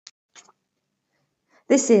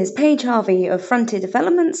This is Paige Harvey of Frontier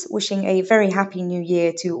Developments wishing a very happy new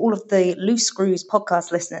year to all of the Loose Screws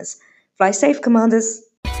podcast listeners. Fly safe, Commanders.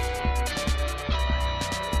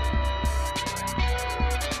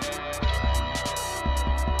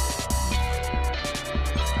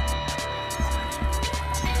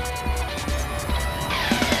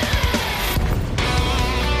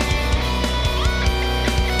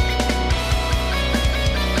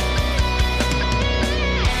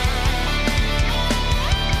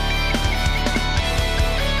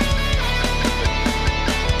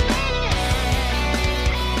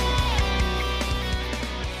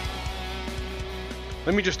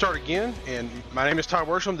 Let me just start again, and my name is Todd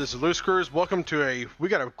Worsham. This is Loose Screws. Welcome to we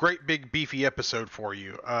got a great big beefy episode for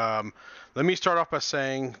you. Let me start off by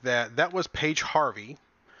saying that was Paige Harvey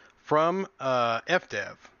from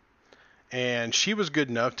FDev, and she was good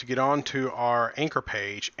enough to get onto our anchor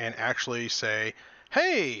page and actually say,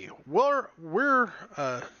 hey, we're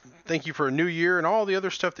thank you for a new year and all the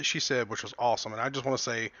other stuff that she said, which was awesome. And I just want to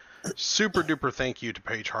say super duper thank you to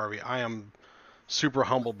Paige Harvey. I am super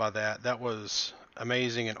humbled by that. That was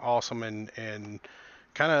amazing and awesome, and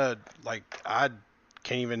kind of like I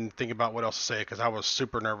can't even think about what else to say because I was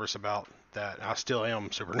super nervous about that. I still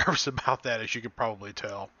am super nervous about that, as you could probably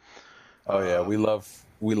tell. Oh yeah, we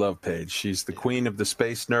love Paige. She's the queen of the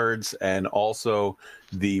space nerds and also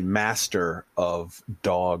the master of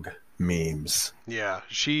dog memes. Yeah,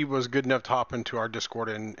 she was good enough to hop into our Discord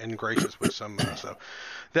and grace us with some stuff.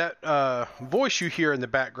 That voice you hear in the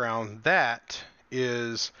background, that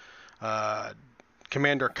is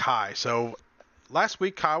Commander Kai. So last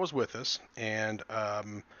week Kai was with us, and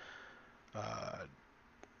I'm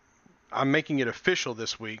making it official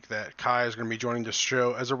this week that Kai is going to be joining the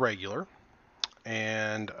show as a regular.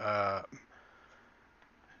 And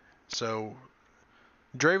so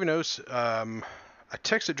Dravenos, I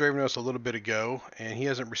texted Dravenos a little bit ago, and he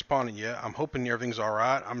hasn't responded yet. I'm hoping everything's all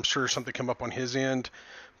right. I'm sure something come up on his end,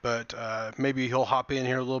 but maybe he'll hop in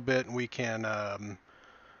here a little bit, and we can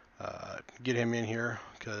get him in here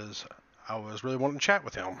because I was really wanting to chat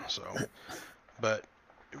with him. So, but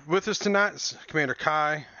with us tonight is Commander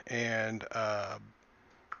Kai, and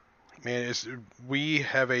man, we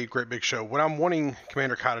have a great big show. What I'm wanting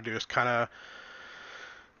Commander Kai to do is kind of,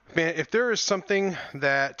 man, if there is something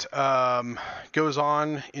that goes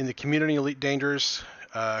on in the community Elite Dangerous,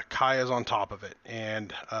 Kai is on top of it,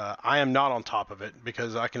 and I am not on top of it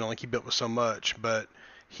because I can only keep up with so much, but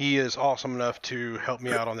he is awesome enough to help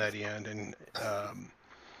me out on that end, and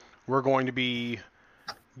we're going to be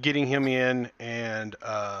getting him in, and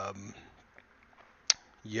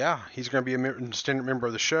yeah, he's going to be a standard member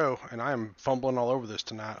of the show, and I am fumbling all over this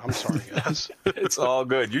tonight. I'm sorry, guys. It's all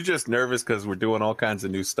good. You're just nervous because we're doing all kinds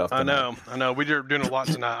of new stuff tonight. I know. We're doing a lot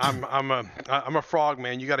tonight. I'm a frog,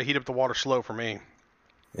 man. You got to heat up the water slow for me.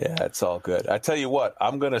 Yeah, it's all good. I tell you what,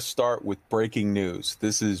 I'm going to start with breaking news.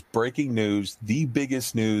 This is breaking news, the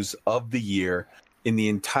biggest news of the year in the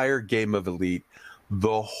entire game of Elite.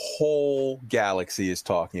 The whole galaxy is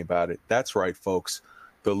talking about it. That's right, folks.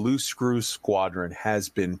 The Loose Screws Squadron has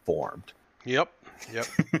been formed. Yep.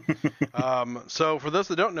 So for those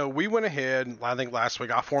that don't know, we went ahead, I think last week,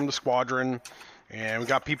 I formed the squadron, and we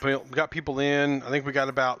got people in. I think we got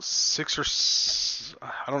about 6 or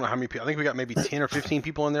I don't know how many people. I think we got maybe 10 or 15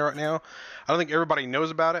 people in there right now. I don't think everybody knows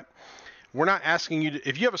about it. We're not asking you to,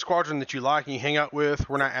 if you have a squadron that you like and you hang out with,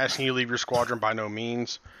 we're not asking you to leave your squadron by no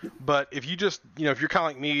means. But if you just, if you're kind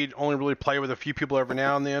of like me, only really play with a few people every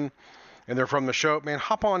now and then, and they're from the show, man,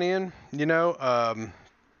 hop on in, and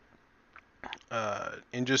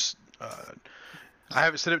just, I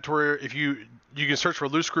have it set up to where if you can search for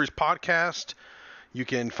Loose Screws Podcast. You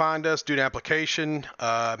can find us, do an application.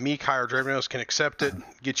 Me, Kai, or Dravenos can accept it,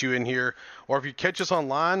 get you in here. Or if you catch us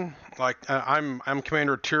online, like I'm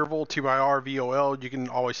Commander Tyrvol, Tyrvol. You can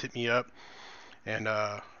always hit me up. And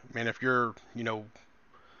man, if you're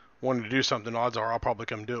wanting to do something, odds are I'll probably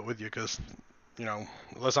come do it with you because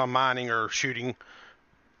unless I'm mining or shooting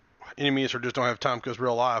enemies or just don't have time because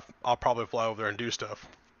real life, I'll probably fly over there and do stuff.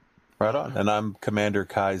 Right on. And I'm Commander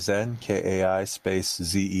Kai Zen, Kai space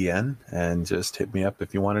Zen, and just hit me up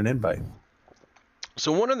if you want an invite.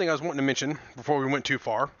 So one other thing I was wanting to mention before we went too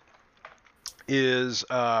far is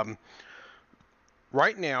right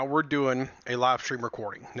now we're doing a live stream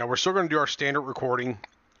recording. Now we're still going to do our standard recording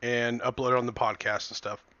and upload it on the podcast and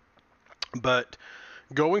stuff. But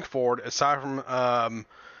going forward, aside from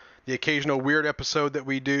the occasional weird episode that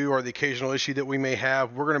we do or the occasional issue that we may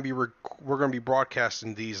have, we're going to be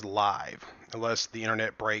broadcasting these live unless the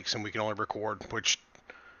internet breaks and we can only record, which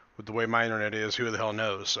with the way my internet is, who the hell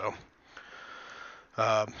knows. So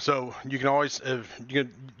So you can always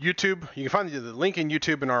YouTube. You can find the link in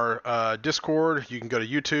YouTube in our Discord. You can go to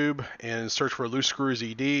YouTube and search for Loose Screws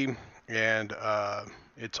ED, and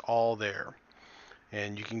it's all there.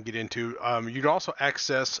 And you can get into. You can also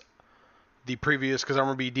access the previous, because I'm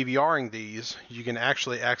going to be DVRing these. You can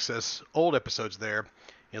actually access old episodes there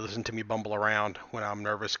and listen to me bumble around when I'm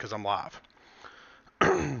nervous because I'm live.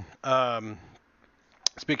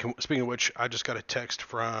 Speaking of which, I just got a text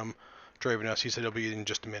from Draven. He said he'll be in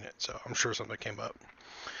just a minute, so I'm sure something came up.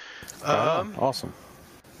 Awesome.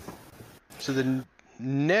 So the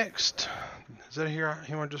next, is that here?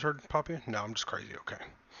 I just heard pop in? No, I'm just crazy. Okay.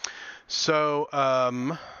 So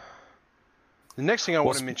the next thing I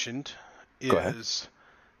want to mention is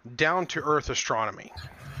Down to Earth Astronomy.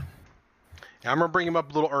 Now, I'm going to bring him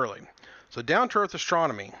up a little early. So Down to Earth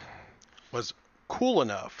Astronomy was cool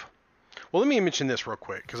enough. Well, let me mention this real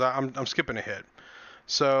quick because I'm skipping ahead.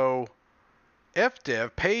 So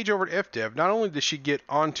FDev, Paige over at FDev, not only did she get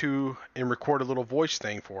onto and record a little voice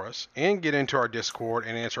thing for us and get into our Discord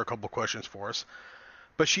and answer a couple questions for us,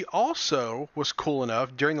 but she also was cool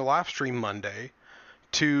enough during the live stream Monday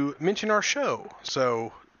to mention our show.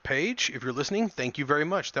 So Paige, if you're listening, thank you very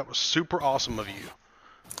much. That was super awesome of you.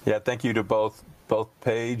 Yeah, thank you to both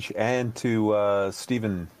Paige and to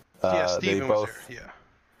Stephen. Stephen was there.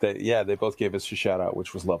 Yeah. They both gave us a shout out,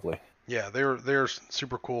 which was lovely. Yeah, they're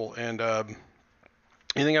super cool. And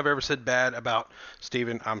anything I've ever said bad about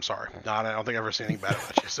Stephen, I'm sorry. No, I don't think I've ever said anything bad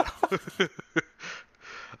about you. So,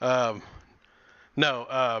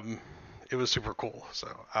 it was super cool. So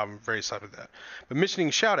I'm very excited with that. But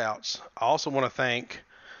mentioning shout outs, I also want to thank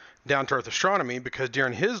Down to Earth Astronomy because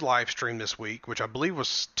during his live stream this week, which I believe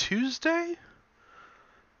was Tuesday,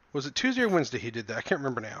 was it Tuesday or Wednesday he did that? I can't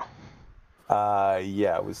remember now.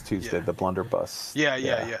 Yeah, it was Tuesday, the Blunderbuss.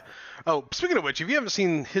 Yeah. Oh, speaking of which, if you haven't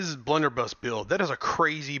seen his Blunderbuss build, that is a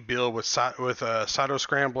crazy build with Cyto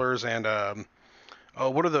Scramblers and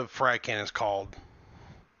what are the frag cannons called?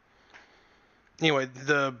 Anyway,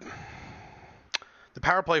 the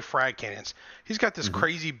power play frag cannons. He's got this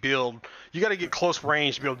crazy build. You got to get close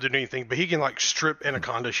range to be able to do anything, but he can like strip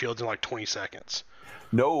Anaconda shields in like 20 seconds.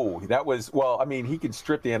 No, that was, he can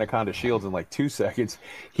strip the Anaconda shields in like 2 seconds.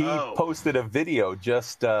 He posted a video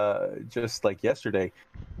just like yesterday.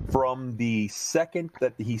 From the second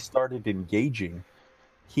that he started engaging,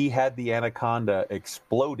 he had the Anaconda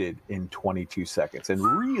exploded in 22 seconds. And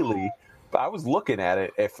really, I was looking at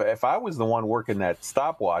it. If I was the one working that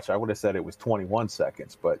stopwatch, I would have said it was 21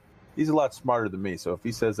 seconds. But he's a lot smarter than me. So if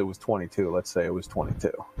he says it was 22, let's say it was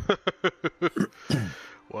 22.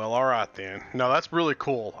 Well, all right then. No, that's really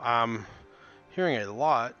cool. I'm hearing a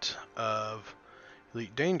lot of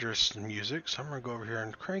Elite Dangerous music, so I'm going to go over here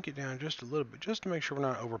and crank it down just a little bit, just to make sure we're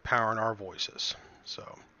not overpowering our voices.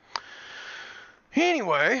 So,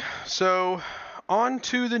 anyway, so on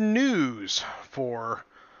to the news for...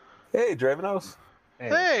 Hey, Dravenos.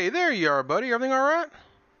 Hey, there you are, buddy. Everything all right?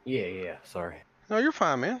 Yeah, sorry. No, you're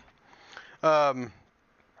fine, man.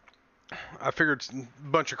 I figured a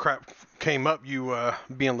bunch of crap came up, you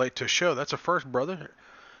being late to a show. That's a first, brother.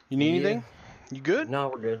 You need anything? You good? No,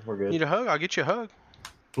 we're good. Need a hug? I'll get you a hug.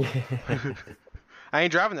 I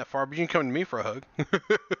ain't driving that far, but you can come to me for a hug.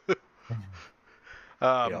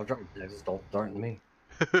 I'll drive to Texas. Don't start to me.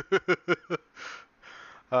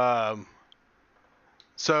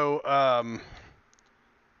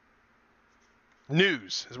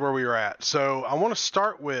 News is where we were at. So I want to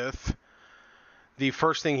start with the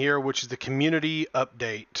first thing here, which is the community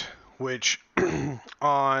update, which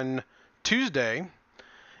on Tuesday,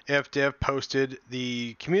 FDev posted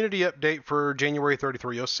the community update for January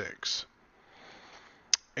 3306.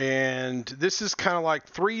 And this is kind of like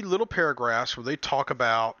 3 little paragraphs where they talk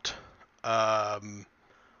about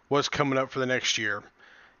what's coming up for the next year.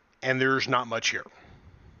 And there's not much here.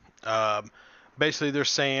 Basically, they're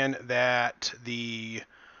saying that the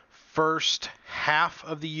first half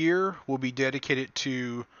of the year will be dedicated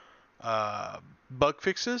to bug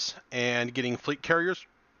fixes and getting fleet carriers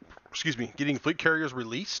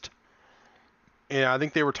released. And I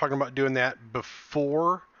think they were talking about doing that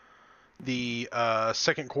before the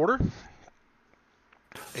second quarter.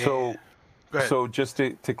 So just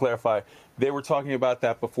to clarify, they were talking about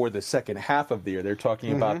that before the second half of the year. They're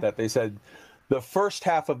talking about that. They said the first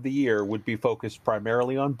half of the year would be focused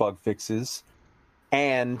primarily on bug fixes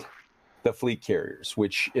and the fleet carriers,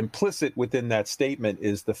 which implicit within that statement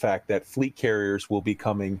is the fact that fleet carriers will be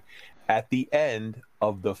coming at the end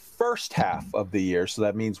of the first half of the year. So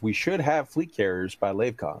that means we should have fleet carriers by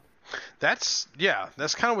LaveCon. That's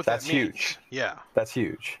kind of what that means. Huge. Yeah. That's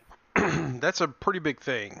huge. That's a pretty big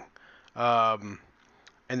thing. And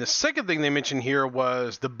And the second thing they mentioned here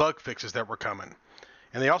was the bug fixes that were coming.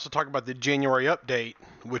 And they also talk about the January update,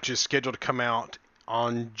 which is scheduled to come out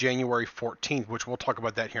on January 14th, which we'll talk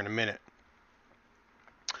about that here in a minute.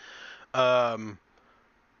 But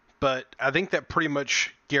I think that pretty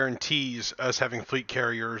much guarantees us having fleet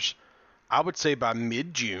carriers, I would say by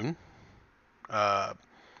mid-June. At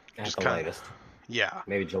the latest. Yeah.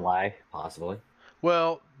 Maybe July, possibly.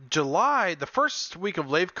 Well, July, the first week of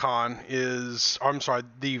LaveCon is,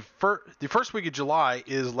 the first week of July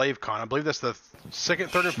is LaveCon. I believe that's the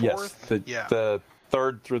second, third, and fourth. Yes, the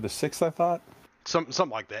 3rd through the 6th, I thought. Something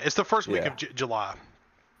like that. It's the first week of July.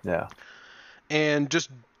 Yeah. And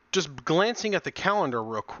just glancing at the calendar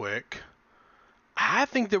real quick, I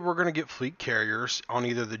think that we're going to get fleet carriers on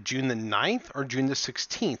either the June the 9th or June the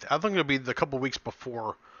 16th. I think it'll be the couple weeks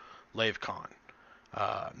before LaveCon.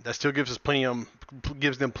 That still gives them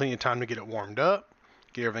plenty of time to get it warmed up,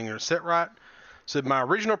 get everything set right. So my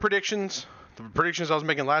original predictions, the predictions I was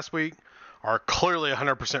making last week, are clearly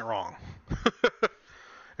 100% wrong.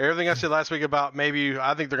 Everything I said last week about maybe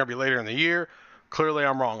I think they're going to be later in the year, clearly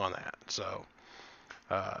I'm wrong on that. So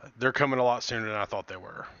they're coming a lot sooner than I thought they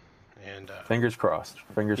were. And fingers crossed.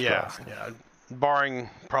 Fingers crossed. Yeah, barring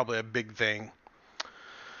probably a big thing.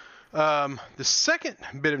 The second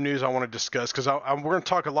bit of news I want to discuss, because we're going to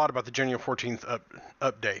talk a lot about the January 14th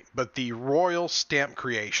update, but the royal stamp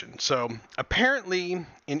creation. So apparently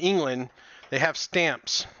in England, they have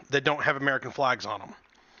stamps that don't have American flags on them.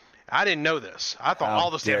 I didn't know this. I thought all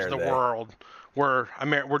the stamps in the world were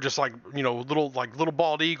just like, little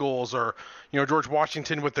bald eagles or, George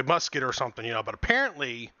Washington with the musket or something, but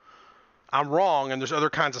apparently I'm wrong and there's other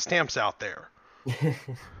kinds of stamps out there.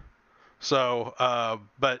 So,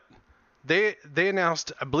 but they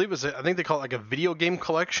announced, I believe I think they call it like a video game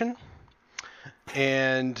collection.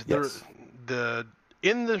 And yes.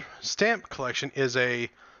 In the stamp collection is a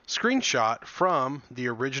screenshot from the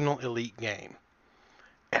original Elite game.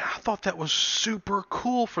 And I thought that was super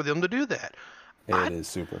cool for them to do that. It is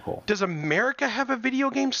super cool. Does America have a video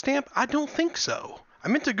game stamp? I don't think so. I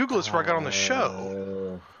meant to Google this before I got on the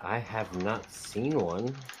show. I have not seen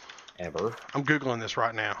one ever. I'm Googling this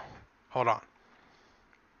right now. Hold on.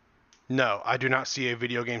 No, I do not see a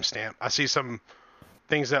video game stamp. I see some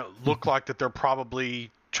things that look like that they're probably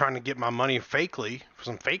trying to get my money fakely for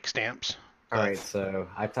some fake stamps. All right, so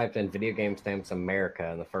I typed in video game stamps America,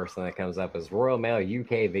 and the first thing that comes up is Royal Mail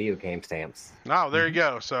UK video game stamps. Oh, there you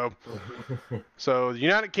go. So the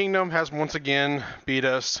United Kingdom has once again beat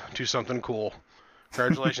us to something cool.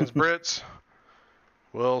 Congratulations, Brits.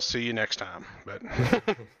 We'll see you next time. But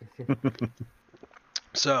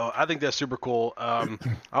so I think that's super cool. I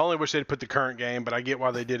only wish they'd put the current game, but I get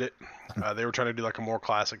why they did it. They were trying to do like a more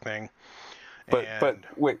classic thing. But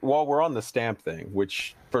wait, while we're on the stamp thing,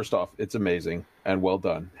 which first off, it's amazing and well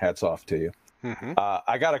done. Hats off to you. Mm-hmm.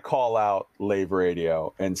 I got to call out Lave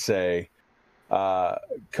Radio and say,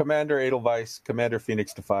 Commander Edelweiss, Commander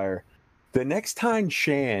Phoenix Defire, the next time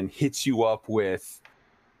Shan hits you up with,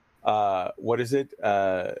 what is it?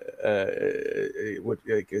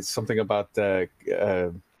 It's something about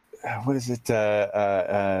what is it? That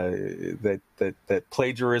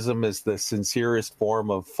plagiarism is the sincerest form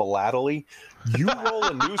of philately. You roll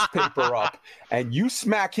a newspaper up and you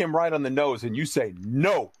smack him right on the nose and you say,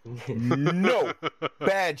 no,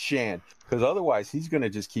 bad Shan. Because otherwise he's going to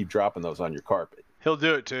just keep dropping those on your carpet. He'll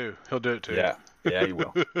do it too. Yeah, he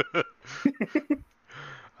will.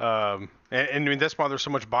 And I mean, that's why there's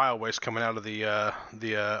so much bio waste coming out of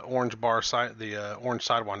the orange bar side, the orange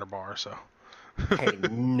Sidewinder bar. So. Hey,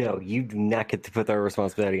 no, you do not get to put that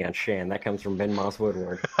responsibility on Shan. That comes from Ben Moss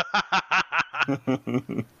Woodward.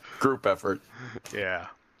 Group effort. Yeah.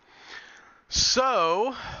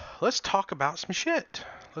 So, let's talk about some shit.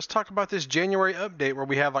 Let's talk about this January update where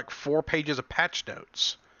we have like 4 pages of patch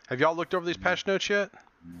notes. Have y'all looked over these patch notes yet?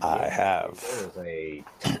 I have. There's a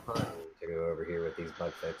ton to go over here with these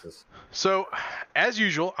bug fixes. So, as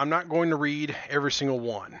usual, I'm not going to read every single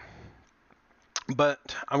one.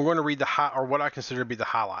 But I'm going to read what I consider to be the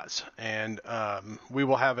highlights, and we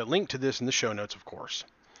will have a link to this in the show notes, of course.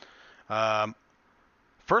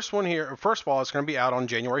 First of all, it's going to be out on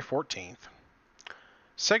January 14th.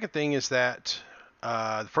 Second thing is that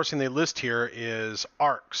the first thing they list here is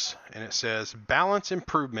ARCs, and it says balance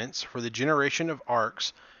improvements for the generation of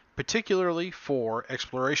ARCs, particularly for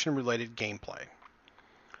exploration-related gameplay.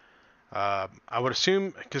 I would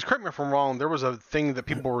assume, because correct me if I'm wrong, there was a thing that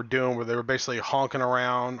people were doing where they were basically honking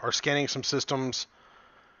around or scanning some systems,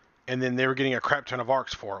 and then they were getting a crap ton of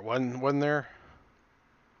ARCs for it. Wasn't there?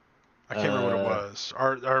 I can't remember what it was.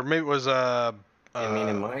 Or maybe it was... I mean,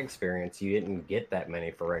 in my experience, you didn't get that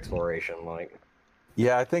many for exploration. Like,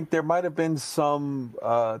 Yeah, I think there might have been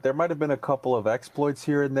there might have been a couple of exploits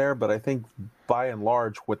here and there, but I think by and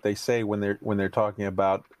large, what they say when they're talking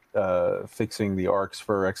about fixing the arcs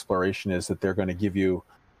for exploration is that they're going to give you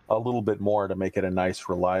a little bit more to make it a nice,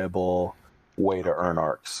 reliable way to earn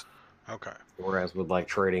arcs. Okay. Whereas with like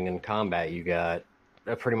trading and combat, you got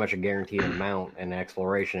pretty much a guaranteed amount, and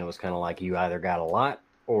exploration, it was kind of like you either got a lot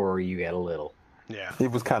or you got a little. Yeah.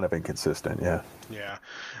 It was kind of inconsistent, yeah. Yeah.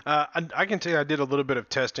 I can tell you I did a little bit of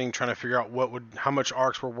testing trying to figure out how much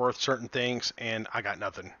arcs were worth certain things, and I got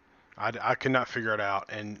nothing. I could not figure it out,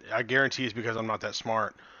 and I guarantee it's because I'm not that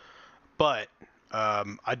smart. But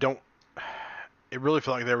I don't. It really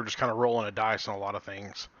felt like they were just kind of rolling a dice on a lot of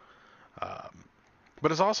things.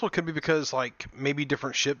 But it also could be because like maybe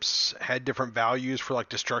different ships had different values for like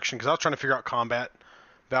destruction. Because I was trying to figure out combat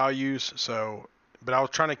values. So, but I was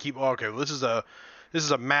trying to keep. Oh, okay, well, this is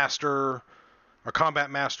a master. Or Combat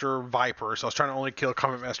Master Viper, so I was trying to only kill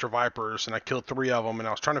Combat Master Vipers, and I killed 3 of them, and I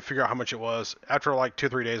was trying to figure out how much it was. After like 2 or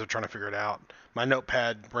 3 days of trying to figure it out, my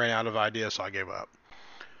notepad ran out of ideas, so I gave up.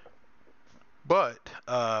 But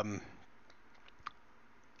I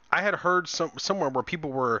had heard somewhere where people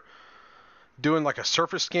were doing like a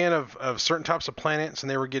surface scan of certain types of planets, and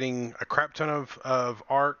they were getting a crap ton of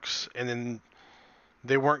arcs, and then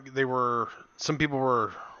some people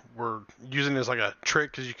were using it as like a trick,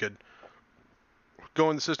 because you could go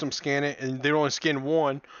in the system, scan it, and they were only scan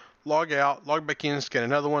one, log out, log back in, scan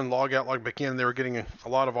another one, log out, log back in. They were getting a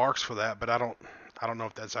lot of arcs for that, but I don't know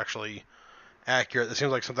if that's actually accurate. It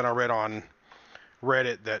seems like something I read on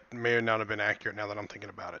Reddit that may not have been accurate now that I'm thinking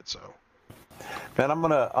about it. So, man, I'm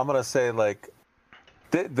gonna say like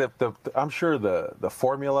I'm sure the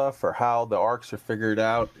formula for how the arcs are figured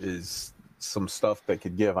out is some stuff that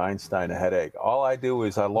could give Einstein a headache. All I do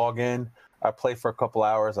is I log in, I play for a couple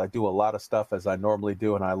hours, I do a lot of stuff as I normally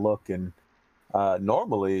do, and I look, and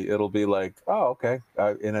normally it'll be like, oh, okay,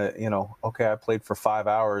 I played for 5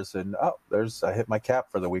 hours, and I hit my cap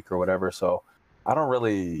for the week or whatever. So I don't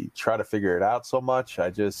really try to figure it out so much. I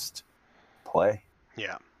just play.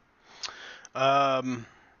 Yeah.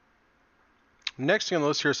 Next thing on the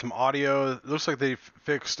list here is some audio. It looks like they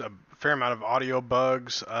fixed a fair amount of audio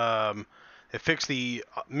bugs. They fixed the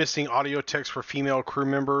missing audio text for female crew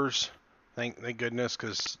members. Thank goodness,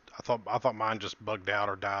 because I thought mine just bugged out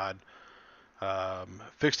or died.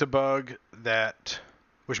 Fixed a bug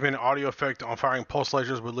which meant an audio effect on firing pulse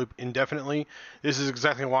lasers would loop indefinitely. This is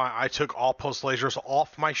exactly why I took all pulse lasers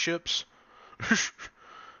off my ships.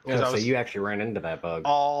 So you actually ran into that bug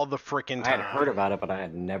all the freaking time. I had heard about it, but I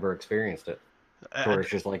had never experienced it. Where it's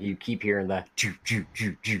just like you keep hearing that choo choo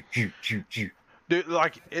choo choo choo choo choo. Dude,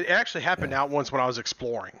 like it actually happened out once when I was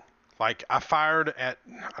exploring. Like I fired at,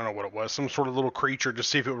 I don't know what it was, some sort of little creature to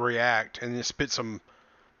see if it would react, and it spit some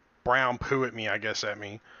brown poo at me, I guess at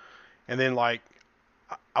me. And then like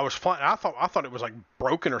I was flying, I thought it was like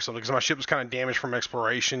broken or something, because my ship was kind of damaged from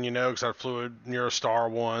exploration, because I flew near a star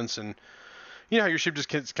once, and you know how your ship just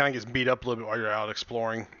kind of gets beat up a little bit while you're out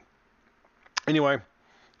exploring. Anyway,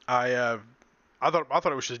 I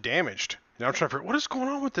thought it was just damaged. And I'm trying to figure out what is going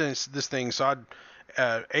on with this thing. So I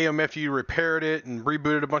AMFU repaired it and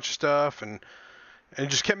rebooted a bunch of stuff, and it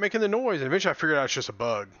just kept making the noise. And eventually I figured out it's just a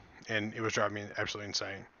bug, and it was driving me absolutely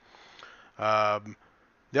insane.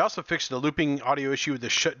 They also fixed the looping audio issue with the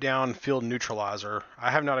shutdown field neutralizer.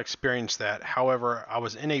 I have not experienced that. However, I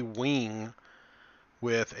was in a wing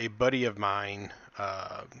with a buddy of mine.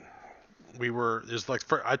 I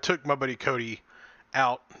took my buddy Cody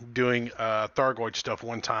out doing Thargoid stuff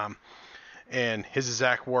one time, and his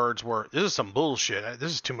exact words were, "This is some bullshit.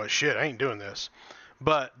 This is too much shit. I ain't doing this."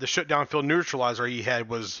 But the shutdown field neutralizer he had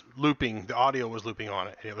was looping. The audio was looping on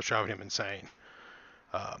it, and it was driving him insane.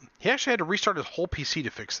 He actually had to restart his whole PC to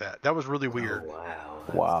fix that. That was really weird. Oh,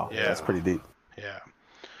 wow. Yeah. That's pretty deep. Yeah.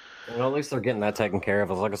 Well, at least they're getting that taken care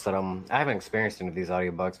of. Like I said, I haven't experienced any of these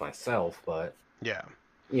audio bugs myself, but yeah,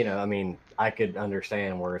 I mean, I could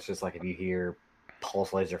understand where it's just like if you hear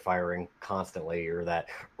pulse laser firing constantly, or that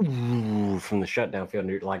from the shutdown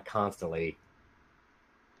field, like constantly.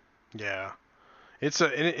 Yeah, it's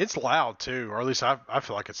loud too, or at least I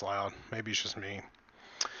feel like it's loud. Maybe it's just me.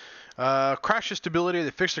 Crash stability.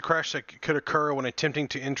 They fixed a crash that could occur when attempting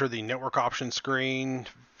to enter the network options screen.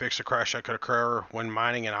 Fixed a crash that could occur when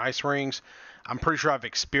mining in ice rings. I'm pretty sure I've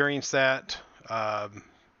experienced that.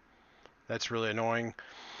 That's really annoying.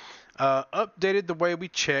 Updated the way we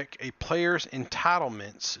check a player's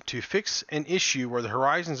entitlements to fix an issue where the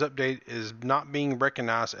Horizons update is not being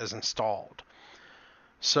recognized as installed.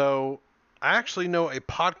 So I actually know a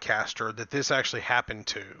podcaster that this actually happened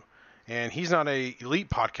to. And he's not a elite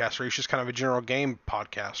podcaster. He's just kind of a general game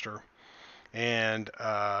podcaster. and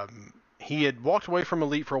he had walked away from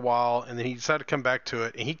Elite for a while, and then he decided to come back to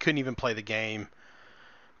it, and he couldn't even play the game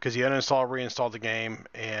because he uninstalled, reinstalled the game,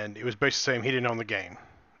 and it was basically saying he didn't own the game.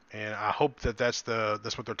 And I hope that's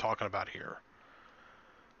what they're talking about here.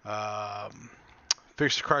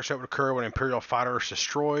 Fixed the crash that would occur when Imperial fighter is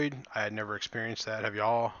destroyed. I had never experienced that. Have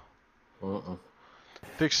y'all? Yeah,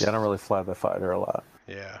 I don't really fly the fighter a lot.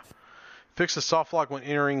 Yeah. Fix the soft lock when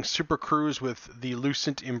entering Super Cruise with the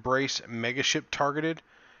Lucent Embrace megaship targeted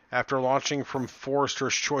after launching from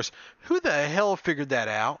Forester's Choice. Who the hell figured that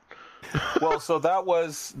out? Well, so that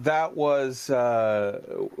was that's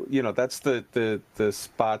the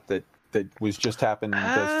spot that was just happened,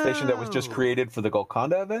 the station that was just created for the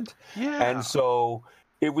Golconda event. Yeah. And so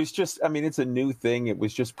it was just, I mean, it's a new thing. It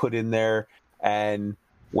was just put in there, and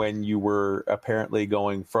when you were apparently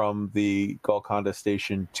going from the Golconda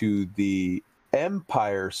station to the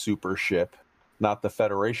Empire super ship, not the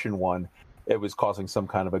Federation one, it was causing some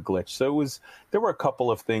kind of a glitch. So there were a couple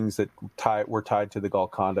of things that were tied to the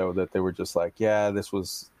Golconda that they were just like, yeah, this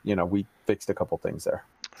was, we fixed a couple things there.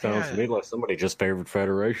 Sounds to me like somebody just favored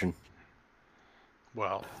Federation.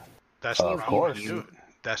 Well, that's the right way to do it.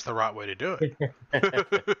 That's the right way to do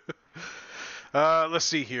it. Let's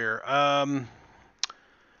see here.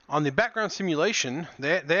 On the background simulation,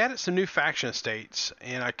 they added some new faction states,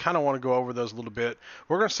 and I kind of want to go over those a little bit.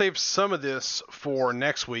 We're going to save some of this for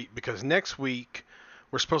next week, because next week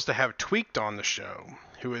we're supposed to have Tweaked on the show,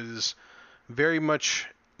 who is very much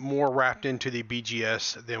more wrapped into the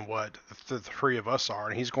BGS than what the three of us are,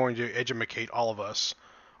 and he's going to educate all of us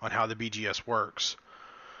on how the BGS works.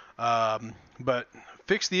 But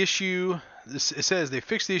fix the issue. It says they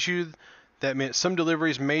fixed the issue that meant some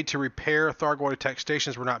deliveries made to repair Thargoid attack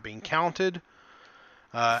stations were not being counted.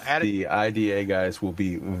 The IDA guys will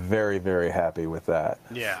be very, very happy with that.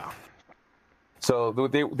 Yeah. So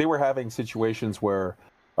they were having situations where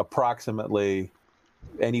approximately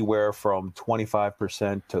anywhere from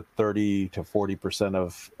 25% to 30 to 40%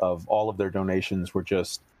 of all of their donations were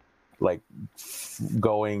just like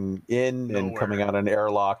going in and coming out an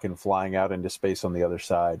airlock and flying out into space on the other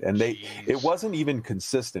side. And it wasn't even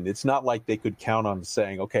consistent. It's not like they could count on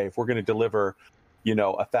saying, okay, if we're going to deliver,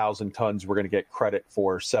 1,000 tons, we're going to get credit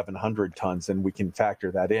for 700 tons, and we can factor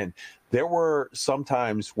that in. There were some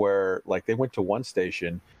times where, like, they went to one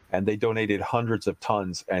station and they donated hundreds of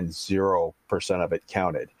tons and 0% of it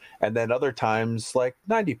counted. And then other times, like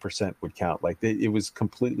 90% would count. Like, it was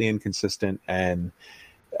completely inconsistent, and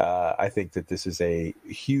I think that this is a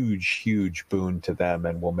huge, huge boon to them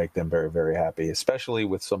and will make them very, very happy, especially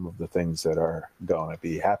with some of the things that are going to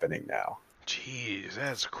be happening now. Jeez,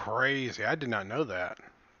 that's crazy. I did not know that.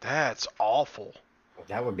 That's awful.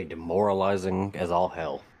 That would be demoralizing as all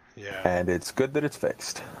hell. Yeah. And it's good that it's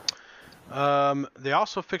fixed. They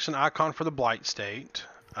also fixed an icon for the Blight state.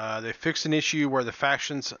 They fixed an issue where the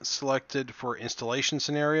factions selected for installation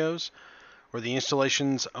scenarios were the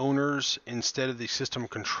installation's owners instead of the system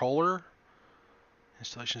controller.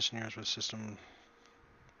 Installation scenarios with system.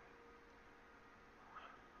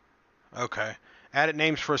 Okay. Added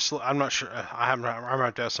names for I'm not sure. I'm going to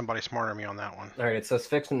have to ask somebody smarter than me on that one. All right, it says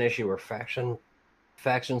fixed an issue where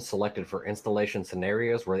factions selected for installation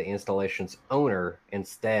scenarios were the installation's owner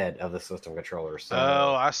instead of the system controller. So,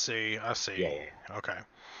 I see. Yeah. Okay.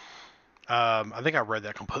 I think I read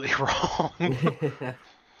that completely wrong.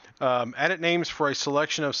 Added names for a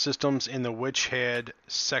selection of systems in the Witchhead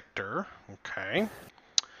sector. Okay.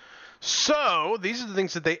 So, these are the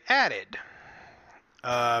things that they added.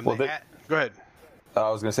 Go ahead. I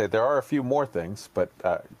was going to say there are a few more things, but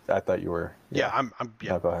I thought you were. Yeah,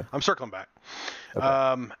 No, go ahead. I'm circling back.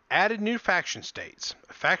 Okay. Added new faction states.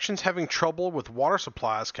 Factions having trouble with water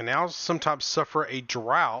supplies can now sometimes suffer a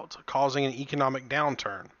drought, causing an economic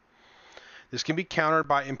downturn. This can be countered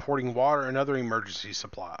by importing water and other emergency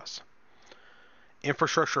supplies.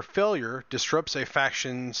 Infrastructure failure disrupts a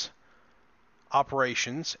faction's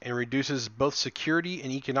operations and reduces both security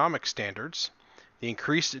and economic standards. The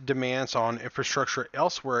increased demands on infrastructure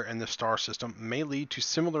elsewhere in the star system may lead to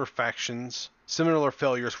similar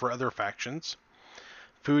failures for other factions.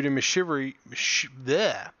 Food and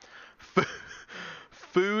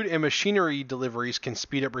machinery deliveries can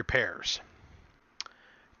speed up repairs.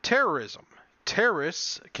 Terrorism.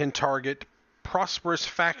 Terrorists can target prosperous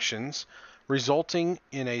factions, resulting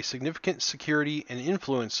in a significant security and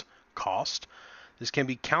influence cost. This can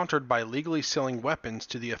be countered by legally selling weapons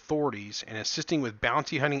to the authorities and assisting with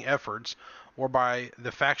bounty hunting efforts, or by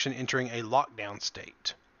the faction entering a lockdown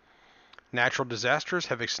state. Natural disasters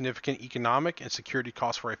have a significant economic and security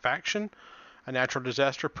cost for a faction. A natural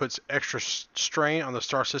disaster puts extra strain on the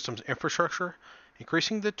star system's infrastructure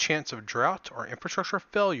increasing the chance of drought or infrastructure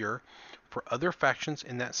failure for other factions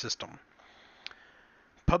in that system.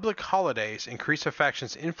 Public holidays increase a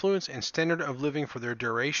faction's influence and standard of living for their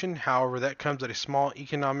duration. However, that comes at a small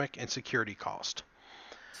economic and security cost.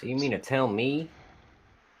 So you mean to tell me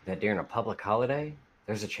that during a public holiday,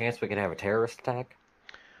 there's a chance we could have a terrorist attack?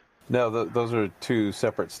 No, those are two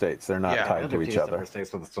separate states. They're not tied to each other.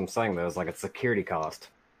 States with some saying that is like a security cost.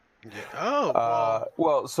 Yeah. Oh.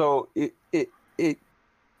 Well, so it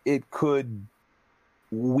could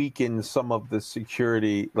weaken some of the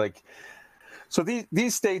security. Like, so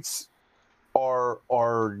these states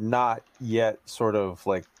are not yet sort of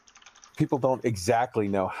like, people don't exactly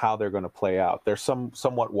know how they're going to play out. They're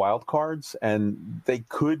somewhat wild cards, and they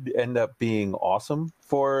could end up being awesome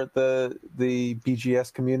for the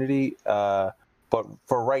BGS community. But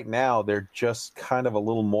for right now, they're just kind of a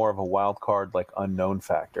little more of a wild card, like unknown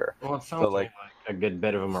factor. Well, it sounds like a good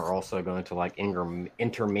bit of them are also going to like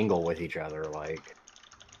intermingle with each other. Like,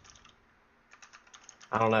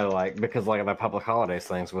 I don't know, like, because like the public holidays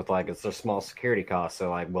things with like, it's a small security cost. So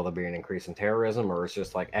like, will there be an increase in terrorism, or it's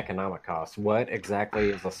just like economic cost? What exactly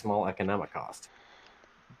is a small economic cost?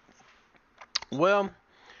 Well,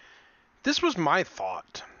 this was my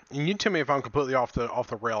thought, and you tell me if I'm completely off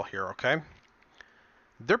the rail here, okay?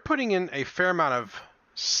 They're putting in a fair amount of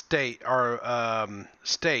states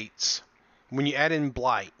when you add in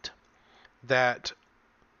blight that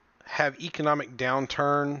have economic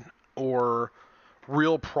downturn or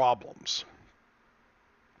real problems.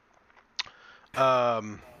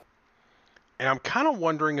 And I'm kind of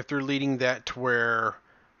wondering if they're leading that to where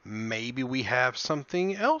maybe we have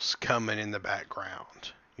something else coming in the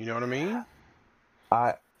background. You know what I mean?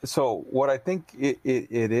 So what I think it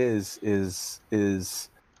is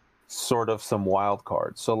sort of some wild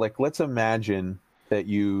cards. So like, let's imagine that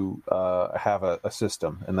you have a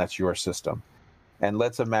system, and that's your system. And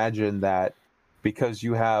let's imagine that because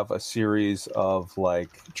you have a series of like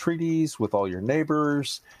treaties with all your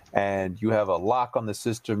neighbors, and you have a lock on the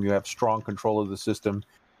system, you have strong control of the system,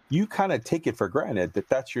 you kind of take it for granted that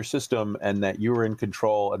that's your system and that you're in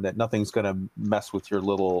control and that nothing's going to mess with your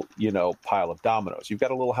little, pile of dominoes. You've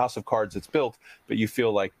got a little house of cards that's built, but you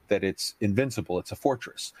feel like that it's invincible. It's a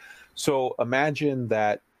fortress. So imagine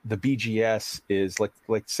that the BGS is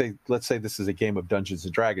let's say this is a game of Dungeons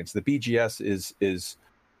and Dragons. The BGS is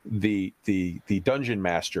the dungeon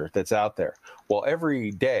master that's out there. Well,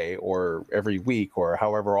 every day or every week or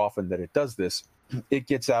however often that it does this, it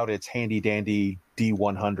gets out its handy dandy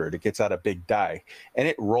D100. It gets out a big die and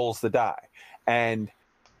it rolls the die. And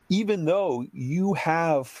even though you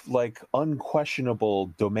have like unquestionable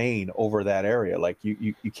domain over that area, like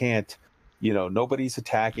you can't, nobody's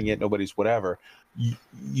attacking it, nobody's whatever,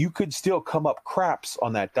 you could still come up craps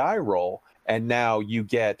on that die roll, and now you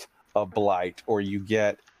get a blight, or you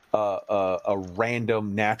get a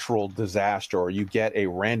random natural disaster, or you get a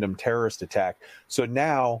random terrorist attack. So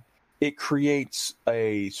now it creates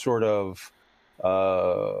a sort of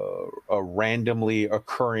a randomly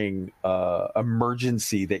occurring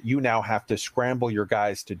emergency that you now have to scramble your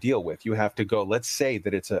guys to deal with. You have to go, let's say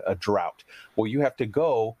that it's a drought. Well, you have to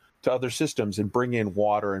go to other systems and bring in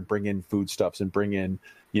water and bring in foodstuffs and bring in,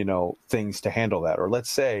 things to handle that. Or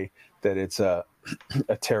let's say that it's a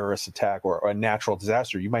terrorist attack or a natural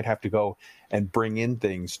disaster. You might have to go and bring in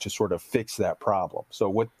things to sort of fix that problem. So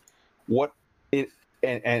what it,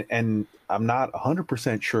 and I'm not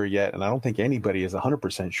 100% sure yet, and I don't think anybody is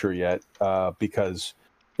 100% sure yet, because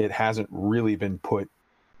it hasn't really been put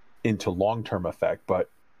into long-term effect. But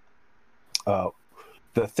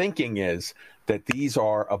the thinking is that these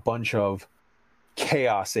are a bunch of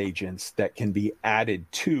chaos agents that can be added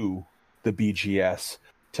to the BGS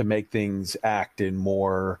to make things act in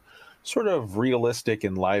more sort of realistic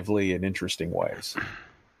and lively and interesting ways.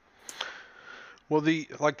 Well,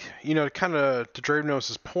 kind of to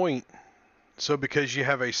Dravenos' point, so because you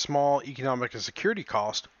have a small economic and security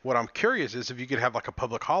cost, what I'm curious is if you could have like a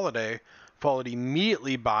public holiday followed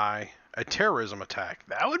immediately by a terrorism attack.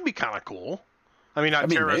 That would be kind of cool. I mean,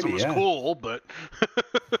 terrorism was cool, but...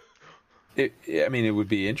 it would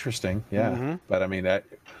be interesting, yeah. Mm-hmm. But I mean,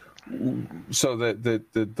 so the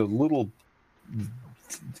little,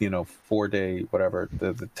 4-day, whatever,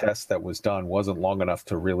 the test that was done wasn't long enough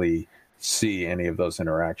to really see any of those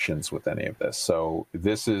interactions with any of this. So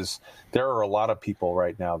there are a lot of people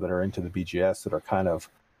right now that are into the BGS that are kind of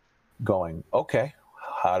going, okay,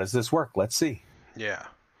 how does this work? Let's see. Yeah.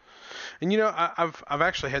 And I've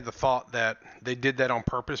actually had the thought that they did that on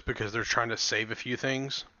purpose because they're trying to save a few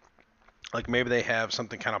things. Like maybe they have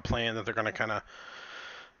something kind of planned that they're going to kind of,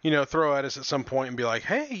 throw at us at some point and be like,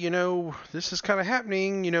 hey, this is kind of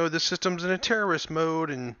happening. This system's in a terrorist mode,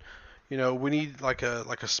 and we need like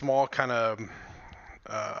a small kind of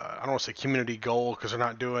I don't want to say community goal because they're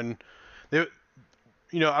not doing. I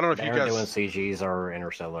don't know if you guys doing CGs or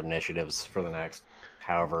interstellar initiatives for the next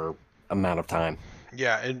however amount of time.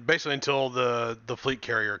 Yeah, and basically until the fleet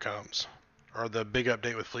carrier comes, or the big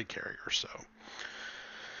update with fleet carrier.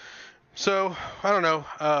 So I don't know.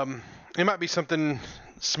 It might be something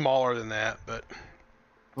smaller than that, but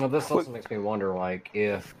well, this also makes me wonder,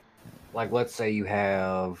 if let's say you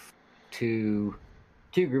have two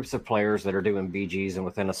groups of players that are doing BGs and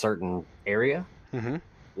within a certain area,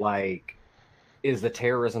 is the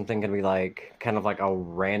terrorism thing going to be kind of like a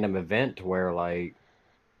random event where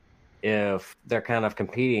if they're kind of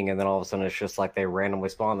competing and then all of a sudden it's just they randomly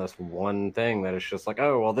spawn this one thing that is just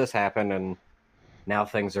oh, well, this happened and now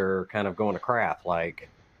things are kind of going to crap.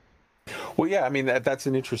 Well, yeah, I mean, that's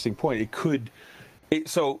an interesting point.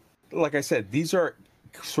 So like I said, these are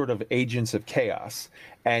sort of agents of chaos,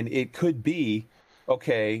 and it could be,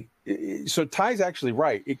 okay, so Ty's actually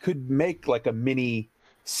right. It could make a mini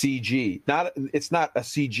CG. It's not a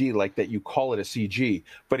CG like that you call it a CG,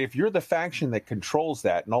 but if you're the faction that controls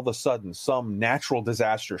that and all of a sudden some natural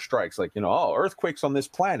disaster strikes, earthquakes on this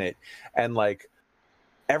planet, and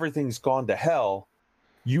everything's gone to hell,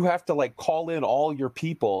 you have to call in all your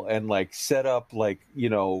people and set up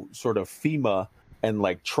sort of FEMA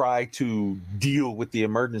and try to deal with the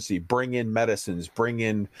emergency, bring in medicines, bring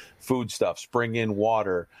in foodstuffs, bring in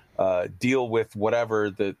water, deal with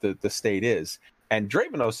whatever the state is. And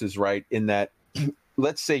Dravenos is right in that,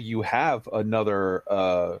 let's say you have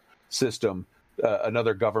another system,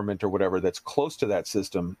 another government or whatever that's close to that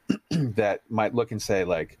system that might look and say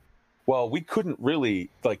well, we couldn't really,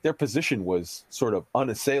 their position was sort of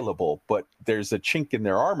unassailable, but there's a chink in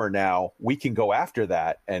their armor now. We can go after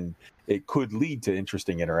that, and it could lead to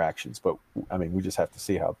interesting interactions. But, I mean, we just have to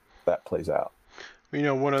see how that plays out.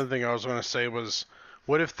 One other thing I was going to say was,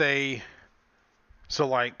 what if they, so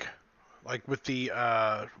with the,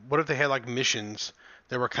 what if they had missions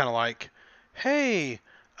that were kind of hey,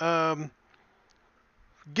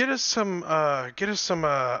 get us some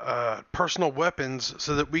personal weapons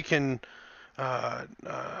so that we can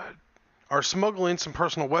or smuggle in some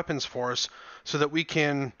personal weapons for us so that we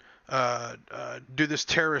can do this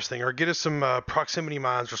terrorist thing, or get us some proximity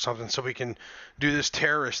mines or something so we can do this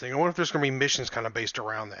terrorist thing. I wonder if there's going to be missions kind of based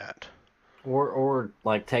around that. Or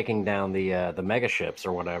taking down the mega ships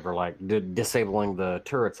or whatever, disabling the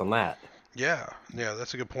turrets on that. Yeah,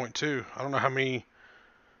 that's a good point too. I don't know how many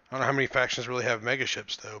factions really have mega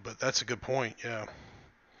ships though, but that's a good point. Yeah.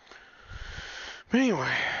 But anyway,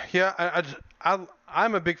 yeah,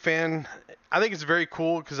 I'm a big fan. I think it's very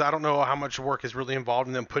cool because I don't know how much work is really involved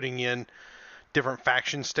in them putting in different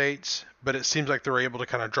faction states, but it seems like they're able to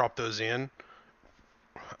kind of drop those in.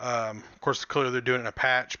 Of course, clearly they're doing it in a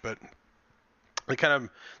patch, but they kind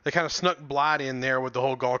of snuck Blight in there with the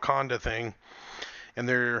whole Golconda thing, and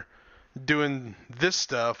they're doing this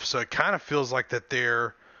stuff, so it kind of feels like that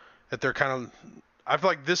they're kind of. I feel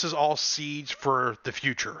like this is all siege for the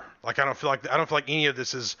future. I don't feel like any of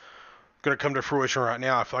this is going to come to fruition right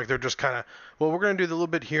now. I feel like they're just kind of, well, we're going to do a little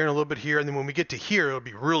bit here and a little bit here, and then when we get to here, it'll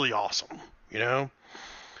be really awesome,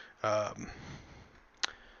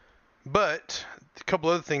 But a couple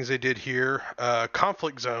other things they did here: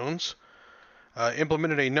 conflict zones.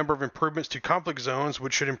 Implemented a number of improvements to conflict zones,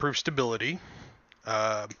 which should improve stability.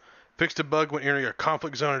 Fixed a bug when entering a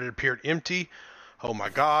conflict zone and it appeared empty. Oh my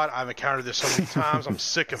God, I've encountered this so many times. I'm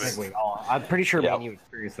sick of it. I'm pretty sure me and you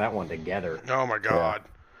experienced that one together. Oh my God.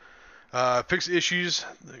 Fix issues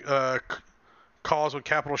caused when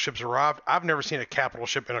capital ships arrived. I've never seen a capital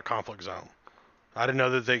ship in a conflict zone. I didn't know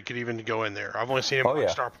that they could even go in there. I've only seen them on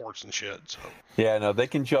starports and shit. So. Yeah, no, they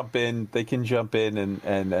can jump in. They can jump in,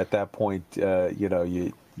 and at that point,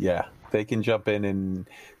 they can jump in, and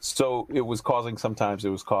so sometimes it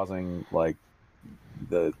was causing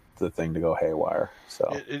the thing to go haywire.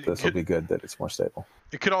 So this will be good that it's more stable.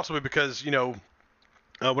 It could also be because when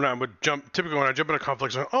I jump in a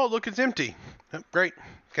conflict zone, oh look, it's empty. Yep, great,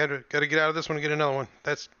 gotta get out of this one and get another one.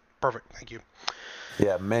 That's perfect. Thank you.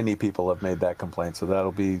 Yeah, many people have made that complaint, so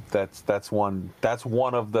that's one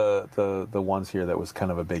of the ones here that was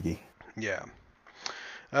kind of a biggie. Yeah.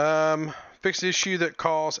 Fixed the issue that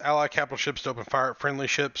caused allied capital ships to open fire at friendly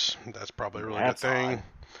ships. That's probably a really good thing.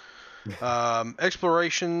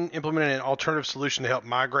 Exploration implemented an alternative solution to help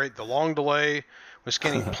migrate the long delay when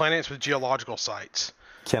scanning planets with geological sites.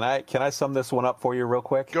 Can I sum this one up for you real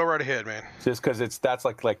quick? Go right ahead, man. Just because that's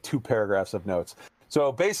like 2 paragraphs of notes.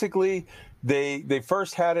 So basically, They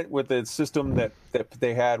first had it with a system that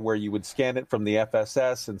they had where you would scan it from the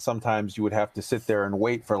FSS, and sometimes you would have to sit there and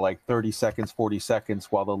wait for like 30 seconds, 40 seconds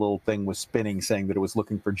while the little thing was spinning saying that it was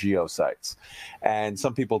looking for geosites. And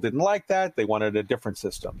some people didn't like that. They wanted a different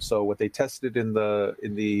system. So what they tested in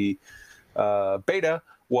the beta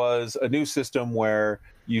was a new system where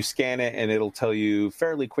you scan it and it'll tell you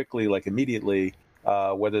fairly quickly, like immediately,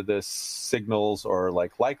 whether the signals are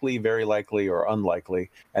like likely, very likely, or unlikely.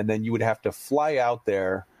 And then you would have to fly out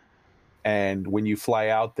there. And when you fly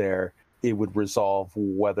out there, it would resolve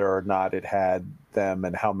whether or not it had them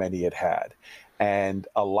and how many it had. And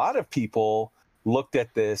a lot of people looked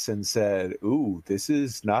at this and said, ooh, this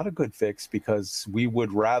is not a good fix, because we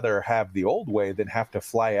would rather have the old way than have to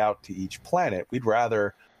fly out to each planet. We'd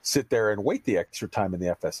rather sit there and wait the extra time in the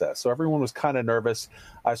FSS. So everyone was kind of nervous.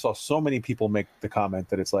 I saw so many people make the comment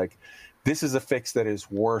that it's like, this is a fix that is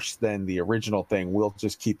worse than the original thing. We'll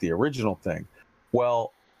just keep the original thing.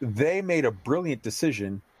 Well, they made a brilliant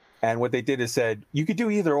decision. And what they did is said, you could do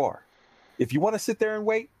either or. If you want to sit there and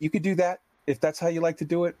wait, you could do that. If that's how you like to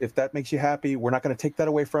do it, if that makes you happy, we're not going to take that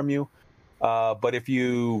away from you. But if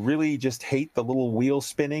you really just hate the little wheel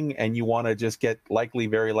spinning and you want to just get likely,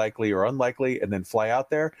 very likely, or unlikely, and then fly out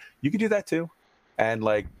there, you can do that too. And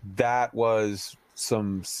like, that was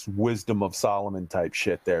some wisdom of Solomon type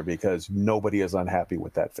shit there, because nobody is unhappy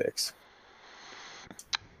with that fix.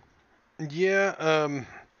 Yeah,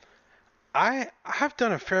 I have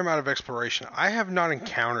done a fair amount of exploration. I have not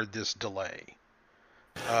encountered this delay.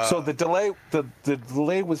 So the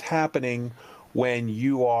delay was happening when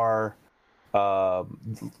you are so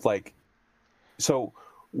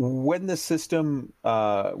when the system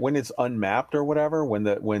when it's unmapped or whatever, when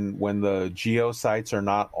the geosites are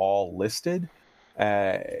not all listed,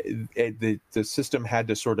 the system had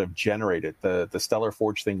to sort of generate it. The Stellar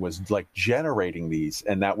Forge thing was like generating these,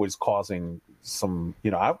 and that was causing some,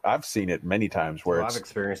 I've seen it many times where I've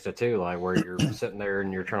experienced it too, like where you're sitting there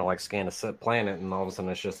and you're trying to like scan a planet, and all of a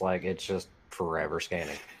sudden it's just forever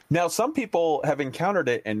scanning. Now, some people have encountered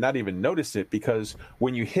it and not even noticed it, because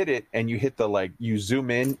when you hit it and you hit you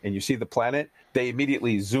zoom in and you see the planet, they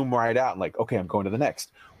immediately zoom right out and like, okay, I'm going to the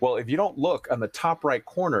next. Well, if you don't look on the top right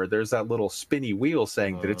corner, there's that little spinny wheel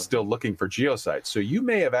saying that it's still looking for geosites. So you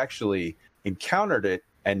may have actually encountered it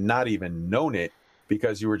and not even known it,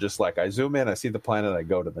 because you were just like, I zoom in, I see the planet, I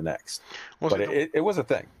go to the next. Well, but it was a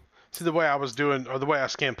thing. See, the way I was doing, or the way I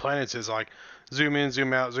scan planets is like zoom in,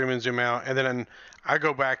 zoom out, zoom in, zoom out, and then I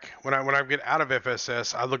go back when I get out of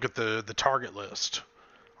FSS. I look at the target list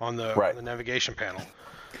on the navigation panel.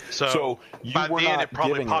 So by then it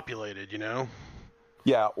probably populated,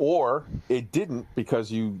 Yeah, or it didn't, because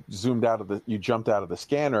you jumped out of the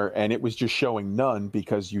scanner and it was just showing none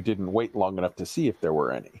because you didn't wait long enough to see if there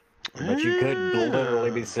were any. But you could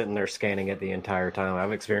literally be sitting there scanning it the entire time.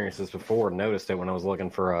 I've experienced this before and noticed it when I was looking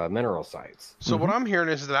for mineral sites. So what I'm hearing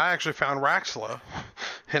is that I actually found Raxxla,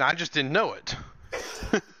 and I just didn't know it.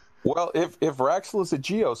 Well, if Raxxla is a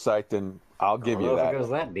geosite, then I'll give you that. I don't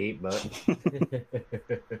know if it goes that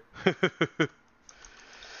deep, but...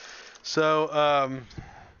 So,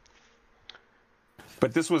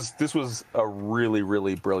 but this was a really,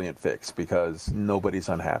 really brilliant fix, because nobody's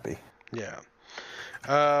unhappy. Yeah.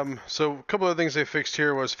 So a couple of things they fixed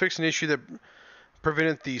here was fix an issue that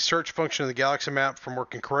prevented the search function of the galaxy map from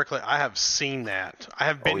working correctly. I have seen that. I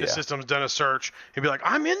have been to systems, done a search, and be like,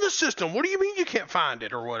 I'm in the system. What do you mean you can't find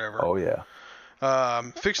it or whatever? Oh, yeah.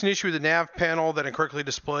 Fix an issue with the nav panel that incorrectly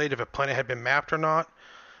displayed if a planet had been mapped or not.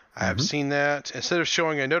 I have seen that. Instead of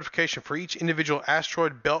showing a notification for each individual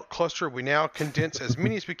asteroid belt cluster, we now condense as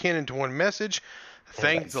many as we can into one message.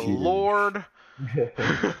 Thank the Lord.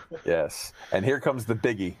 Yes. And here comes the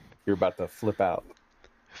biggie. You're about to flip out.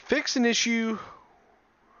 Fix an issue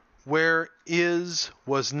where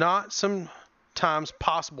was not sometimes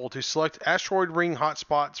possible to select asteroid ring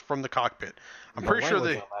hotspots from the cockpit. I'm pretty sure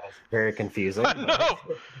that is very confusing. I know.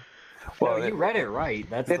 Well, no, you read it right.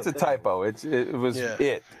 It's a typo. It was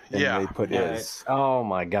it. And they put is. Oh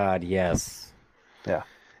my God! Yes. Yeah.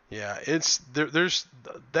 Yeah. It's there's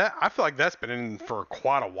that. I feel like that's been in for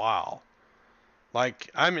quite a while. Like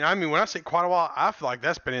I mean, when I say quite a while, I feel like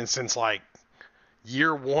that's been in since like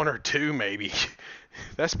year 1 or 2, maybe.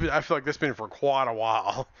 I feel like that's been for quite a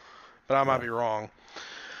while, but I might be wrong.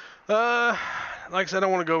 Like I said, I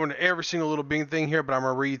don't want to go into every single little big thing here, but I'm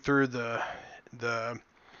gonna read through the.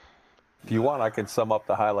 If you want, I can sum up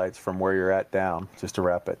the highlights from where you're at down, just to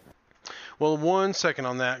wrap it. Well, 1 second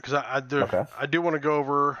on that, because I do want to go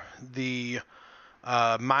over the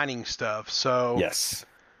mining stuff. So yes,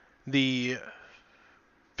 the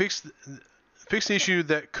fix Fix the issue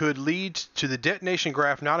that could lead to the detonation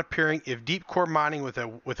graph not appearing if deep core mining with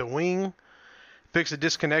a wing. Fix the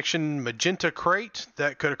disconnection magenta crate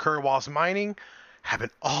that could occur whilst mining. Happen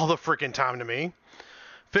all the freaking time to me.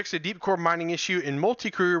 Fix a deep core mining issue in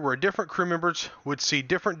multi-crew where different crew members would see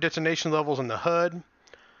different detonation levels in the HUD.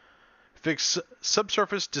 Fix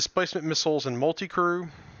subsurface displacement missiles in multi-crew.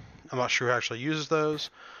 I'm not sure who actually uses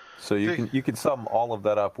those. So you can sum all of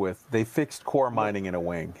that up with they fixed core mining in a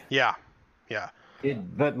wing. Yeah.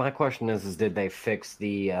 But my question is did they fix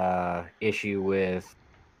the issue with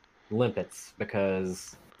limpets?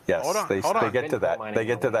 Because yes, hold on. They get to that. They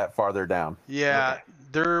get to that farther down. Yeah.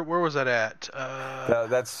 Okay. Where was that at?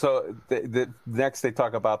 That's so. Next, they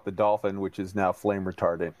talk about the dolphin, which is now flame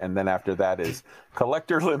retardant, and then after that is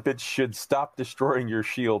collector limpets should stop destroying your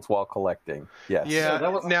shields while collecting. Yes. Yeah. So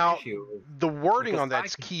that was now, an issue. The wording on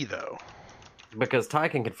that's key, though. Because Ty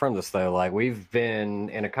can confirm this, though. Like, we've been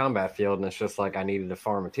in a combat field, and it's just like I needed to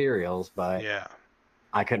farm materials, but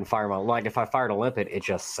I couldn't fire my... Like, if I fired a limpet, it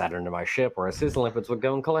just sat into my ship, whereas his limpets would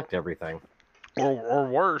go and collect everything. Or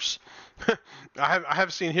worse. I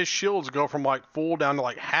have seen his shields go from, like, full down to,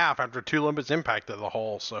 like, half after 2 limpets impacted the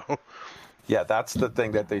hull, so... Yeah, that's the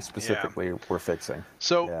thing that they specifically were fixing.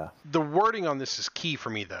 So, the wording on this is key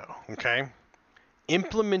for me, though, okay?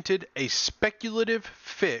 Implemented a speculative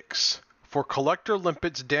fix for collector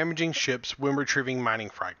limpets damaging ships when retrieving mining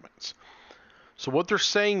fragments. So what they're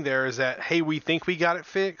saying there is that, hey, we think we got it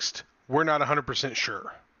fixed. We're not 100%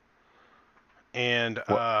 sure. And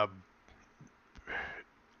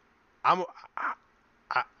I'm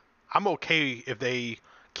okay if they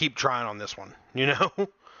keep trying on this one, you know?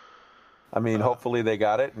 I mean, hopefully they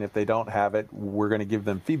got it, and if they don't have it, we're going to give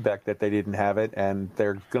them feedback that they didn't have it, and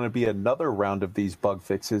there's going to be another round of these bug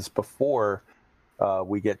fixes before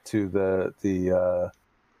we get to the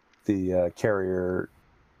carrier,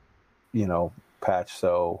 patch.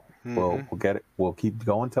 So we'll get it. We'll keep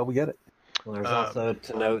going until we get it. Well, there's also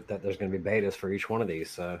to note that there's going to be betas for each one of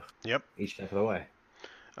these. So each step of the way.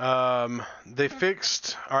 They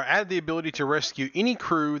fixed or added the ability to rescue any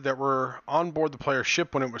crew that were on board the player's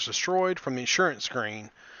ship when it was destroyed from the insurance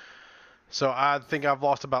screen. So I think I've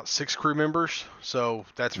lost about 6 crew members, so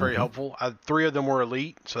that's very helpful. 3 of them were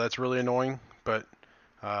elite, so that's really annoying, but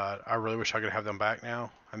I really wish I could have them back now.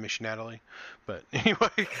 I miss you, Natalie. But anyway,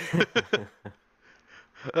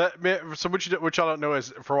 so what y'all don't know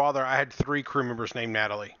is for a while there I had 3 crew members named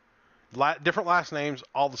Natalie. Different last names,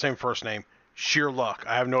 all the same first name. Sheer luck.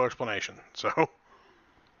 I have no explanation. So,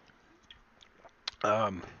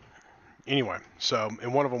 anyway,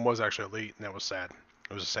 and one of them was actually elite, and that was sad.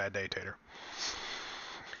 It was a sad day, Tater.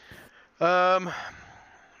 The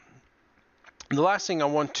last thing I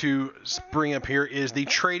want to bring up here is the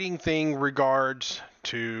trading thing regards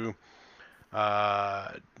to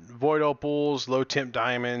void opals, low temp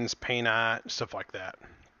diamonds, painite, stuff like that.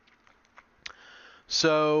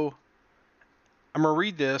 So I'm going to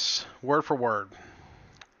read this word for word.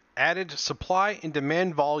 Added supply and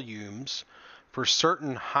demand volumes for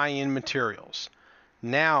certain high-end materials.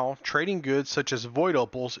 Now, trading goods such as void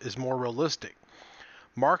opals is more realistic.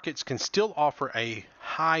 Markets can still offer a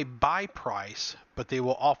high buy price, but they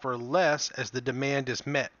will offer less as the demand is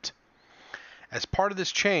met. As part of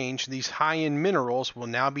this change, these high-end minerals will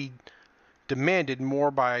now be demanded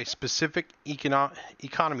more by specific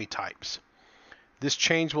economy types. This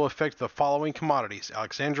change will affect the following commodities: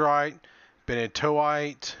 alexandrite,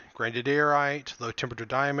 benitoite, grandidiorite, low-temperature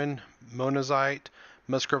diamond, monazite,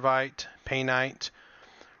 muscovite, painite,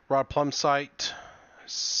 rodplumsite,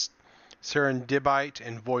 serendibite,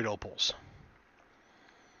 and void opals.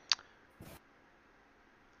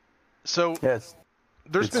 So yes,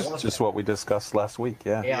 there's it's just what we discussed last week.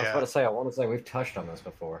 I was about to say, I want to say we've touched on this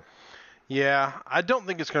before. Yeah, I don't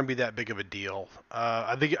think it's going to be that big of a deal.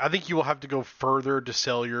 I think you will have to go further to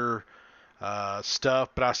sell your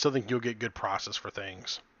stuff, but I still think you'll get good prices for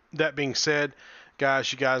things. That being said,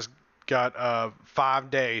 guys, you guys got 5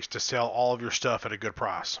 days to sell all of your stuff at a good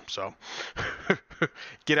price. So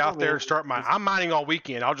get out there and start mining. I'm mining all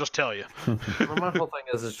weekend. I'll just tell you. Well, my whole thing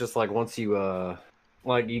is, it's just like once you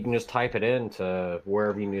you can just type it into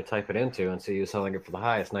wherever you need to type it into, and so you're selling it for the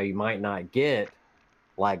highest. Now you might not get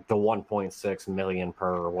like the 1.6 million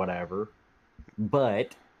per or whatever,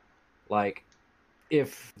 but like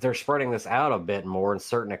if they're spreading this out a bit more in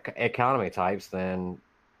certain economy types, then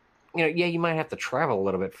you might have to travel a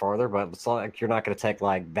little bit farther, but it's like you're not going to take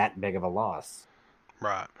like that big of a loss.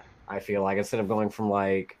 Right. I feel like instead of going from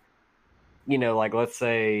like let's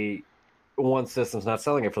say one system's not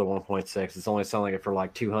selling it for the 1.6, it's only selling it for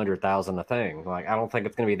like 200,000 a thing. Like I don't think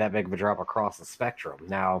it's going to be that big of a drop across the spectrum.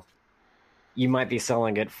 Now, you might be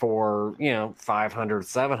selling it for 500,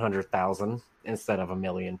 700,000 instead of $1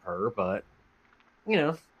 million per, but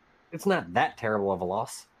it's not that terrible of a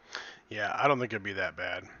loss. Yeah, I don't think it'd be that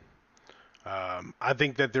bad. I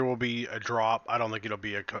think that there will be a drop. I don't think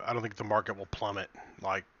I don't think the market will plummet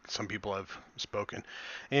like some people have spoken.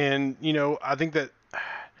 And I think that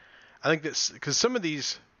because some of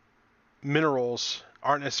these minerals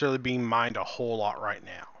aren't necessarily being mined a whole lot right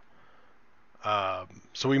now.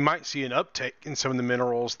 So we might see an uptick in some of the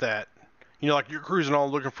minerals that, like you're cruising on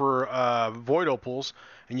looking for void opals,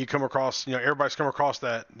 and you come across, everybody's come across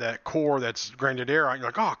that core that's grandiderite. You're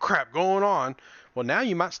like, oh crap, going on. Well, now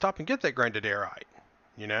you might stop and get that grandiderite.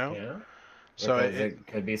 Yeah. So it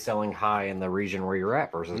could be selling high in the region where you're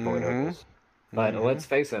at versus void opals. But let's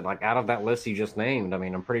face it, like out of that list you just named, I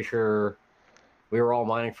mean, I'm pretty sure we were all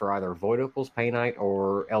mining for either void opals, painite,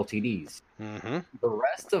 or LTDs. Mm-hmm. The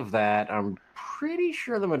rest of that, I'm pretty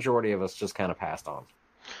sure the majority of us just kind of passed on.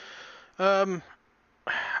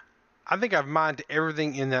 I think I've mined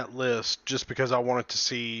everything in that list just because I wanted to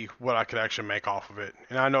see what I could actually make off of it.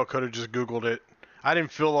 And I know I could have just Googled it. I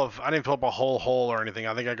didn't fill up a whole hole or anything.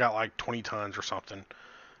 I think I got like 20 tons or something.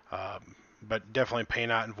 But definitely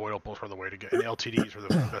painite and void opals were the way to go, and LTDs were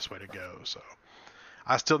the best way to go. So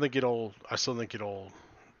I think it'll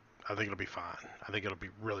be fine. I think it'll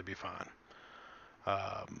really be fine.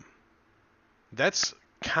 That's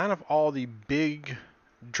kind of all the big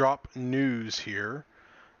drop news here.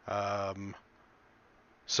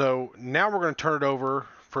 So now we're going to turn it over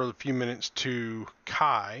for a few minutes to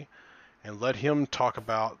Kai and let him talk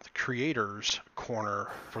about the creators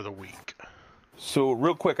corner for the week. So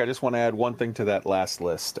real quick, I just want to add one thing to that last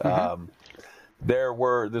list. This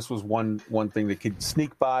was one thing that could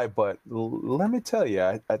sneak by, but let me tell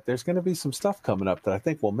you, there's going to be some stuff coming up that I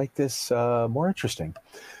think will make this more interesting.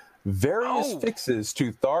 Various fixes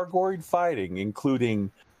to Thargoid fighting,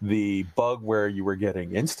 including the bug where you were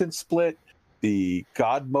getting instant split, the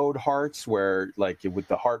God mode hearts where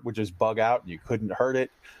the heart would just bug out and you couldn't hurt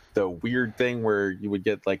it, the weird thing where you would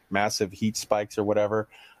get like massive heat spikes or whatever.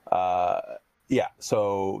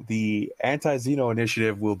 So the Anti-Xeno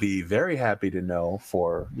Initiative will be very happy to know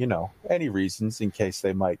for, any reasons in case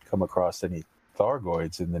they might come across any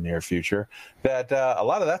Thargoids in the near future, that a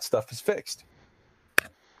lot of that stuff is fixed.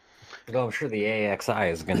 Well, I'm sure the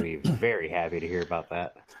AXI is going to be very happy to hear about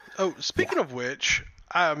that. Oh, speaking of which,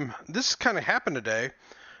 this kind of happened today.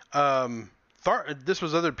 This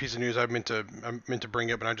was other piece of news I meant to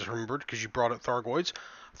bring up, and I just remembered because you brought up Thargoids.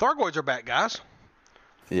 Thargoids are back, guys.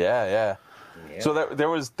 Yeah. So it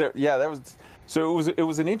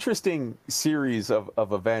was an interesting series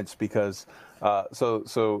of events because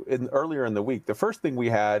earlier in the week, the first thing we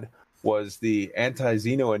had was the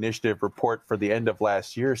Anti-Xeno Initiative report for the end of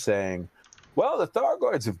last year saying, well, the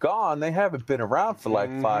Thargoids have gone. They haven't been around for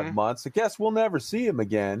 5 months. I guess we'll never see them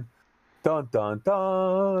again. Dun, dun,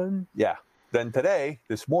 dun. Yeah. Then today,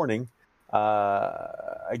 this morning,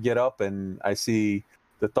 I get up and I see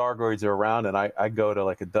the Thargoids are around, and I go to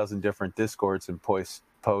like a dozen different Discords and post,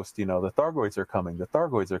 the Thargoids are coming. The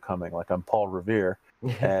Thargoids are coming. Like I'm Paul Revere.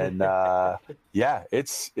 And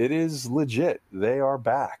it is legit. They are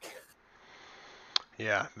back.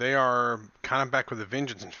 Yeah, they are kind of back with a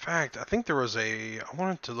vengeance. In fact, I think there was I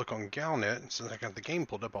wanted to look on Galnet, since I got the game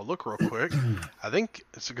pulled up, I'll look real quick. I think,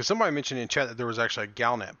 because somebody mentioned in chat that there was actually a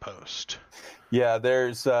Galnet post. Yeah,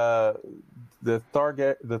 there's, the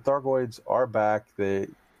Thargoids are back.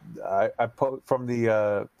 From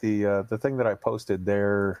the thing that I posted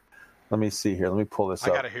there, let me see here. Let me pull this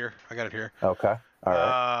up. I got it here. Okay. All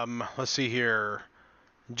right. Let's see here.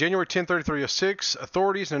 January 10, 3306,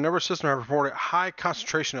 authorities in a number of systems have reported high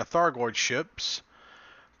concentration of Thargoid ships.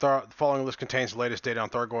 The following list contains the latest data on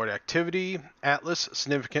Thargoid activity. Atlas,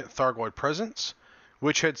 significant Thargoid presence.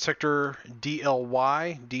 Witchhead sector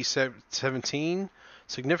DLY, D17,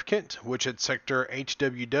 significant. Witchhead sector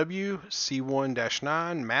HWW,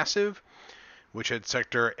 C1-9, massive. Witchhead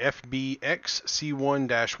sector FBX,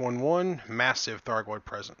 C1-11, massive Thargoid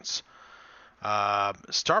presence.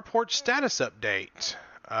 Starport status update.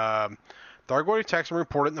 Thargoid attacks have been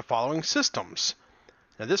reported in the following systems.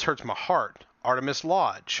 Now this hurts my heart. Artemis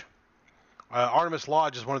Lodge. Artemis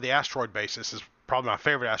Lodge is one of the asteroid bases. It's probably my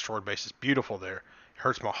favorite asteroid base. It's beautiful there. It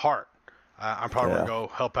hurts my heart. I'm probably going to go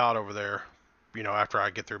help out over there, after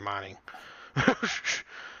I get through mining.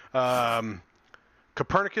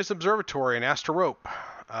 Copernicus Observatory and Asterope.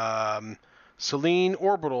 Selene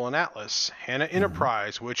Orbital and Atlas. Hanna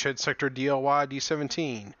Enterprise, Witchhead sector DLY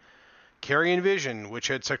D17. Carrion Vision,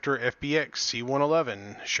 Witchhead sector FBX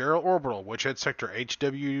C111. Cheryl Orbital, Witchhead sector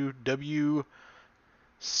HWW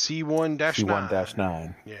C1-9.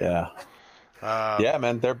 C1-9. Yeah. Yeah,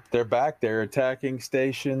 man, they're back. They're attacking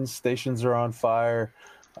stations. Stations are on fire.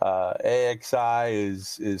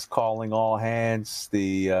 AXI is calling all hands.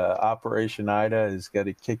 The Operation Ida is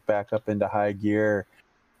getting kicked back up into high gear.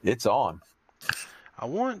 It's on. I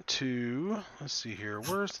want to, let's see here.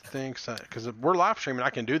 Where's the thing? Because we're live streaming, I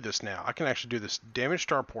can do this now. I can actually do this damaged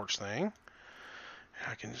starports thing.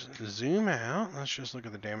 I can zoom out. Let's just look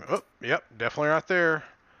at the damage. Oh, yep, definitely right there.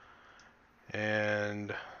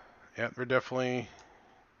 And, yep, they're definitely...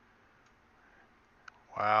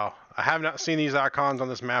 Wow. I have not seen these icons on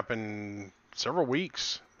this map in several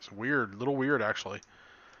weeks. It's weird, a little weird, actually.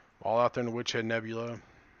 All out there in the Witchhead Nebula.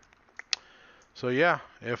 So, yeah,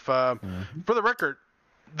 if, for the record,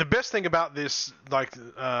 the best thing about this, like,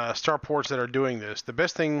 starports that are doing this, the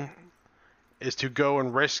best thing is to go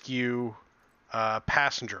and rescue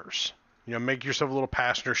passengers. You know, make yourself a little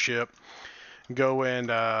passenger ship. Go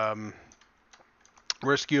and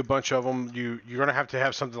rescue a bunch of them. You're going to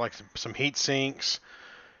have something like some heat sinks.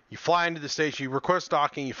 You fly into the station. You request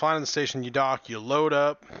docking. You fly into the station. You dock. You load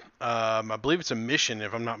up. I believe it's a mission,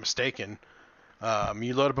 if I'm not mistaken.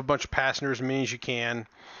 You load up a bunch of passengers as many as you can,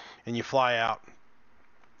 and you fly out.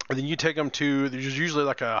 And then you take them to, there's usually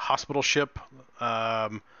like a hospital ship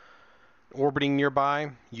orbiting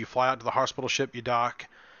nearby. You fly out to the hospital ship, you dock.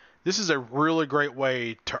 This is a really great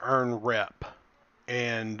way to earn rep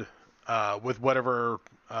and with whatever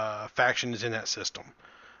faction is in that system.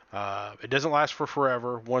 It doesn't last for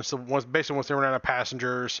forever. Once they run out of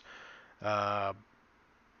passengers, it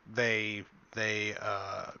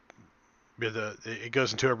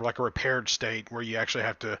goes into like a repaired state where you actually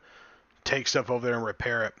have to take stuff over there and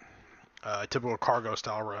repair it. Typical cargo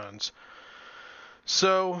style runs.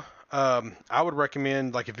 So I would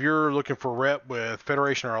recommend, like, if you're looking for rep with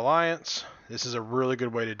Federation or Alliance, this is a really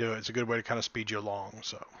good way to do it. It's a good way to kind of speed you along.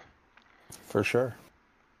 So for sure.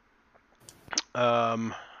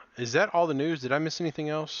 Is that all the news? Did I miss anything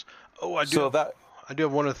else? Oh, I do. So I do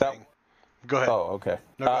have one other thing. Go ahead. Oh, okay.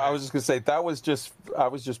 No, go ahead. I was just gonna say I was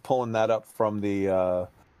just pulling that up from the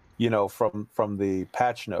from the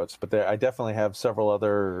patch notes, but I definitely have several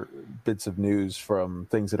other bits of news from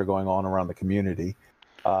things that are going on around the community.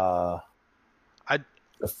 Go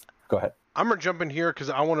ahead. I'm going to jump in here because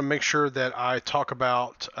I want to make sure that I talk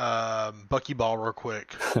about Buckyball real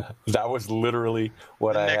quick. That was literally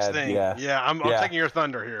what I next had. thing. Yeah, I'm taking your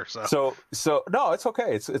thunder here. So no, it's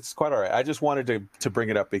okay. It's quite all right. I just wanted to bring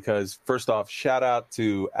it up because, first off, shout out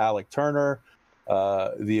to Alec Turner,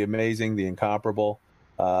 the amazing, the incomparable.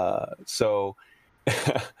 So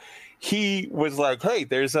he was like, "Hey,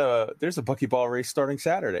 there's a Buckyball race starting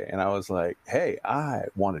Saturday," and I was like, "Hey, I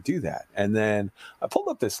want to do that." And then I pulled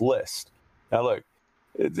up this list. Now look,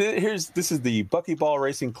 this is the Buckyball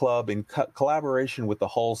Racing Club in collaboration with the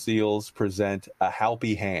Hull Seals present a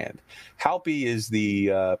Halpy hand. Halpy is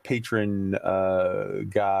the patron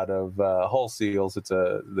god of Hull Seals. It's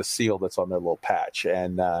the seal that's on their little patch,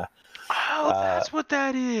 and that's what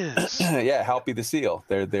that is. Yeah, Halpy the Seal.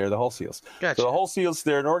 They're the Hull Seals. Gotcha. So the Hull Seals,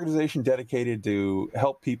 they're an organization dedicated to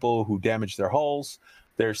help people who damage their hulls.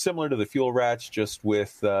 They're similar to the Fuel Rats, just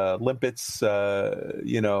with limpets.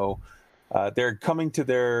 They're coming to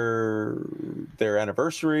their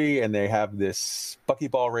anniversary, and they have this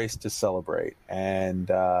Buckyball race to celebrate. And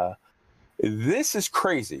this is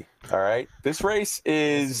crazy. All right, this race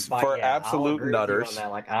is for absolute nutters.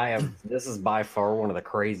 Like, this is by far one of the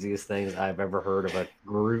craziest things I've ever heard of a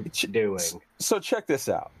group doing. So check this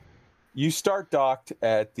out. You start docked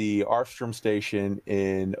at the Arfstrom station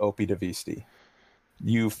in Oppidavisti.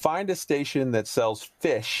 You find a station that sells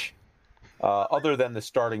fish other than the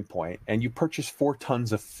starting point, and you purchase 4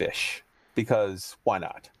 tons of fish because why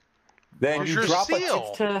not? Then you drop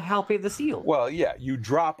to Halpy the Seal. Well, yeah, you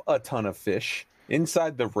drop a ton of fish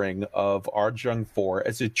inside the ring of Arjung 4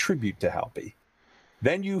 as a tribute to Halpy.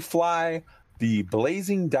 Then you fly the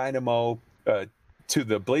Blazing Dynamo to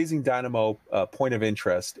the Blazing Dynamo point of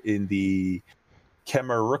interest in the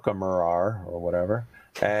Kemerukamurar or whatever,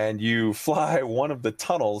 and you fly one of the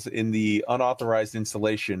tunnels in the unauthorized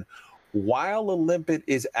installation while a limpet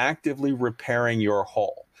is actively repairing your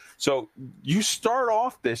hull. So you start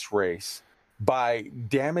off this race by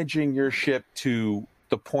damaging your ship to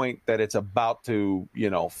the point that it's about to,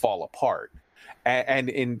 fall apart, and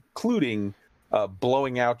including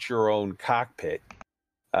blowing out your own cockpit,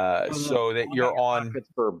 so that you're on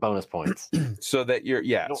for bonus points. So that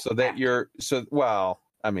well,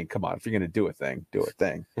 I mean, come on, if you're going to do a thing, do a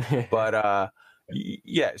thing. But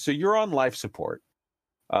yeah, so you're on life support.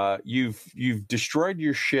 You've destroyed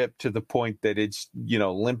your ship to the point that it's,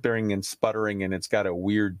 limping and sputtering, and it's got a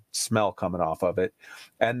weird smell coming off of it.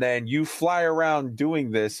 And then you fly around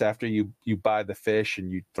doing this after you buy the fish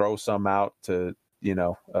and you throw some out to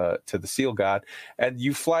the seal god, and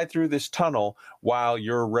you fly through this tunnel while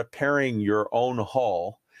you're repairing your own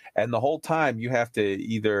hull. And the whole time you have to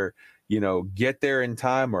either, get there in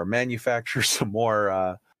time or manufacture some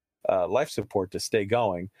more life support to stay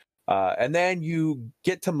going. And then you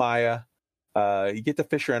get to Maya, you get to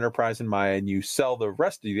Fisher Enterprise in Maya, and you sell the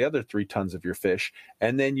rest of the other 3 tons of your fish.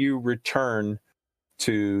 And then you return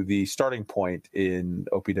to the starting point in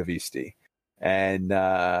OPWST. And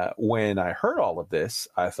when I heard all of this,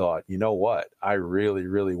 I thought, you know what? I really,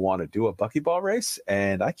 really want to do a buckyball race,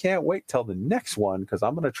 and I can't wait till the next one, because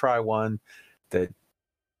I'm going to try one that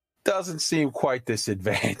doesn't seem quite this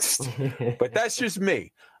advanced. But that's just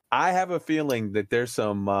me. I have a feeling that there's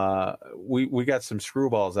some we got some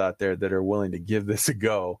screwballs out there that are willing to give this a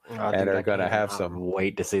go and are going to have some.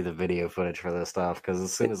 Wait to see the video footage for this stuff, because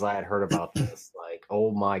as soon as I had heard about this, like,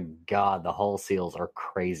 oh my god, the hull seals are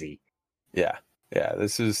crazy. Yeah,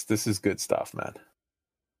 this is good stuff, man.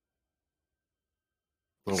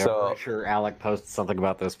 I'm pretty sure Alec posted something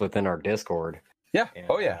about this within our Discord. Yeah. And,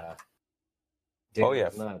 yeah.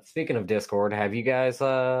 Speaking of Discord, have you guys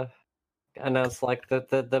announced like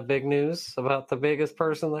the big news about the biggest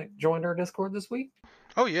person that joined our Discord this week?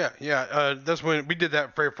 Oh yeah. That's when we did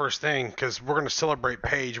that very first thing, because we're going to celebrate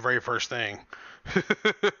Paige very first thing.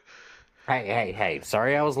 Hey!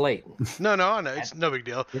 Sorry, I was late. No, it's no big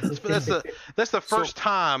deal. That's the first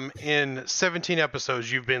time in 17 episodes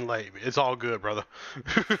you've been late. It's all good, brother.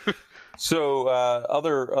 So,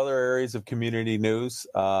 other areas of community news.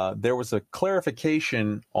 There was a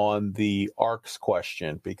clarification on the ARCs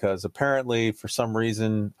question, because apparently, for some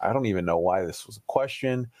reason, I don't even know why this was a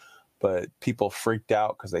question, but people freaked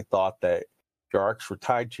out because they thought that your ARCs were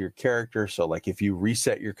tied to your character. So, like, if you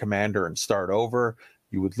reset your commander and start over,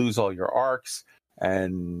 you would lose all your ARCs.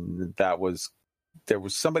 And there was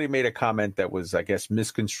somebody made a comment that was, I guess,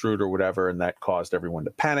 misconstrued or whatever, and that caused everyone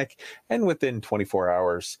to panic. And within 24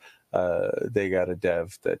 hours, they got a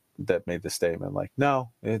dev that made the statement like, no,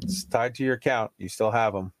 it's tied to your account. You still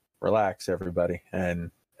have them. Relax, everybody.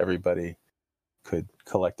 And everybody could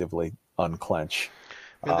collectively unclench.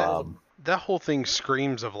 That whole thing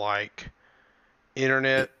screams of like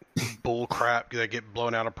internet bull crap that get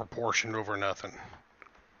blown out of proportion over nothing.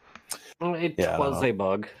 Well, it was a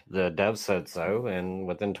bug. The dev said so, and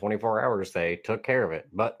within 24 hours they took care of it.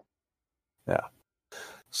 But yeah.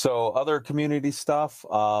 So other community stuff.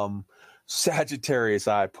 Sagittarius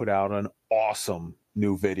Eye put out an awesome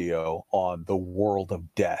new video on the World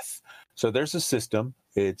of Death. So there's a system.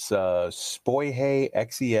 It's Spoihei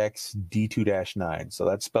XEX D2-9. So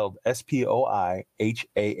that's spelled SPOIHAAE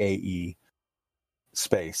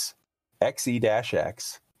space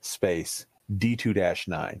XE-X space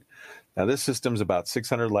D2-9. Now, this system's about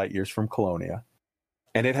 600 light years from Colonia,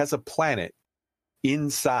 and it has a planet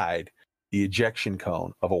inside the ejection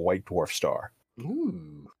cone of a white dwarf star.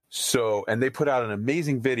 Ooh. So, and they put out an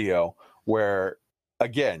amazing video where,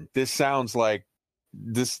 again, this sounds like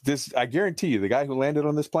this, I guarantee you, the guy who landed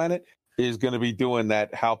on this planet is going to be doing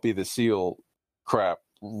that Halpy the Seal crap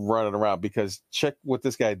running around, because check what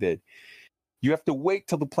this guy did. You have to wait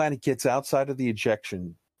till the planet gets outside of the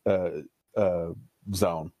ejection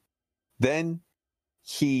zone. Then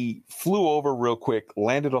he flew over real quick,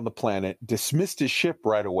 landed on the planet, dismissed his ship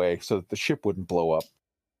right away so that the ship wouldn't blow up.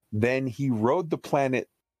 Then he rode the planet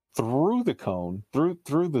through the cone, through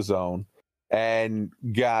the zone, and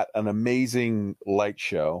got an amazing light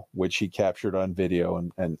show, which he captured on video,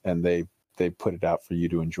 and they put it out for you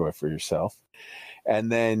to enjoy for yourself.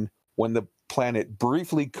 And then when the planet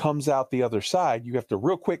briefly comes out the other side, you have to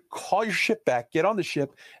real quick call your ship back, get on the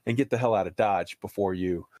ship, and get the hell out of Dodge before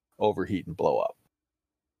you overheat and blow up.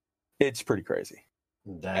 It's pretty crazy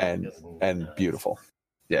and beautiful.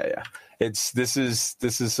 Yeah. This is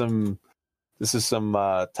some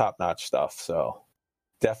top-notch stuff. So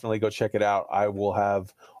definitely go check it out. I will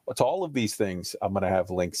have to all of these things. I'm going to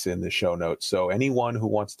have links in the show notes. So anyone who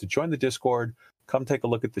wants to join the Discord, come take a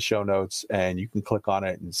look at the show notes, and you can click on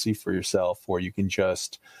it and see for yourself, or you can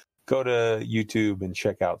just go to YouTube and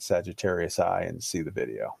check out Sagittarius Eye and see the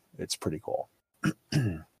video. It's pretty cool.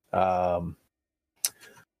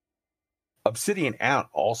 Obsidian Ant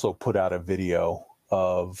also put out a video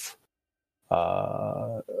of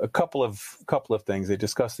a couple of things. They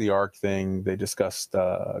discussed the ARC thing. They discussed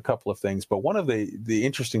a couple of things, but one of the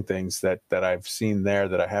interesting things that I've seen there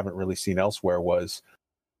that I haven't really seen elsewhere was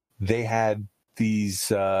they had these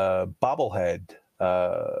bobblehead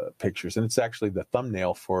pictures, and it's actually the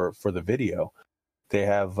thumbnail for the video. They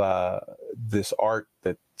have this art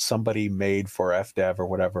that somebody made for FDev or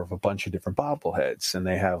whatever of a bunch of different bobbleheads, and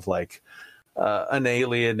they have like an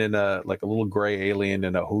alien in a little gray alien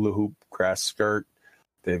in a hula hoop grass skirt.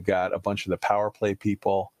 They've got a bunch of the power play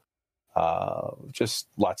people, just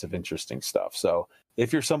lots of interesting stuff. So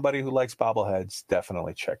if you're somebody who likes bobbleheads,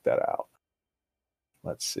 definitely check that out.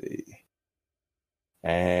 Let's see.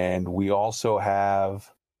 And we also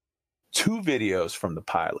have 2 videos from the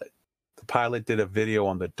pilot. The pilot did a video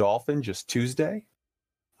on the Dolphin just Tuesday,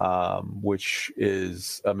 which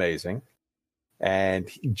is amazing. And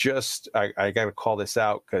I got to call this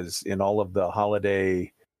out because in all of the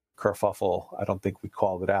holiday kerfuffle, I don't think we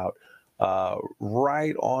called it out.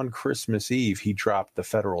 Right on Christmas Eve, he dropped the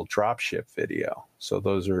Federal Dropship video. So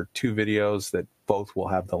those are 2 videos that both will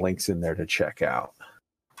have the links in there to check out.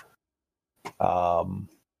 Do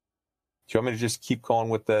you want me to just keep going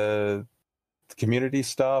with the community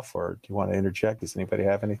stuff, or do you want to interject? Does anybody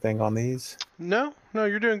have anything on these? No,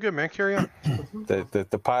 you're doing good, man. Carry on.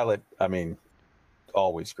 The pilot, I mean,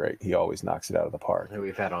 always great. He always knocks it out of the park. Who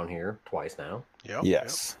we've had on here twice now. Yep.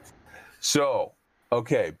 Yes. Yep. So,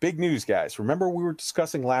 okay, big news, guys. Remember we were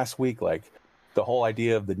discussing last week, like the whole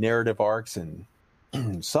idea of the narrative arcs, and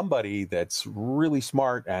somebody that's really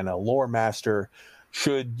smart and a lore master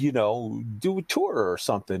should, do a tour or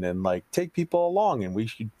something and like take people along, and we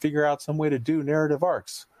should figure out some way to do narrative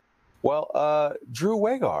arcs. Well, Drew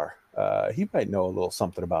Wagar, he might know a little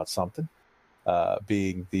something about something,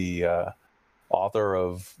 being the author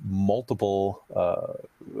of multiple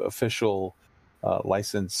official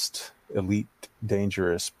licensed Elite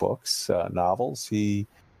Dangerous books, novels. He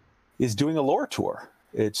is doing a lore tour.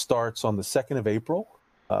 It starts on the 2nd of April,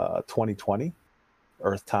 2020.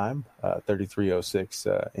 Earth time, 3306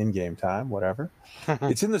 in-game time, whatever.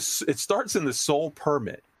 It starts in the Sol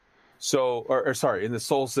permit. So, in the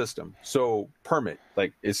Sol system. So permit,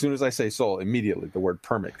 like as soon as I say Sol, immediately the word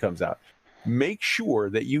permit comes out. Make sure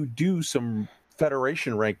that you do some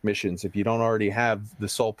Federation rank missions if you don't already have the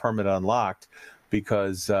Sol permit unlocked,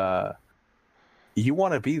 because you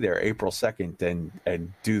want to be there April 2nd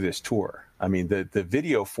and do this tour. I mean, the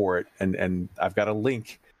video for it, and I've got a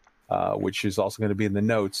link, which is also going to be in the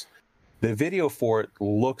notes. The video for it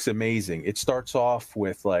looks amazing. It starts off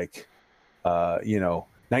with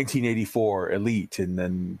 1984 Elite, and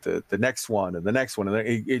then the next one, and the next one, and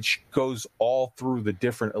then it goes all through the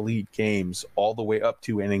different Elite games, all the way up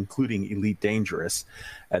to and including Elite Dangerous,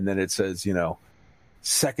 and then it says,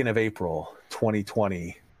 2nd of April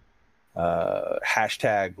 2020,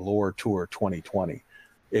 hashtag Lore Tour 2020.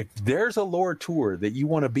 If there's a lore tour that you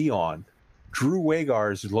want to be on, Drew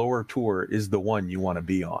Wagar's lore tour is the one you want to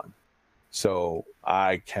be on. So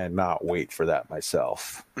I cannot wait for that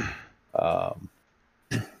myself.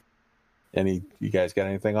 You guys got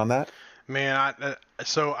anything on that? Man,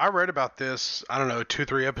 so I read about this, I don't know,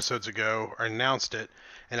 2-3 episodes ago, or announced it,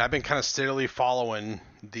 and I've been kind of steadily following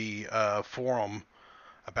the forum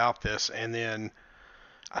about this, and then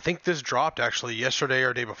I think this dropped actually yesterday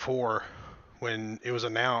or day before when it was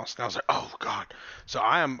announced, and I was like, oh god. So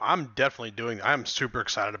I'm definitely doing that. I'm super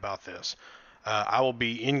excited about this. I will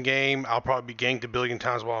be in game. I'll probably be ganked a billion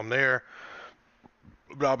times while I'm there,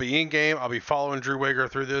 but I'll be in game. I'll be following Drew Wagar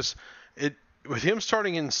through this. With him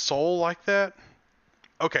starting in Sol like that.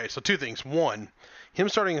 Okay, so 2 things. 1, him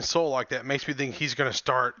starting in Sol like that makes me think he's going to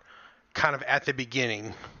start kind of at the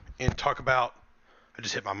beginning and talk about. I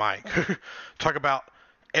just hit my mic. Talk about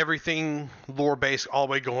everything lore based all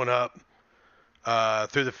the way going up.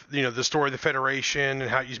 Through the story of the Federation and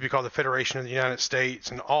how it used to be called the Federation of the United States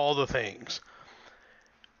and all the things.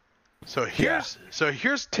 So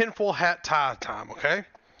here's tinfoil hat tie time, okay?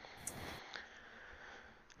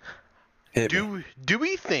 Do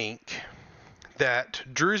we think that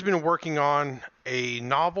Drew's been working on a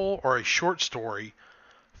novel or a short story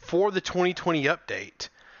for the 2020 update,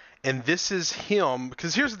 and this is him?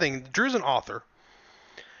 Because here's the thing, Drew's an author.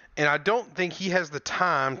 And I don't think he has the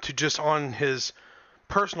time to just on his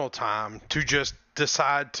personal time to just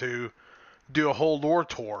decide to do a whole lore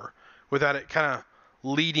tour without it kind of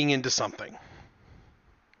leading into something.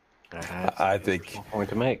 I think point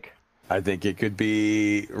to make. I think it could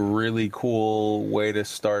be a really cool way to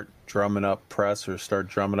start drumming up press or start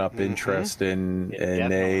drumming up interest in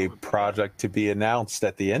a project to be announced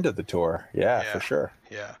at the end of the tour. Yeah, for sure.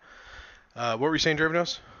 Yeah. What were you saying,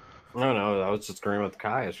 Dravenos? No, I was just agreeing with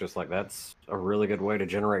Kai. It's just like that's a really good way to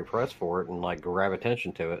generate press for it and like grab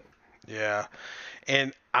attention to it. Yeah.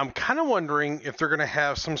 And I'm kind of wondering if they're going to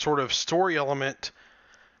have some sort of story element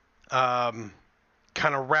kind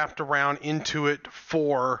of wrapped around into it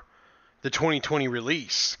for the 2020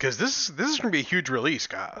 release, because this is going to be a huge release,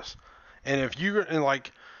 guys. And if you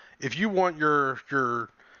want your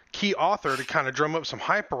key author to kind of drum up some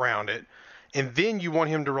hype around it, and then you want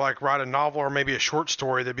him to like write a novel or maybe a short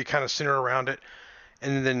story that'd be kind of centered around it,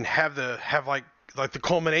 and then have the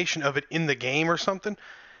culmination of it in the game or something.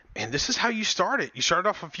 And this is how you start it. You start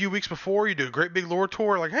off a few weeks before, you do a great big lore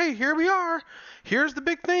tour, like, hey, here we are. Here's the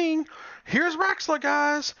big thing. Here's Raxxla,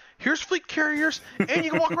 guys. Here's fleet carriers. And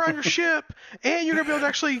you can walk around your ship. And you're going to be able to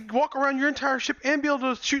actually walk around your entire ship and be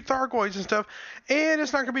able to shoot Thargoids and stuff. And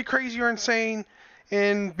it's not going to be crazy or insane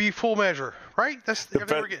and be full measure, right? That's the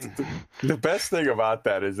everything we're getting. The best thing about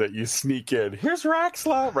that is that you sneak in, here's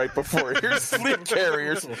Raxxla right before, here's fleet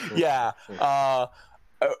carriers. Yeah.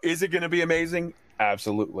 Is it going to be amazing?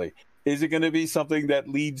 Absolutely. Is it going to be something that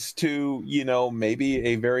leads to, maybe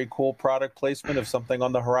a very cool product placement of something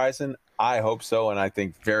on the horizon? I hope so, and I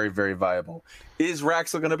think very, very viable. Is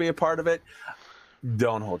Raxxla going to be a part of it?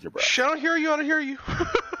 Don't hold your breath. I don't hear you. I don't hear you.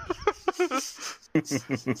 We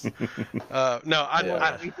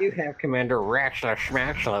do have Commander Raxxla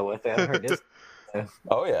Schmaxxla with it.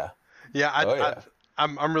 Oh, yeah. Yeah,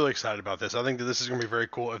 I'm really excited about this. I think that this is going to be very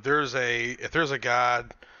cool. If there's a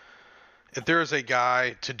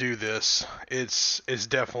guy to do this, it's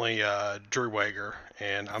definitely Drew Wager,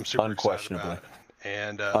 and I'm super excited about it.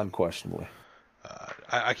 And unquestionably,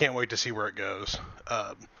 I can't wait to see where it goes.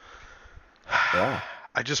 Yeah,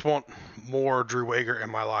 I just want more Drew Wager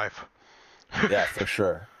in my life. Yeah, for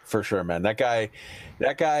sure, man. That guy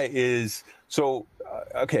is so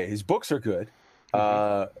okay. His books are good,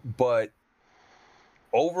 but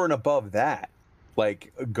over and above that,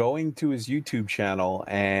 like going to his YouTube channel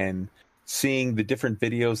and seeing the different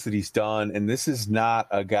videos that he's done, and this is not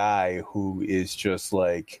a guy who is just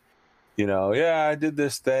like, I did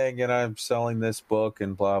this thing and I'm selling this book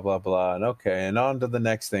and blah blah blah, and okay, and on to the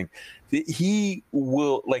next thing. He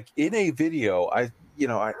will, like, in a video, I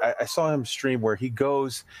saw him stream where he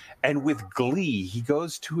goes and with glee he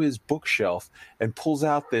goes to his bookshelf and pulls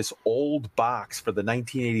out this old box for the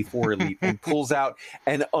 1984 Elite and pulls out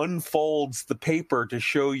and unfolds the paper to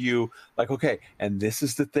show you, like, okay, and this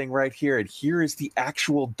is the thing right here, and here is the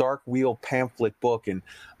actual Dark Wheel pamphlet book. And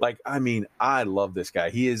like, I mean, I love this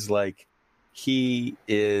guy. He is like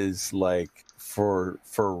for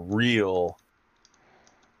real.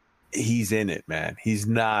 He's in it, man. He's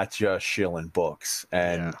not just shilling books,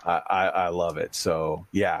 and yeah. I love it. So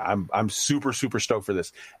yeah, I'm super stoked for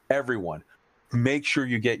this. Everyone, make sure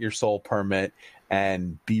you get your soul permit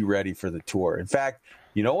and be ready for the tour. In fact,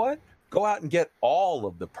 you know what? Go out and get all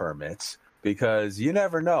of the permits, because you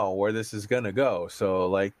never know where this is gonna go. So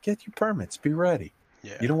like, get your permits, be ready.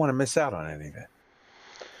 Yeah. You don't want to miss out on any of it.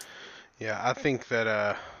 Yeah, I think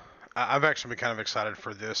that I've actually been kind of excited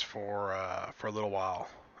for this for a little while.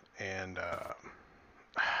 And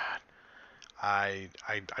I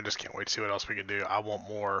just can't wait to see what else we can do. I want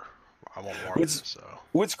more of this. So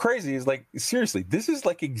what's crazy is, like, seriously, this is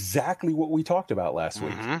like exactly what we talked about last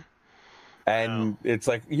week. And it's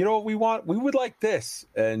like, you know what we want? We would like this.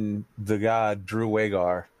 And the god Drew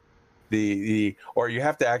Wagar, or you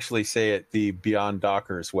have to actually say it the Beyond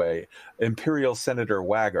Dockers way, Imperial Senator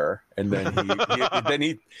Wagger, and then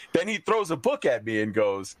then he throws a book at me and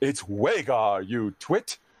goes, "It's Wagar, you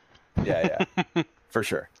twit." Yeah, for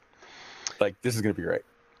sure. Like, this is gonna be great.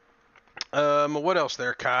 What else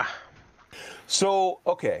there, Kai? So,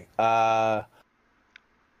 okay.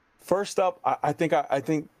 First up, I think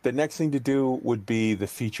the next thing to do would be the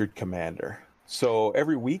featured commander. So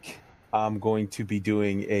every week, I'm going to be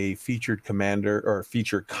doing a featured commander or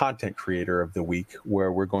featured content creator of the week,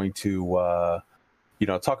 where we're going to,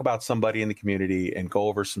 talk about somebody in the community and go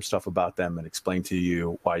over some stuff about them and explain to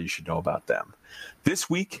you why you should know about them. This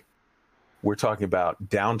week, we're talking about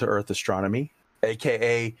Down to Earth Astronomy,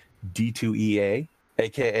 aka D2EA,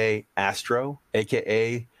 aka Astro,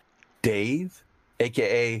 aka Dave,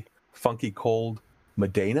 aka Funky Cold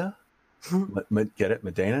Medina. Get it,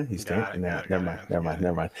 Medina? He's Dave.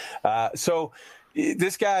 Never mind. So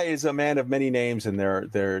this guy is a man of many names, and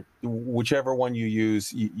they're whichever one you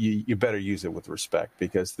use, you better use it with respect,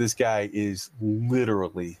 because this guy is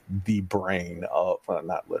literally the brain of, well,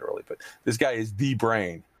 not literally, but this guy is the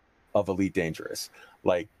brain of Elite Dangerous.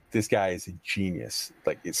 Like, this guy is a genius.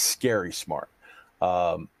 Like, it's scary smart.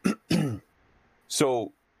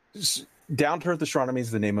 So Down to Earth Astronomy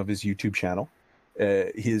is the name of his YouTube channel.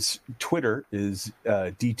 His Twitter is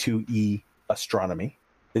D2E Astronomy.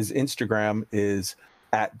 His Instagram is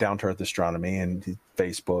at Down to Earth Astronomy, and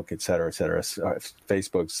Facebook, et cetera,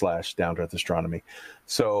 Facebook / Down to Earth Astronomy.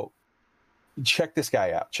 So check this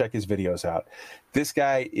guy out. Check his videos out. This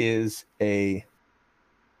guy is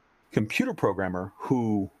computer programmer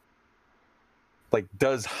who like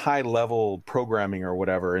does high level programming or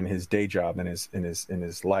whatever in his day job, in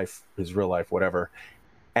his life, his real life, whatever.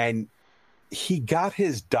 And he got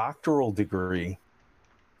his doctoral degree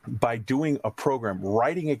by doing a program,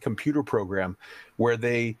 writing a computer program where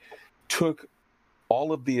they took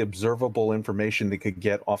all of the observable information they could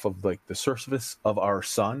get off of like the surface of our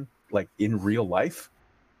sun, like in real life.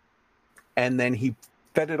 And then he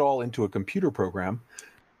fed it all into a computer program.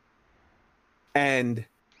 And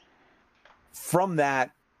from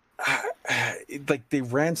that, like they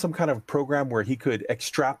ran some kind of program where he could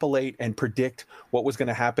extrapolate and predict what was going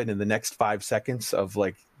to happen in the next 5 seconds of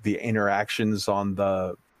like the interactions on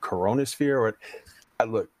the coronosphere.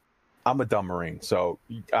 Look, I'm a dumb Marine, so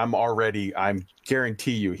I'm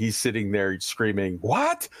guarantee you he's sitting there screaming,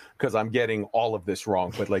 what? Because I'm getting all of this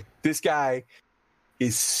wrong. But like this guy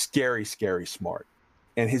is scary, scary smart.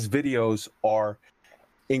 And his videos are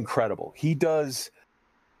incredible. He does,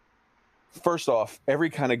 first off, every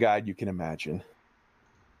kind of guide you can imagine.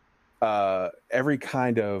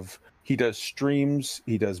 He does streams,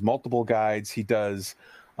 he does multiple guides, he does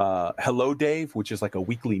Hello Dave, which is like a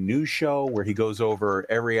weekly news show where he goes over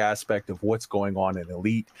every aspect of what's going on in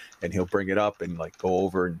Elite, and he'll bring it up and like go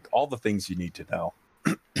over all the things you need to know.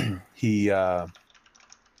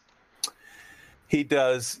 He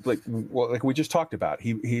does like we just talked about.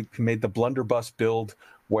 He made the blunderbuss build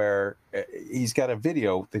where he's got a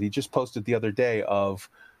video that he just posted the other day of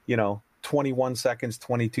 21 seconds,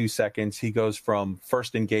 22 seconds. He goes from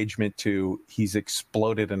first engagement to he's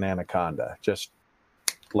exploded an anaconda, just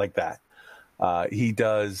like that. He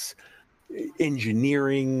does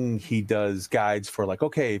engineering. He does guides for like,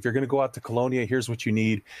 okay, if you're going to go out to Colonia, here's what you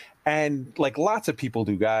need. And like lots of people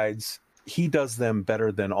do guides. He does them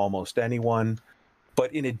better than almost anyone.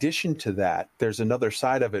 But in addition to that, there's another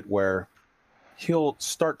side of it where he'll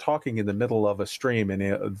start talking in the middle of a stream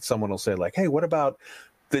and someone will say like, hey, what about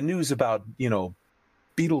the news about,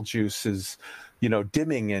 Betelgeuse is,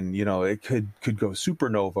 dimming and, it could go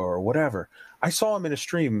supernova or whatever. I saw him in a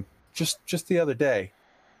stream just the other day.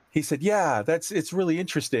 He said, yeah, it's really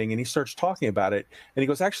interesting. And he starts talking about it. And he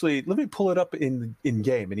goes, actually, let me pull it up in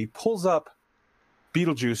game. And he pulls up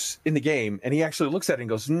Betelgeuse in the game. And he actually looks at it and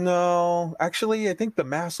goes, no, actually, I think the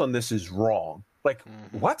mass on this is wrong. Like,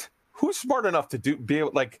 what? Who's smart enough to be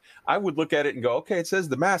able, like, I would look at it and go, okay, it says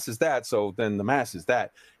the mass is that, so then the mass is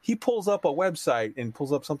that. He pulls up a website and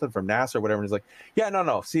pulls up something from NASA or whatever, and he's like, yeah,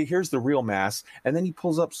 no, see, here's the real mass. And then he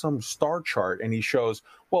pulls up some star chart and he shows,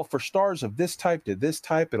 well, for stars of this type to this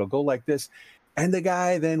type, it'll go like this. And the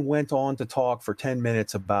guy then went on to talk for 10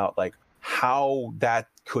 minutes about, like, how that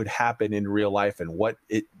could happen in real life and what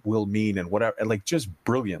it will mean and whatever, and like, just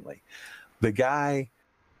brilliantly. The guy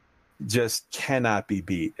just cannot be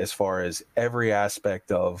beat as far as every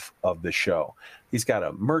aspect of the show. He's got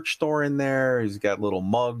a merch store in there. He's got little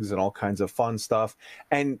mugs and all kinds of fun stuff.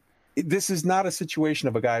 And this is not a situation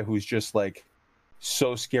of a guy who's just like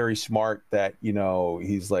so scary smart that,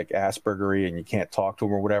 he's like Aspergery and you can't talk to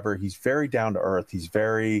him or whatever. He's very down to earth. He's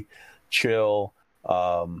very chill.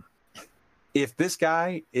 If this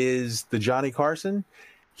guy is the Johnny Carson,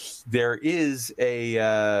 there is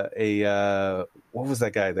a what was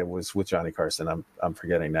that guy that was with Johnny Carson? I'm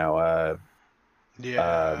forgetting now.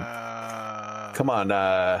 Come on.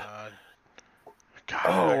 God,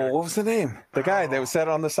 what was the name? The guy that was sat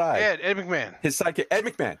on the side. Ed McMahon. His sidekick, Ed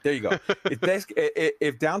McMahon. There you go.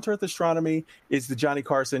 If Down to Earth Astronomy is the Johnny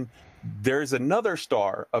Carson, there's another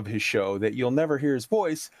star of his show that you'll never hear his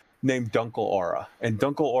voice, named Dunkel Aura. And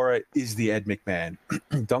Dunkel Aura is the Ed McMahon.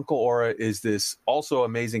 Dunkel Aura is this also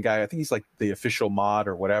amazing guy. I think he's like the official mod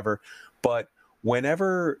or whatever. But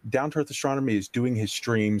whenever Down to Earth Astronomy is doing his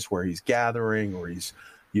streams where he's gathering or he's,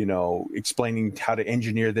 explaining how to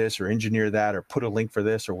engineer this or engineer that or put a link for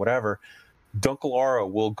this or whatever, Dunkel Aura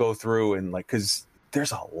will go through and like, because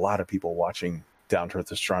there's a lot of people watching Down to Earth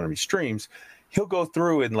Astronomy streams, he'll go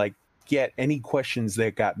through and like get any questions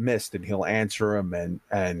that got missed and he'll answer them.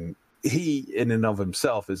 And he in and of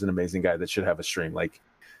himself is an amazing guy that should have a stream.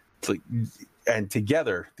 And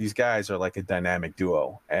together these guys are like a dynamic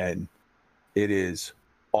duo, and it is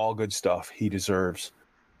all good stuff. He deserves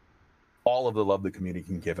all of the love the community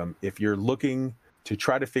can give him. If you're looking to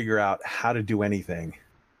try to figure out how to do anything,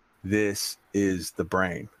 this is the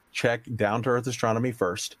brain. Check Down to Earth Astronomy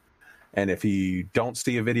first. And if you don't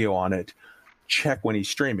see a video on it, check when he's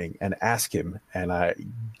streaming and ask him. And I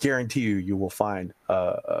guarantee you will find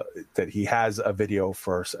that he has a video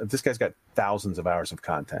for this. Guy's got thousands of hours of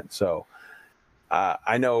content. So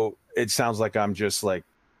I know it sounds like I'm just like,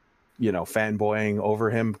 fanboying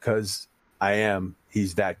over him, because I am.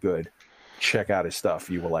 He's that good. check out his stuff.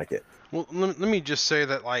 You will like it. Well, let me just say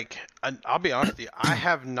that, like, I'll be honest with you, I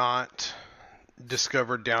have not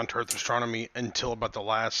discovered Down to Earth Astronomy until about the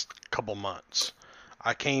last couple months.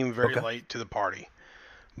 I came very late to the party,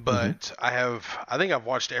 but I think I've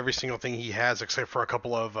watched every single thing he has except for a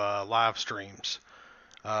couple of live streams,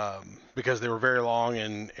 because they were very long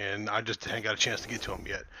and I just hadn't got a chance to get to them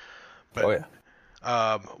yet. But,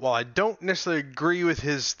 while I don't necessarily agree with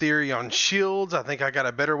his theory on shields, I think I got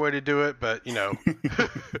a better way to do it. But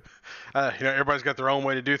everybody's got their own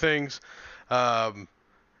way to do things. I've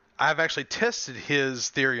actually tested his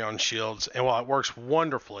theory on shields, and while it works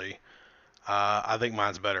wonderfully, I think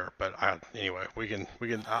mine's better. But anyway, we can.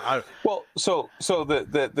 So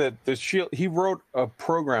the shield. He wrote a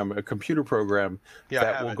program, a computer program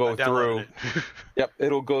that will go through. Yep,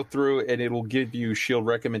 it'll go through and it'll give you shield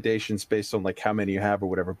recommendations based on like how many you have or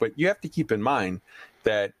whatever. But you have to keep in mind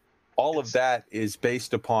that all of that is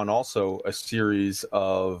based upon also a series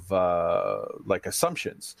of like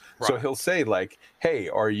assumptions. Right. So he'll say like, "Hey,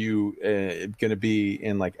 are you going to be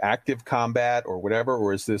in like active combat or whatever,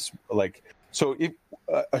 or is this like?" So if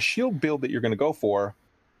a shield build that you're going to go for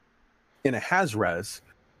in a Haz-Res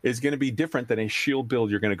is going to be different than a shield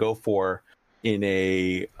build you're going to go for in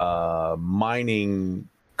a mining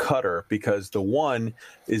cutter, because the one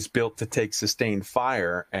is built to take sustained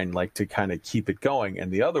fire and like to kind of keep it going,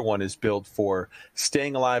 and the other one is built for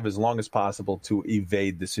staying alive as long as possible to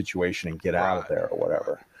evade the situation and get out of there or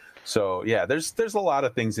whatever. So yeah, there's a lot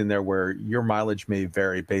of things in there where your mileage may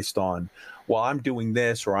vary based on, well, I'm doing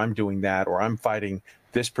this or I'm doing that, or I'm fighting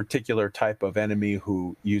this particular type of enemy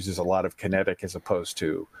who uses a lot of kinetic as opposed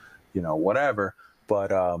to, whatever.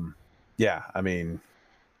 But yeah, I mean,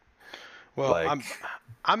 well, like,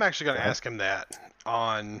 I'm actually going to ask him that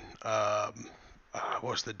on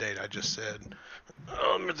what's the date I just said?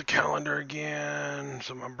 Look at the calendar again,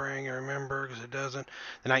 so my brain can remember because it doesn't.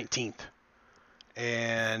 The 19th.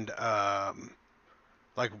 And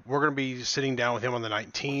like, we're going to be sitting down with him on the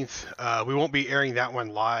 19th. We won't be airing that one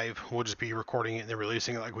live. We'll just be recording it and then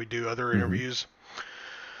releasing it like we do other interviews.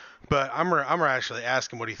 But I'm gonna actually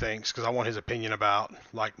ask him what he thinks, because I want his opinion about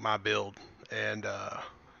like my build. And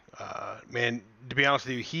man, to be honest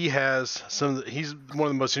with you, he's one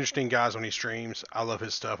of the most interesting guys when he streams. I love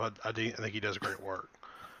his stuff. I think he does great work.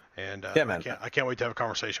 And yeah, man. I can't wait to have a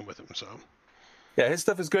conversation with him. So yeah, his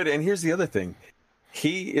stuff is good. And here's the other thing.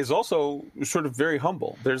 He is also sort of very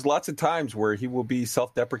humble. There's lots of times where he will be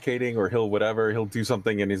self-deprecating, or he'll do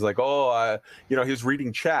something and he's like, he's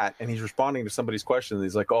reading chat and he's responding to somebody's question. And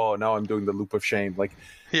he's like, oh, now I'm doing the loop of shame. Like,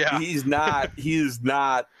 yeah, he is not,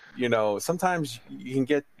 sometimes you can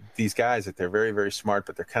get these guys that they're very, very smart,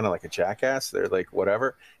 but they're kind of like a jackass. They're like,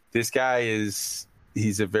 whatever. This guy he's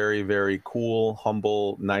a very, very cool,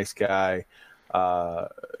 humble, nice guy. I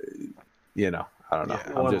don't know.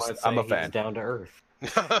 Yeah. I'm a fan. He's down to earth.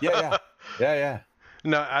 Yeah.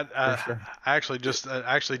 No, I actually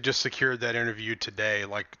just secured that interview today,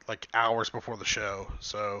 like hours before the show.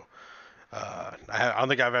 So I don't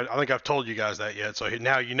think I've told you guys that yet. So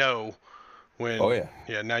now you know when. Oh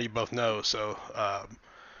yeah. Now you both know. So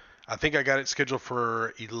I think I got it scheduled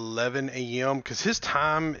for 11 a.m. because his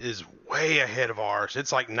time is way ahead of ours.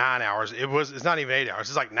 It's like 9 hours. It's not even 8 hours.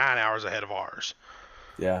 It's like 9 hours ahead of ours.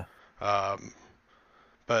 Yeah.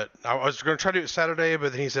 But I was going to try to do it Saturday,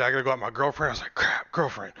 but then he said, I got to go out with my girlfriend. I was like, crap,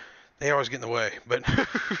 girlfriend. They always get in the way. But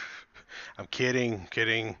I'm kidding.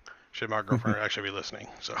 Should my girlfriend actually be listening?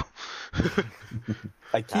 So.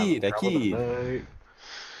 I kid.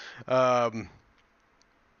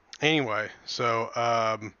 Anyway, so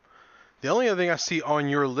the only other thing I see on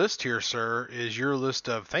your list here, sir, is your list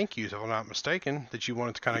of thank yous, if I'm not mistaken, that you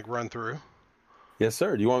wanted to kind of run through. Yes,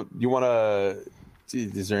 sir. Do you want to...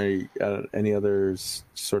 Is there any other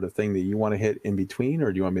sort of thing that you want to hit in between,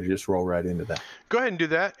 or do you want me to just roll right into that? Go ahead and do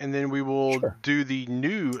that, and then we will do the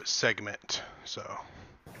new segment. So,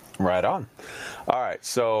 right on. All right.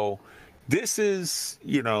 So this is,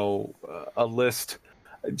 a list.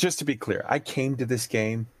 Just to be clear, I came to this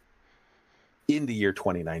game in the year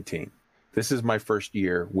 2019. This is my first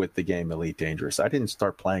year with the game Elite Dangerous. I didn't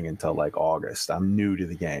start playing until like August. I'm new to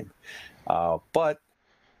the game, but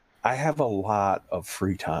I have a lot of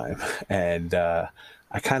free time, and I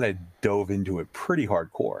kind of dove into it pretty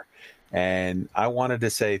hardcore. And I wanted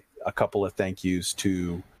to say a couple of thank yous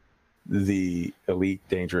to the Elite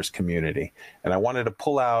Dangerous community. And I wanted to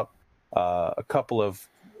pull out a couple of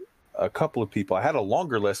people. I had a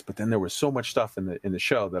longer list, but then there was so much stuff in the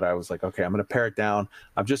show that I was like, okay, I'm going to pare it down.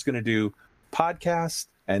 I'm just going to do podcasts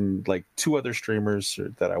and like two other streamers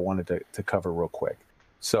that I wanted to cover real quick.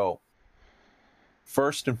 So,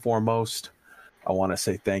 first and foremost, I want to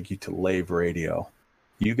say thank you to Lave Radio.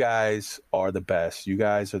 You guys are the best. You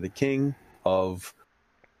guys are the king of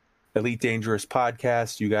Elite Dangerous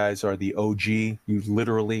podcast. You guys are the OG. You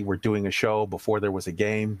literally were doing a show before there was a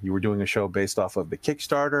game. You were doing a show based off of the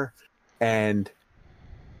Kickstarter. And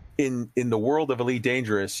in the world of Elite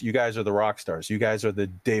Dangerous, you guys are the rock stars. You guys are the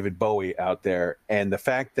David Bowie out there. And the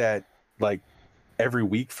fact that, like, every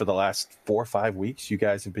week for the last 4 or 5 weeks, you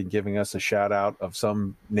guys have been giving us a shout out of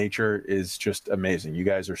some nature is just amazing. You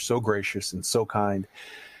guys are so gracious and so kind.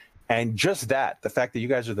 And just that, the fact that you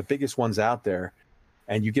guys are the biggest ones out there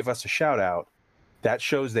and you give us a shout out, that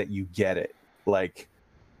shows that you get it. Like,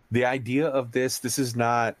 the idea of this is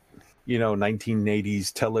not,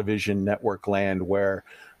 1980s television network land where,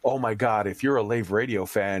 oh my God, if you're a Lave Radio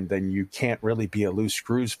fan, then you can't really be a Loose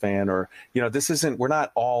Screws fan. Or, we're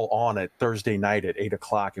not all on at Thursday night at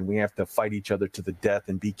 8:00 and we have to fight each other to the death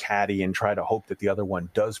and be catty and try to hope that the other one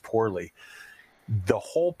does poorly. The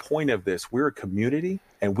whole point of this, we're a community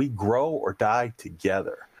and we grow or die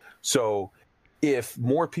together. So if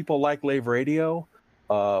more people like Lave Radio,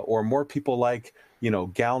 or more people like,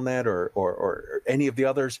 Galnet or any of the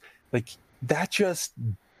others, like, that just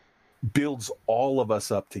builds all of us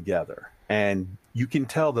up together. And you can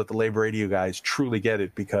tell that the Lave Radio guys truly get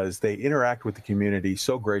it because they interact with the community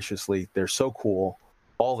so graciously. They're so cool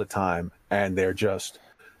all the time, and they're just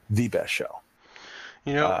the best show.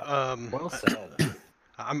 Well said.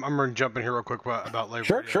 I'm going to jump in here real quick about Lave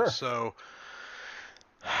Radio. Sure. So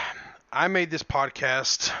I made this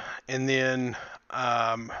podcast, and then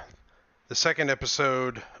the second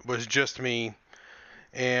episode was just me,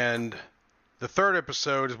 and the third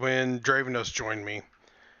episode is when Dravenos joined me.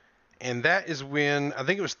 And that is when, I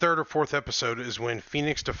think it was third or fourth episode, is when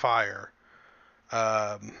Phoenix to Fire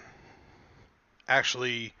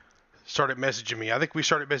actually started messaging me. I think we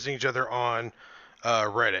started messaging each other on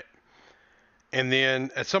Reddit. And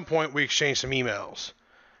then at some point we exchanged some emails.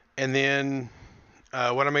 And then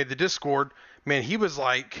when I made the Discord, man, he was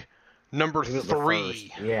like number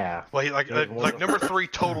 3. Yeah. Like number 3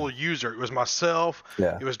 total user. It was myself.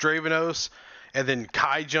 Yeah. It was Dravenos. And then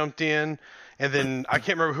Kai jumped in, and then I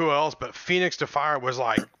can't remember who else, but Phoenix to Fire was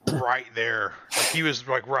like right there. Like, he was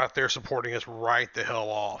like right there supporting us right the hell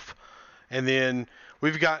off. And then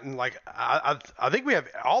we've gotten like I think we have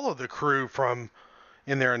all of the crew from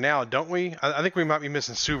in there now, don't we? I think we might be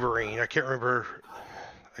missing Souverine. I can't remember.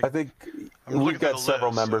 I think we've got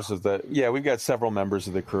several members of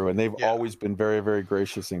the crew, and they've always been very, very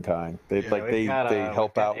gracious and kind. They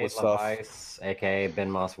help out with stuff. Vice, aka Ben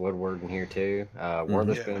Moss Woodward, in here too.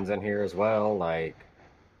 Witherspoon's in here as well. Like,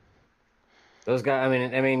 those guys.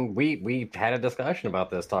 I mean, we had a discussion about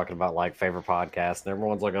this, talking about like favorite podcasts, and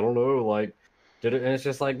everyone's like, I don't know, like, did it? And it's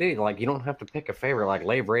just like, dude, like, you don't have to pick a favorite. Like,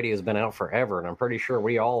 Lave Radio has been out forever, and I'm pretty sure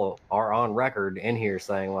we all are on record in here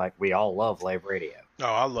saying like we all love Lave Radio. Oh,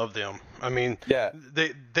 I love them. I mean,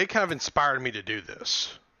 they kind of inspired me to do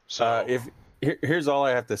this. So here's all I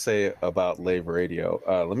have to say about Lave Radio.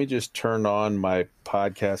 Let me just turn on my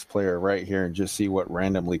podcast player right here and just see what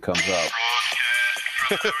randomly comes up.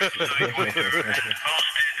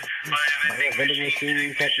 Vending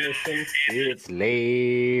machine technician, it's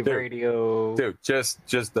Lave Radio. Dude,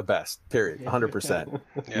 just the best. Period. 100%.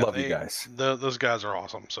 Love you guys. Those guys are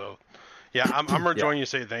awesome. So. Yeah, I'm going to join you and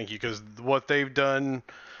say thank you, because what they've done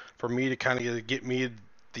for me to kind of get me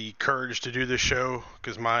the courage to do this show,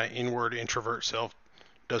 because my inward introvert self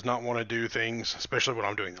does not want to do things, especially when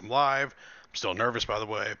I'm doing them live. I'm still nervous, by the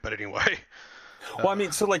way, but anyway. Well, I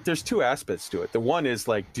mean, so like there's two aspects to it. The one is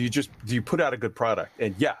like, do you put out a good product?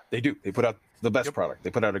 And yeah, they do. They put out the best product. They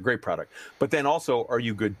put out a great product. But then also, are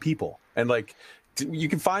you good people? And like, you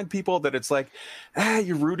can find people that it's like,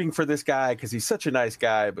 you're rooting for this guy because he's such a nice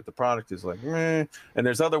guy, but the product is like, meh. And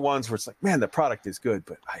there's other ones where it's like, man, the product is good,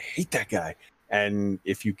 but I hate that guy. And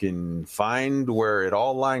if you can find where it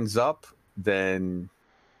all lines up, then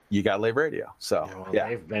you got Lave Radio. So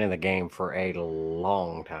they've been in the game for a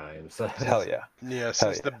long time. So hell yeah. Yeah,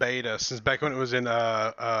 since the beta, since back when it was in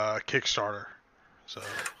Kickstarter.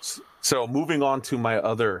 So moving on to my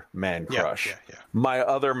other man crush. Yeah. My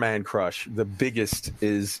other man crush, the biggest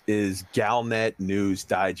is Galnet News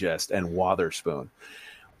Digest and Wotherspoon.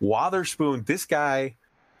 Wotherspoon, this guy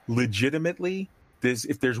legitimately,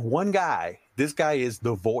 if there's one guy, this guy is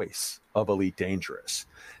the voice of Elite Dangerous.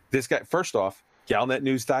 This guy, first off, Galnet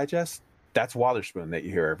News Digest, that's Wotherspoon that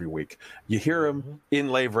you hear every week. You hear him in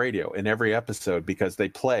Lave Radio in every episode because they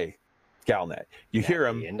play Galnet. You hear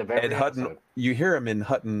him at Hutton. You hear him in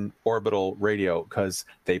Hutton Orbital Radio because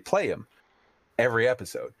they play him. every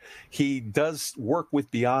episode. He does work with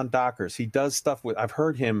Beyond Dockers. He does stuff with, I've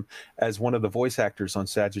heard him as one of the voice actors on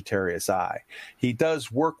Sagittarius Eye. He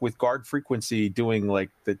does work with Guard Frequency doing like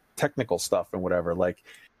the technical stuff and whatever. Like,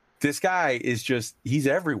 this guy is just, he's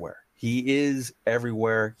everywhere. He is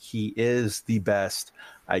everywhere. He is the best.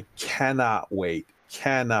 I cannot wait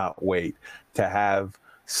to have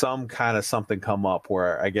some kind of something come up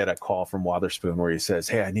where I get a call from Wotherspoon where he says,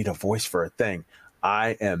 hey, I need a voice for a thing.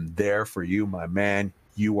 I am there for you, my man.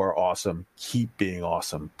 You are awesome. Keep being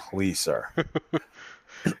awesome, please, sir.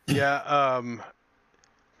 Yeah,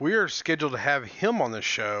 we are scheduled to have him on the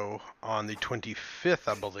show on the 25th,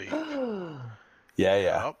 I believe.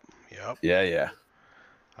 Yeah. Yep. Yeah.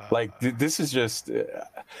 Like, this is just,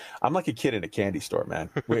 I'm like a kid in a candy store, man.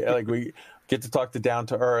 We get to talk to Down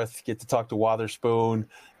to Earth, get to talk to Wotherspoon,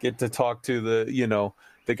 get to talk to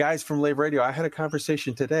the guys from Lave Radio. I had a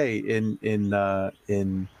conversation today in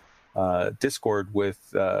Discord with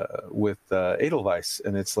Edelweiss,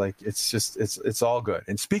 and it's like, it's all good.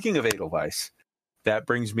 And speaking of Edelweiss, that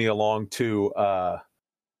brings me along to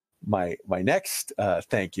my next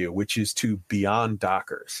thank you, which is to Beyond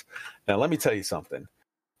Dockers. Now, let me tell you something.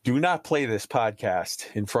 Do not play this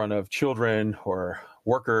podcast in front of children or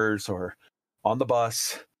workers or on the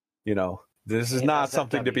bus. This is not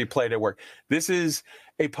something to be played at work. This is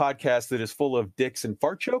a podcast that is full of dicks and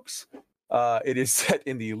fart jokes. It is set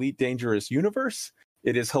in the Elite Dangerous universe.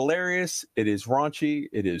 It is hilarious. It is raunchy.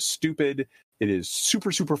 It is stupid. It is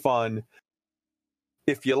super, super fun.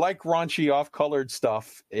 If you like raunchy, off-colored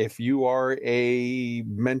stuff, if you are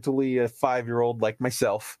mentally a 5-year-old like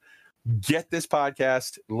myself, get this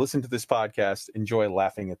podcast, listen to this podcast, enjoy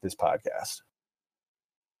laughing at this podcast.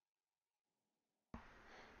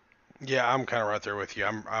 Yeah, I'm kind of right there with you.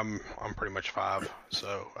 I'm pretty much 5.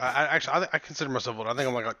 So I consider myself old. I think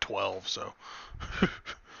I'm like 12. So.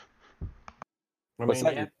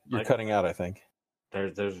 You're cutting out, I think.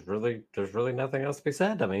 There's really nothing else to be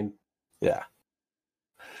said. I mean, yeah.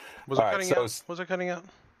 Was it cutting out? Was it cutting out?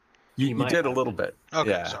 You did a little bit. Okay,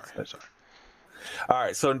 yeah. Sorry. All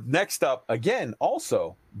right, so next up, again,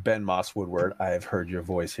 also Ben Moss Woodward. I have heard your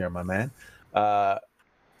voice here, my man.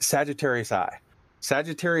 Sagittarius Eye.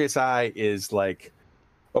 Sagittarius Eye is like,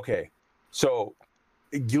 okay, so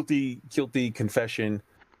guilty confession.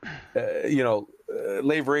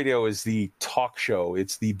 Lave Radio is the talk show.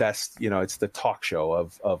 It's the best, it's the talk show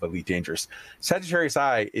of Elite Dangerous. Sagittarius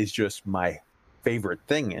Eye is just my favorite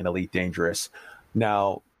thing in Elite Dangerous.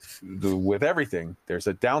 Now, with everything, there's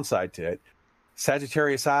a downside to it.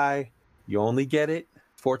 Sagittarius Eye, you only get it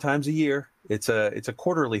 4 times a year. It's a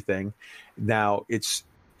quarterly thing. Now, it's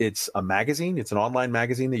a magazine. It's an online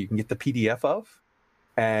magazine that you can get the PDF of.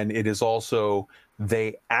 And it is also,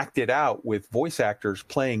 they act it out with voice actors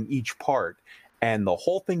playing each part. And the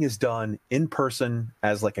whole thing is done in person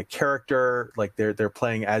as like a character, like they're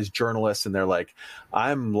playing as journalists, and they're like,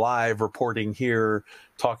 I'm live reporting here,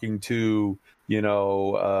 talking to,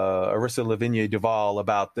 Arissa Lavigne Duval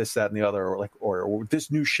about this, that, and the other, or this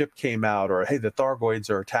new ship came out, or hey, the Thargoids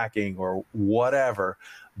are attacking, or whatever.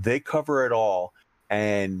 They cover it all,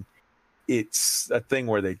 and it's a thing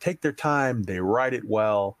where they take their time, they write it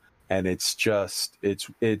well, and it's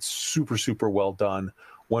super, super well done.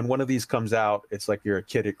 When one of these comes out, it's like you're a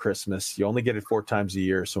kid at Christmas. You only get it 4 times a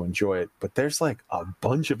year, so enjoy it. But there's like a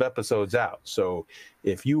bunch of episodes out. So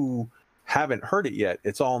if you haven't heard it yet,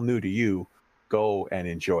 it's all new to you. Go and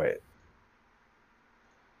enjoy it.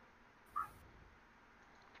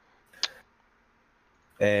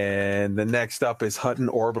 And the next up is Hutton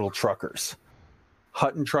Orbital Truckers.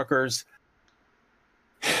 Hutton Truckers,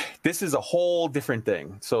 this is a whole different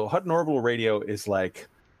thing. So Hutton Orbital Radio is like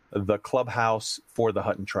the clubhouse for the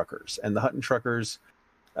Hutton Truckers. And the Hutton Truckers,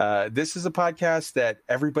 this is a podcast that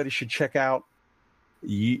everybody should check out.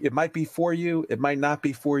 It might be for you. It might not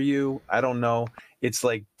be for you. I don't know. It's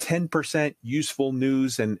like 10% useful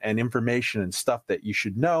news and information and stuff that you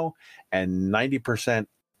should know, and 90%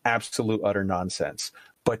 absolute utter nonsense.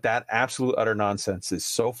 But that absolute utter nonsense is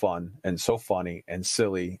so fun and so funny and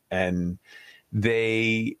silly. And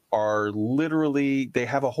they are literally, they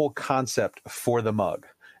have a whole concept for the mug.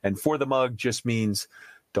 And for the mug just means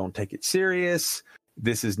don't take it serious.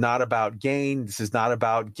 This is not about gain. This is not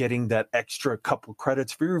about getting that extra couple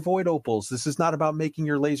credits for your void opals. This is not about making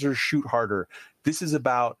your lasers shoot harder. This is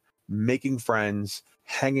about making friends,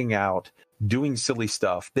 hanging out, doing silly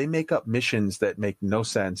stuff. They make up missions that make no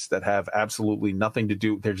sense, that have absolutely nothing to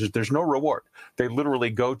do. There's no reward. They literally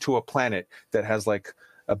go to a planet that has like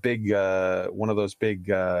a big, one of those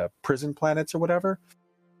big prison planets or whatever.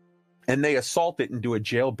 and they assault it and do a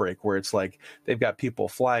jailbreak where it's like they've got people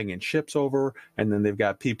flying in ships over, and then they've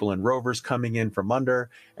got people in rovers coming in from under,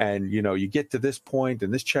 and you get to this point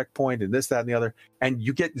and this checkpoint and this, that, and the other, and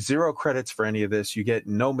you get 0 credits for any of this. You get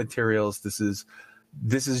no materials. This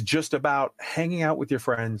is just about hanging out with your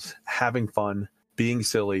friends, having fun, being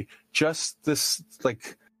silly. Just this,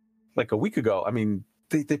 like a week ago, I mean,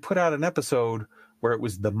 they put out an episode where it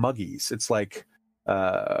was the Muggies. It's like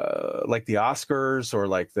the Oscars or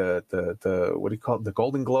like the what do you call it, the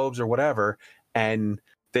Golden Globes or whatever, and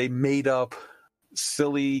they made up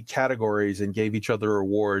silly categories and gave each other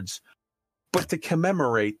awards, but to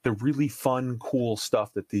commemorate the really fun, cool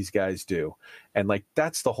stuff that these guys do. And like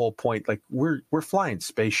that's the whole point. Like we're flying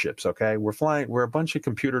spaceships, okay? We're a bunch of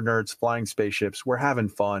computer nerds flying spaceships. We're having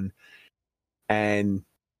fun, and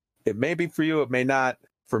it may be for you, it may not.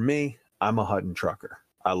 For me, I'm a Hutton trucker.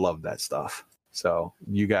 I love that stuff. So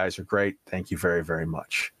you guys are great. Thank you very, very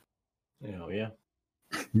much. Oh, yeah.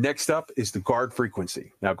 Next up is the Guard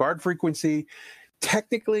Frequency. Now, Guard Frequency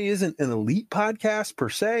technically isn't an elite podcast per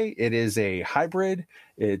se. It is a hybrid.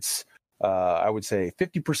 It's, I would say,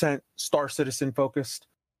 50% Star Citizen focused,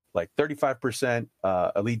 like 35%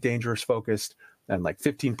 Elite Dangerous focused, and like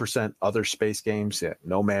 15% other space games,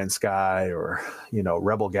 No Man's Sky or,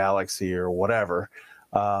 Rebel Galaxy or whatever.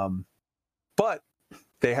 But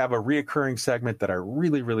they have a reoccurring segment that I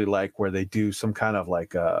really, really like where they do some kind of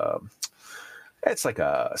like it's like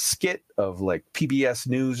a skit of like PBS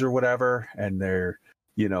News or whatever. And they're,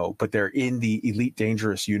 but they're in the Elite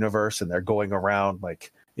Dangerous universe, and they're going around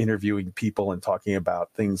like interviewing people and talking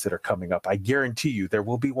about things that are coming up. I guarantee you there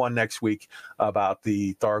will be one next week about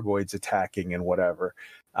the Thargoids attacking and whatever.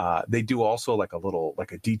 They do also like a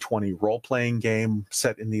D20 role-playing game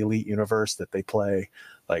set in the Elite universe that they play.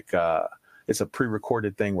 Like, it's a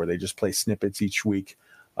pre-recorded thing where they just play snippets each week.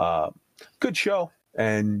 Good show,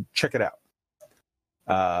 and check it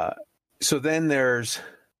out. So then there's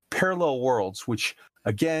Parallel Worlds, which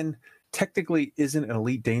again, technically isn't an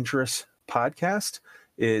Elite Dangerous podcast.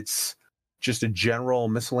 It's just a general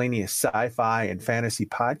miscellaneous sci-fi and fantasy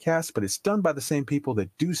podcast, but it's done by the same people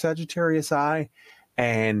that do Sagittarius Eye.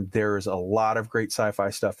 And there's a lot of great sci-fi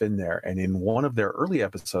stuff in there. And in one of their early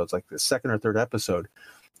episodes, like the second or third episode,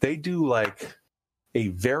 they do like a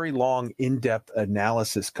very long, in-depth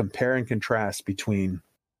analysis, compare and contrast between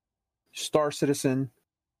Star Citizen,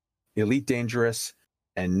 Elite Dangerous,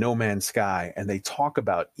 and No Man's Sky. And they talk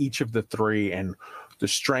about each of the three and the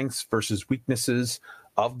strengths versus weaknesses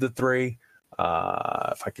of the three. If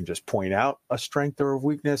I can just point out a strength or a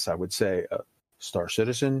weakness, I would say Star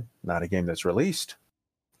Citizen, not a game that's released.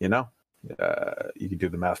 You can do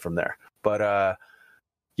the math from there. But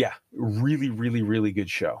yeah, really, really, really good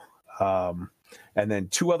show. And then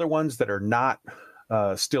 2 other ones that are not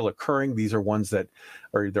still occurring. These are ones that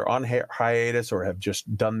are either on hiatus or have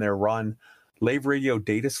just done their run. Lave Radio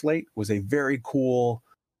Data Slate was a very cool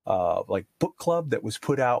like book club that was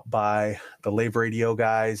put out by the Lave Radio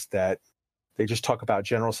guys that they just talk about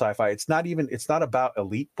general sci-fi. It's not about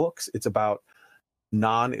elite books. It's about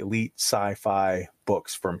non-elite sci-fi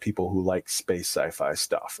books from people who like space sci-fi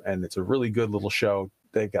stuff. And it's a really good little show.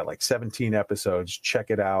 They've got like 17 episodes. Check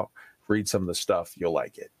it out. Read some of the stuff. You'll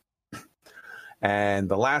like it. And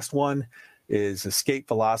the last one is Escape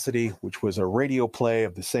Velocity, which was a radio play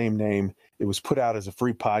of the same name. It was put out as a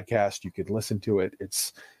free podcast. You could listen to it.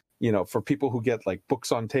 It's, for people who get like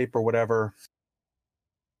books on tape or whatever,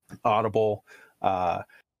 Audible,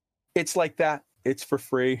 it's like that. It's for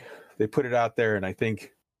free. They put it out there, and I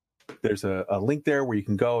think there's a link there where you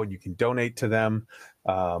can go and you can donate to them.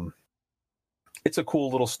 It's a cool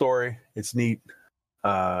little story. It's neat,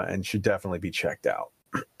 and should definitely be checked out.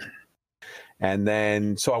 And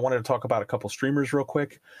then, so I wanted to talk about a couple streamers real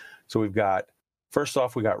quick. So first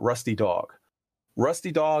off, we got Rusty Dog.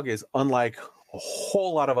 Rusty Dog is unlike a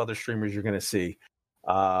whole lot of other streamers you're going to see,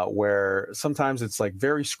 where sometimes it's like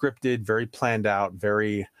very scripted, very planned out,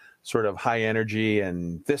 very sort of high energy,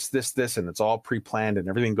 and this, and it's all pre-planned and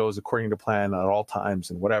everything goes according to plan at all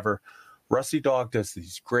times and whatever. Rusty Dog does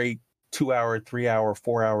these great 2-hour, 3-hour,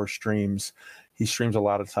 4-hour streams. He streams a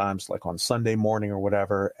lot of times like on Sunday morning or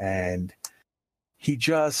whatever, and he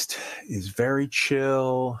just is very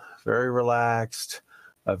chill, very relaxed,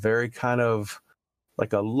 a very kind of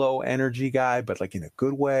like a low energy guy, but like in a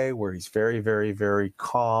good way, where he's very, very, very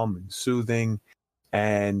calm and soothing.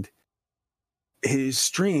 And his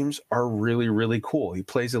streams are really, really cool. He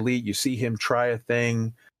plays Elite. You see him try a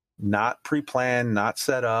thing, not pre-planned, not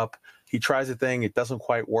set up. He tries a thing. It doesn't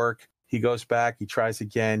quite work. He goes back. He tries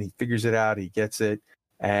again. He figures it out. He gets it.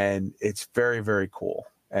 And it's very, very cool.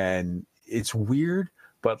 And it's weird,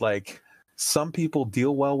 but like Some people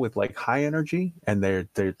deal well with like high energy and they're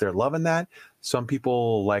loving that. Some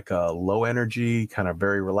people like a low energy, kind of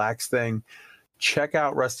very relaxed thing. Check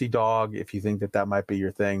out Rusty Dog if you think that might be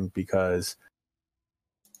your thing, because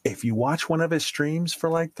if you watch one of his streams for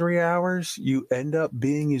like 3 hours, you end up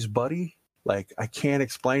being his buddy. Like, I can't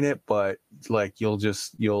explain it, but like you'll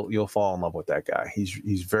fall in love with that guy.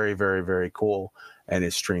 He's very, very, very cool, and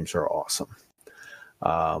his streams are awesome.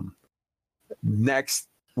 Next,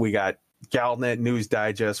 we got Galnet News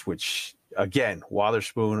Digest, which again,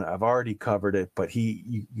 Wotherspoon, I've already covered it, but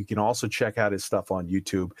you can also check out his stuff on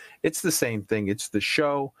YouTube. It's the same thing. It's the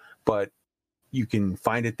show, but you can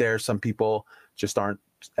find it there. Some people just aren't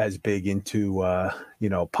as big into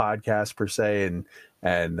podcasts per se,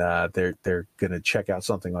 and they're gonna check out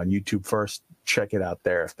something on YouTube first. Check it out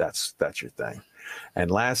there if that's your thing.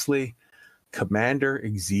 And lastly, Commander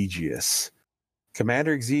Exegius.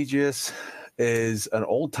 Commander Exegius is an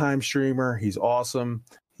old-time streamer. He's awesome.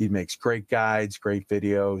 He makes great guides, great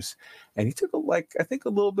videos, and he took I think a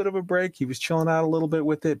little bit of a break. He was chilling out a little bit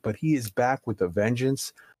with it, but he is back with a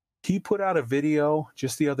vengeance. He put out a video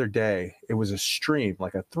just the other day. It was a stream,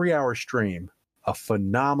 like a 3-hour stream, a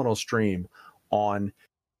phenomenal stream on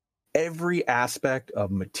every aspect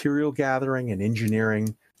of material gathering and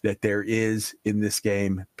engineering that there is in this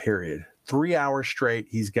game, period. 3 hours straight.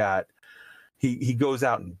 He goes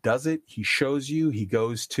out and does it. He shows you. He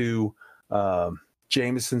goes to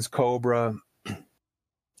Jameson's Cobra.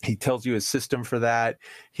 He tells you his system for that.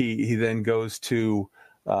 He then goes to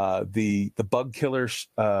the bug killer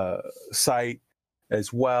site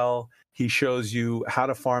as well. He shows you how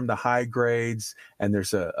to farm the high grades, and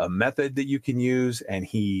there's a method that you can use. And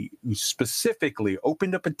he specifically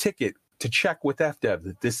opened up a ticket to check with FDev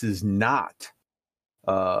that this is not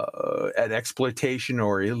an exploitation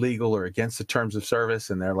or illegal or against the terms of service.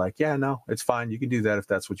 And they're like, yeah, no, it's fine. You can do that if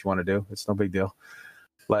that's what you want to do. It's no big deal.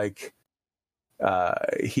 Like,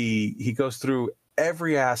 he goes through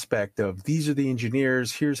every aspect of, these are the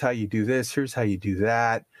engineers. Here's how you do this. Here's how you do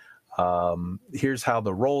that. Here's how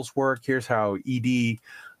the roles work. Here's how EDSM,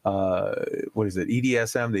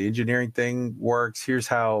 the engineering thing works. Here's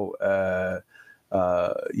how,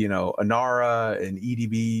 Inara and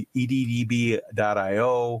EDDB.io,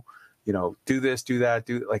 do this, do that,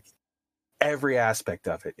 like every aspect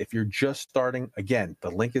of it. If you're just starting, again, the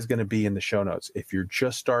link is going to be in the show notes. If you're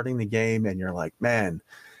just starting the game and you're like, man,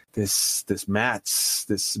 this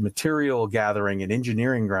material gathering and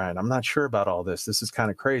engineering grind, I'm not sure about all this. This is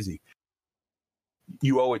kind of crazy.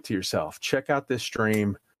 You owe it to yourself. Check out this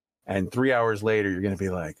stream, and 3 hours later, you're going to be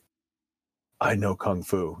like, I know Kung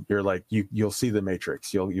Fu. You're like, you'll see the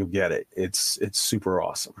Matrix. You'll get it. It's super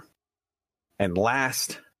awesome. And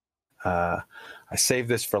last, I saved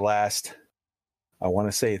this for last. I want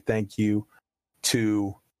to say thank you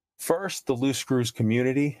to first the Loose Screws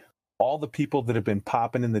community, all the people that have been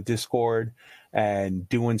popping in the Discord and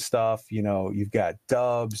doing stuff. You've got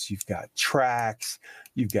Dubs, you've got Tracks,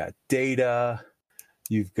 you've got Data,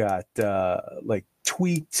 you've got like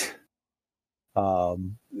Tweaked.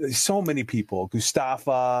 So many people.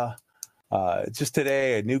 Gustafa, just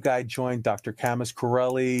today a new guy joined, Dr. Camus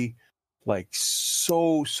Corelli. Like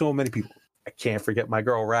so many people. I can't forget my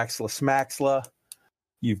girl Raxla Smaxla.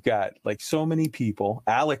 You've got like so many people.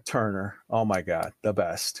 Alec Turner, oh my god, the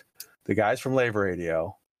best. The guys from Lave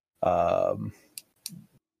Radio.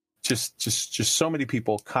 Just so many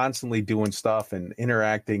people constantly doing stuff and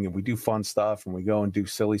interacting, and we do fun stuff and we go and do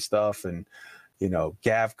silly stuff, and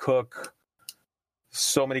Gav Cook.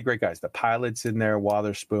 So many great guys. The Pilot's in there,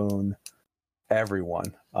 Wotherspoon,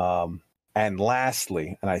 everyone. And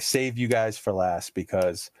lastly, and I save you guys for last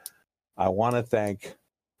because I want to thank,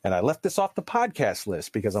 and I left this off the podcast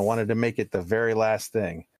list because I wanted to make it the very last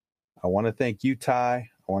thing. I want to thank you, Ty.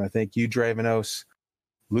 I want to thank you, Dravenos.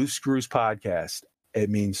 Loose Screws Podcast. It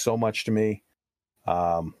means so much to me.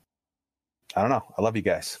 I don't know. I love you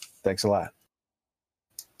guys. Thanks a lot.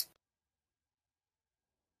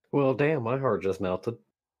 Well, damn, my heart just melted.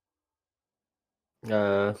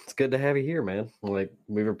 It's good to have you here, man. Like,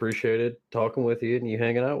 we've appreciated talking with you and you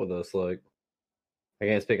hanging out with us. Like, I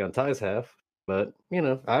can't speak on Ty's half, but,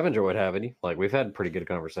 I've enjoyed having you. Like, we've had pretty good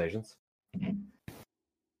conversations.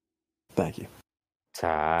 Thank you.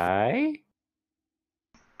 Ty?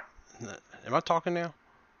 Am I talking now?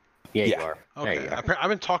 Yeah, you are. Okay. I've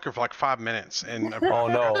been talking for like 5 minutes, and oh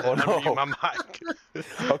no! My mic.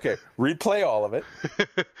 Okay, replay all of it.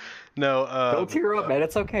 No. Don't tear up, man.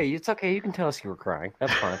 It's okay. It's okay. You can tell us you were crying.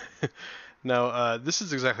 That's fine. No. This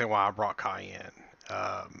is exactly why I brought Kai in.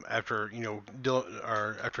 After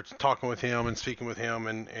after talking with him and speaking with him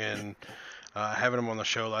and having him on the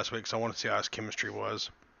show last week, so I wanted to see how his chemistry was.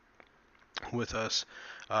 with us.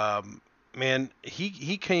 Man,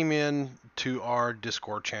 he came in to our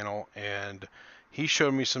Discord channel and he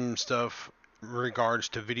showed me some stuff in regards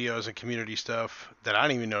to videos and community stuff that I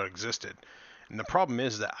didn't even know existed. And the problem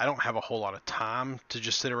is that I don't have a whole lot of time to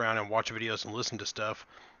just sit around and watch videos and listen to stuff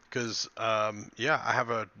because, yeah, I have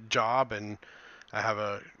a job and I have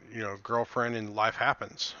a girlfriend and life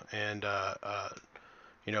happens. And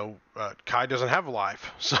Kai doesn't have a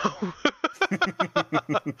life, so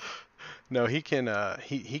no, he can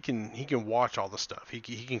he can watch all the stuff. He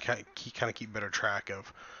can kind of keep better track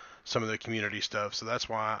of some of the community stuff. So that's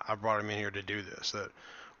why I brought him in here to do this. That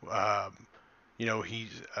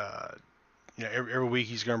he's every week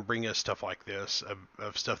he's going to bring us stuff like this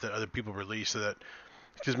of stuff that other people release. So that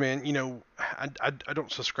because man, I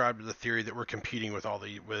don't subscribe to the theory that we're competing with all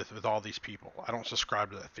these people. I don't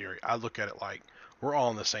subscribe to that theory. I look at it like we're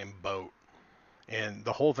all in the same boat. And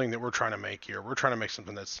the whole thing that we're trying to make here, we're trying to make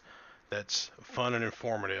something that's fun and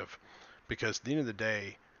informative, because at the end of the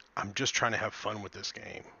day, I'm just trying to have fun with this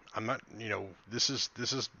game. I'm not, this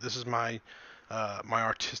is my my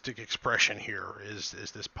artistic expression here is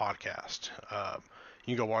this podcast.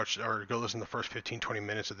 You can go watch or go listen to the first 15-20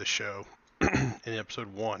 minutes of the show in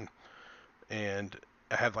episode 1, and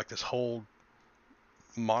I have like this whole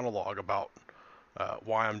monologue about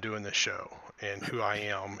why I'm doing this show and who I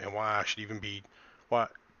am and why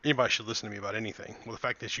anybody should listen to me about anything. Well, the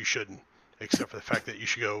fact that you shouldn't, except for the fact that you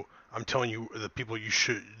should go. I'm telling you the people you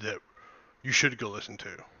should go listen to.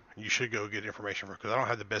 You should go get information from, because I don't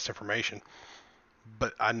have the best information,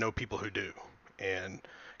 but I know people who do. And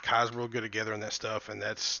Kai's real good at gathering that stuff, and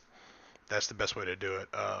that's the best way to do it.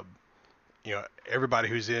 Everybody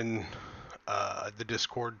who's in the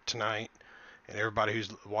Discord tonight, and everybody who's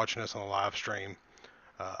watching us on the live stream,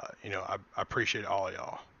 I appreciate all of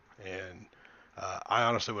y'all. And I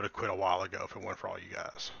honestly would have quit a while ago if it weren't for all you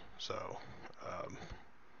guys. So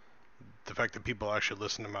the fact that people actually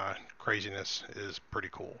listen to my craziness is pretty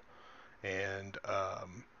cool. And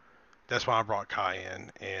that's why I brought Kai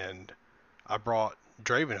in. And I brought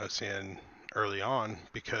Dravenos in early on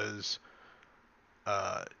because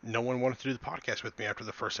no one wanted to do the podcast with me after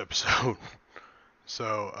the first episode.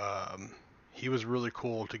 So he was really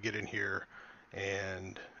cool to get in here.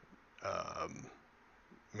 And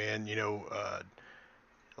man,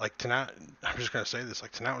 like tonight, I'm just going to say this,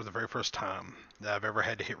 like tonight was the very first time that I've ever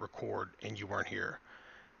had to hit record and you weren't here.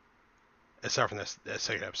 Aside from that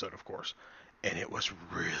second episode, of course. And it was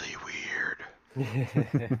really weird.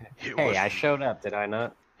 I showed up, did I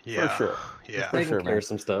not? Yeah. For sure. Yeah. I taking care of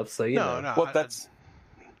some stuff, so No, Well,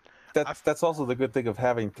 that's also the good thing of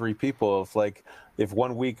having 3 people. If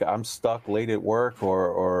 1 week I'm stuck late at work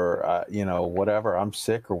or whatever, I'm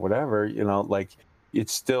sick or whatever,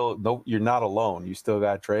 it's still you're not alone. You still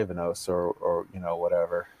got Dravenos or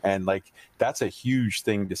whatever. And that's a huge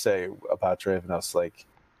thing to say about Dravenos.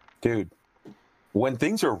 Dude, when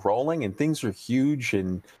things are rolling and things are huge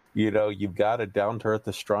and you've got a Down to Earth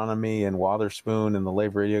Astronomy and Wotherspoon and the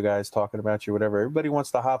Lave Radio guys talking about you, whatever, everybody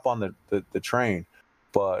wants to hop on the train.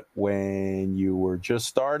 But when you were just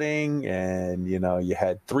starting and, you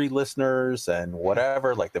had 3 listeners and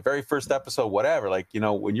whatever, like the very first episode, whatever,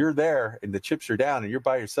 when you're there and the chips are down and you're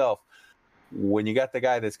by yourself, when you got the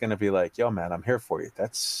guy that's going to be like, yo, man, I'm here for you.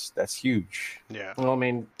 That's huge. Yeah. Well, I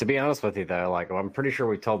mean, to be honest with you, though, I'm pretty sure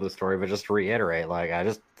we told this story, but just to reiterate, I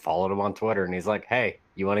just followed him on Twitter and he's like, hey,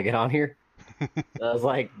 you want to get on here? I was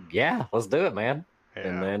like, yeah, let's do it, man. Yeah.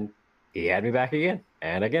 And then he had me back again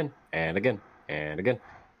and again and again. And again,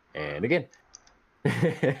 and again.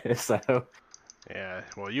 So, yeah.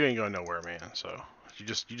 Well, you ain't going nowhere, man. So you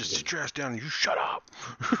just sit your ass down and you shut up.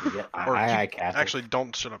 Yeah, actually,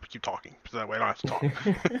 don't shut up. Keep talking, so that way I don't have to talk.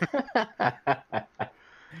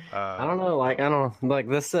 I don't know. I don't know.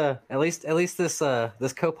 This. At least this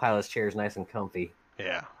co-pilot's chair is nice and comfy.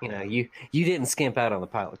 Yeah. You didn't skimp out on the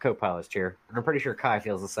co-pilot's chair. I'm pretty sure Kai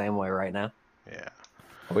feels the same way right now. Yeah.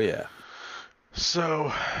 Oh yeah.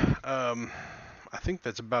 So, I think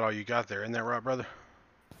that's about all you got there. Isn't that right, brother?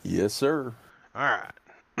 Yes, sir. All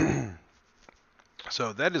right.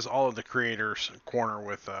 So that is all of the creators corner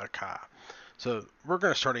with Kai. So we're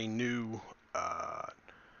going to start a new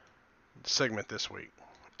segment this week.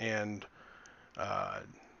 And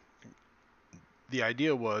the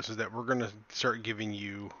idea is that we're going to start giving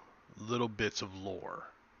you little bits of lore.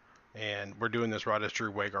 And we're doing this right as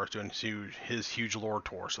Drew Wagar's doing his huge lore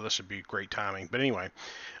tour, so this should be great timing. But anyway,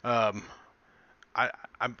 I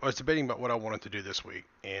was debating about what I wanted to do this week,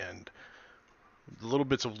 and the little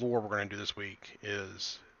bits of lore we're going to do this week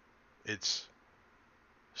it's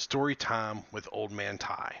story time with Old Man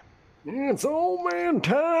Ty. It's Old Man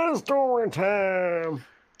Ty story time.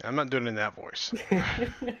 I'm not doing it in that voice.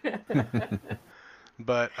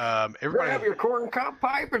 But everybody, Grab your corn cob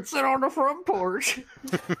pipe and sit on the front porch.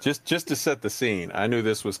 just to set the scene, I knew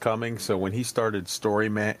this was coming, so when he started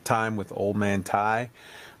time with Old Man Ty,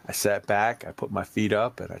 I sat back, I put my feet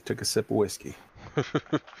up, and I took a sip of whiskey.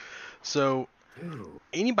 So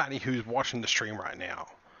anybody who's watching the stream right now,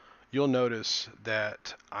 you'll notice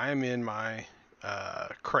that I am in my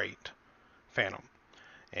crate, Phantom,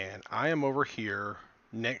 and I am over here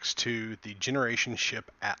next to the Generation ship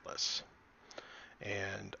Atlas.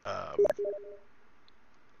 And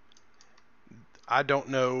I don't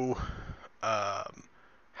know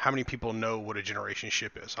how many people know what a Generation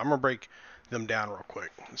ship is. I'm going to break them down real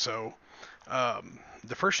quick. So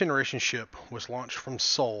the first Generation ship was launched from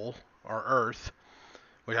Sol, or Earth,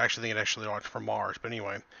 which I actually think it actually launched from Mars, but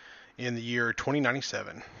anyway, in the year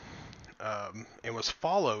 2097. It was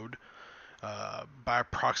followed by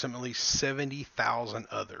approximately 70,000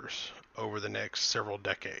 others over the next several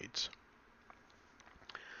decades.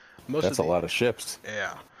 That's a lot of ships.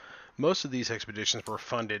 Yeah. Most of these expeditions were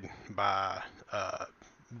funded by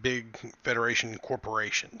big Federation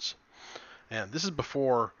corporations. And this is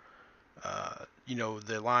before,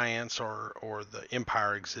 the Alliance or the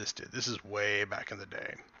Empire existed. This is way back in the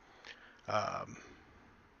day.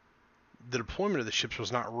 The deployment of the ships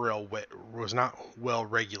was not well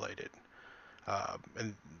regulated.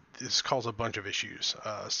 And this caused a bunch of issues.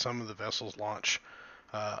 Some of the vessels launch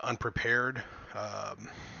unprepared.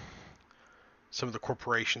 Some of the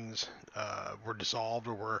corporations were dissolved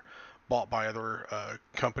or were bought by other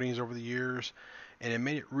companies over the years, and it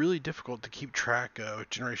made it really difficult to keep track of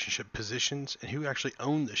Generation ship positions and who actually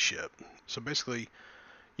owned the ship. So basically,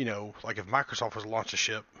 like if Microsoft was to launch a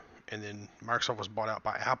ship and then Microsoft was bought out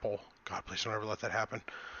by Apple, God, please don't ever let that happen.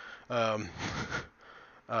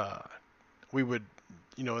 We would,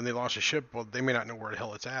 and they launch a ship, well, they may not know where the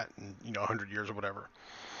hell it's at in, 100 years or whatever.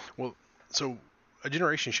 Well, so a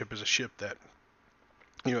Generation ship is a ship that,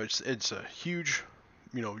 it's a huge,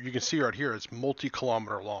 you can see right here, it's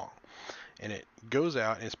multi-kilometer long, and it goes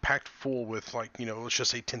out and it's packed full with let's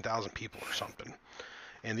just say 10,000 people or something.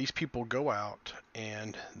 And these people go out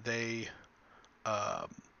and they,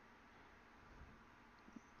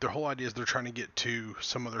 their whole idea is they're trying to get to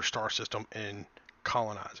some other star system and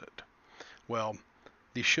colonize it. Well,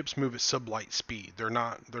 these ships move at sublight speed. They're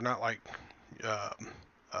not like,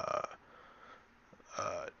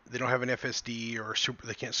 they don't have an FSD or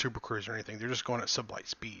they can't supercruise or anything. They're just going at sublight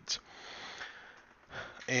speeds.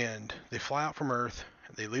 And they fly out from Earth.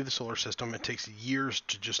 They leave the solar system. It takes years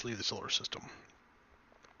to just leave the solar system.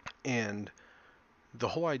 And the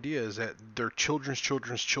whole idea is that their children's,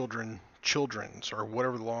 or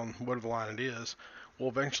whatever the line it is, will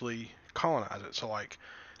eventually colonize it. So like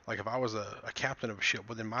if I was a captain of a ship,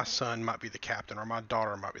 well then my son might be the captain, or my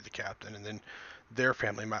daughter might be the captain, and then their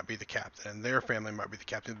family might be the captain, and their family might be the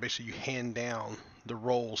captain. Basically, you hand down the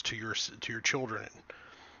roles to your children,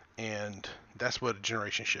 and that's what a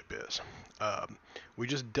Generation ship is. We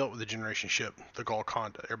just dealt with the Generation ship, the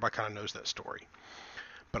Golconda. Everybody kind of knows that story.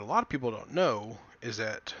 But a lot of people don't know is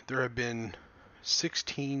that there have been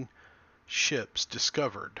 16 ships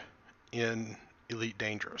discovered in Elite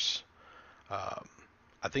Dangerous.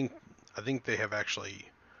 I think they have actually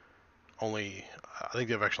only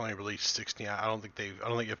released 16. I don't think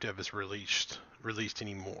FDF has released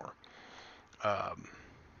anymore.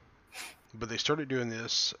 But they started doing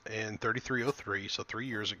this in 3303, so 3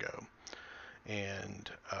 years ago. And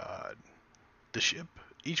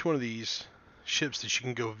each one of these ships that you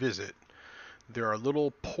can go visit, there are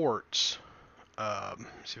little ports.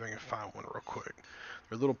 See if I can find one real quick.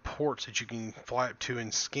 There are little ports that you can fly up to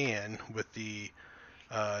and scan with the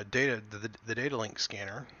data link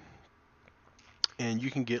scanner, and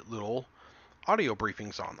you can get little audio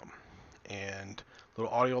briefings on them and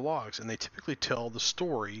little audio logs, and they typically tell the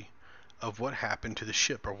story of what happened to the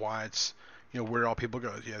ship or why it's, where all people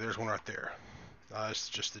go. Yeah, there's one right there. It's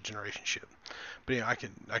just the Generation ship. But yeah, I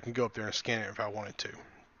can go up there and scan it if I wanted to.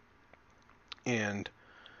 And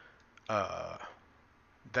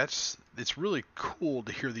it's really cool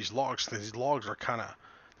to hear these logs, because these logs are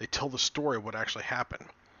they tell the story of what actually happened.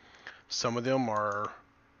 Some of them are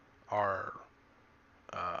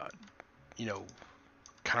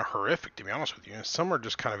kind of horrific, to be honest with you, and some are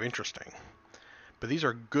just kind of interesting. But these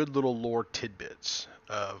are good little lore tidbits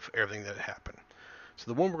of everything that happened. So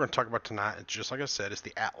the one we're going to talk about tonight, just like I said, is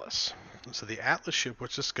the Atlas. So the Atlas ship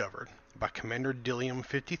was discovered by Commander Dillium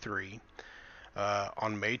 53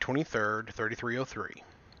 on May 23rd, 3303.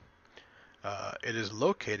 It is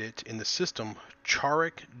located in the system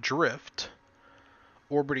Charik Drift,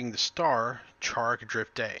 orbiting the star Charik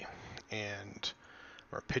Drift A. And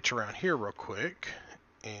I'm going to pitch around here real quick,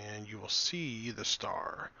 and you will see the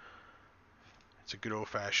star. It's a good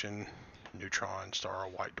old-fashioned neutron star, a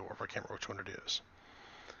white dwarf. I can't remember which one it is.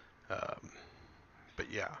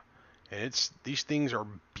 But yeah, and these things are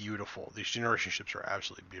beautiful. These generation ships are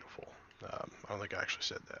absolutely beautiful. I don't think I actually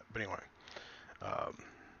said that, but anyway.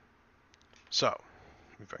 So,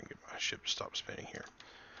 if I can get my ship to stop spinning here.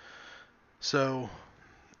 So,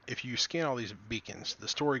 if you scan all these beacons, the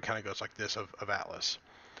story kind of goes like this of Atlas.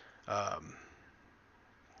 I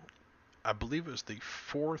believe it was the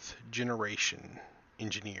 4th generation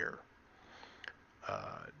engineer,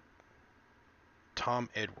 Tom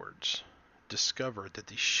Edwards, discovered that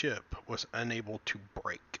the ship was unable to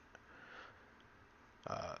break.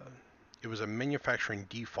 It was a manufacturing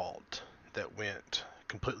default that went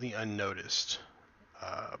completely unnoticed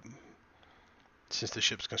since the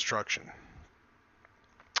ship's construction.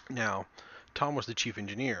 Now, Tom was the chief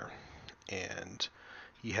engineer, and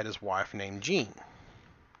he had his wife named Jean.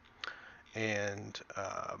 And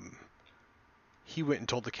he went and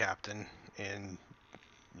told the captain, and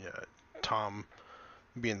Tom,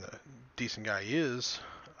 being the decent guy he is,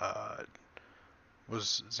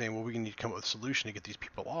 was saying, well, we need to come up with a solution to get these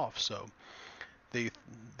people off. So they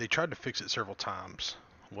tried to fix it several times.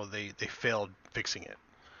 Well, they failed fixing it.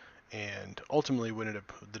 And ultimately, what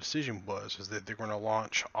the decision was that they're going to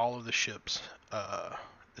launch all of the ship's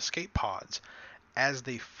escape pods as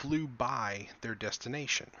they flew by their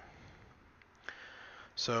destination.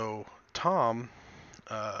 So Tom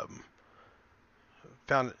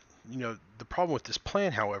found, the problem with this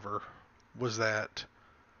plan, however, was that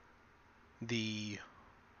the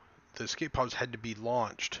escape pods had to be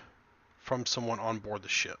launched from someone on board the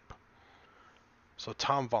ship. So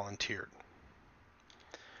Tom volunteered.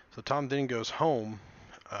 So Tom then goes home,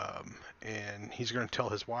 and he's going to tell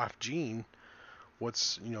his wife, Jean,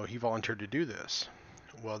 he volunteered to do this.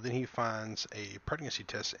 Well, then he finds a pregnancy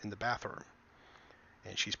test in the bathroom,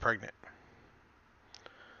 and she's pregnant.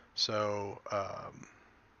 So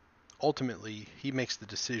ultimately, he makes the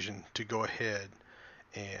decision to go ahead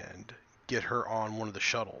and get her on one of the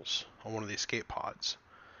shuttles, on one of the escape pods,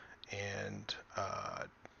 and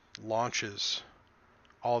launches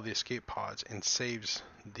all the escape pods and saves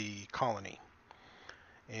the colony.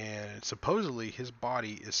 And supposedly his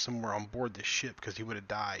body is somewhere on board this ship because he would have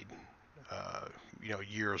died,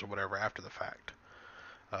 years or whatever after the fact.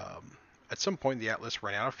 At some point, the Atlas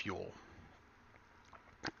ran out of fuel,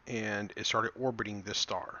 and it started orbiting this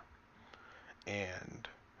star. And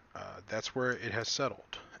that's where it has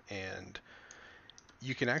settled. And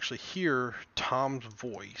you can actually hear Tom's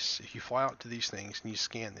voice. If you fly out to these things and you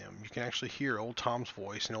scan them, you can actually hear old Tom's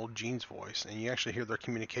voice and old Jean's voice, and you actually hear their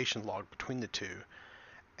communication log between the two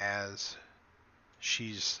as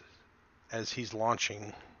he's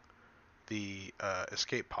launching the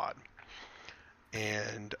escape pod.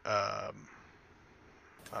 And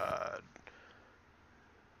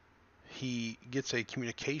he gets a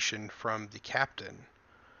communication from the captain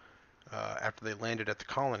after they landed at the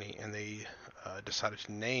colony, and they decided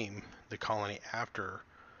to name the colony after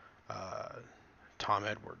Tom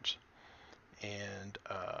Edwards. And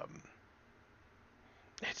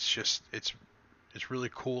it's really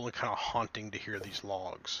cool and kind of haunting to hear these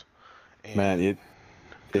logs. And man,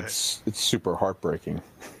 it's super heartbreaking.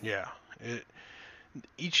 Yeah,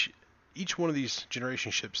 each one of these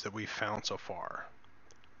generation ships that we've found so far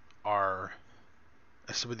are,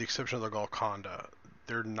 with the exception of the Golconda,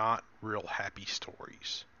 they're not real happy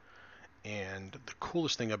stories. And the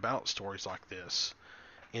coolest thing about stories like this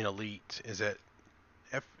in Elite is that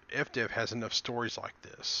FDev has enough stories like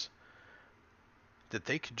this that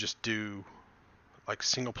they could just do like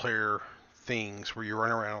single player things where you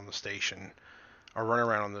run around on the station or run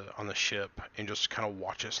around on the ship and just kind of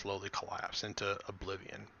watch it slowly collapse into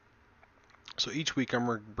oblivion. So each week I'm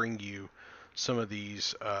going to bring you some of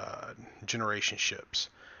these generation ships,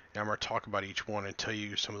 and I'm going to talk about each one and tell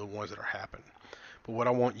you some of the ones that are happening. But what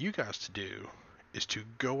I want you guys to do is to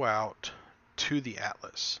go out to the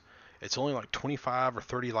Atlas. It's only like 25 or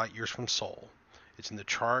 30 light years from Sol. It's in the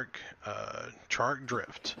Chark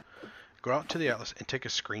Drift. Go out to the Atlas and take a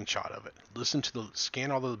screenshot of it.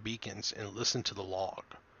 Scan all the beacons and listen to the log.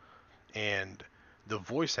 And the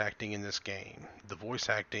voice acting in this game, the voice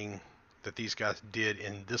acting that these guys did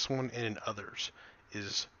in this one and in others,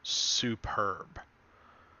 is superb.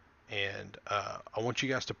 And I want you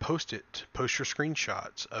guys to post your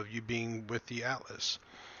screenshots of you being with the Atlas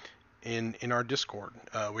in our Discord.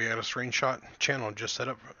 We got a screenshot channel just set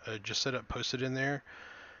up, posted in there,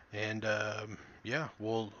 and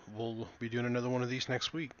we'll be doing another one of these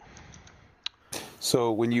next week.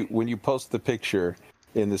 So when you post the picture,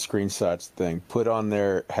 in the screenshots thing. Put on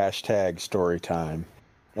their hashtag story time,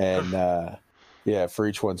 and yeah, for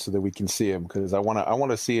each one, so that we can see them, because I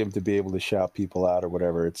want to see him to be able to shout people out or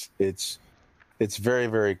whatever. It's very,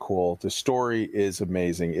 very cool. The story is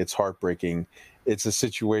amazing. It's heartbreaking. It's a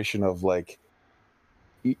situation of like,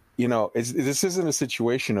 this isn't a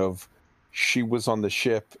situation of she was on the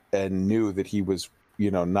ship and knew that he was,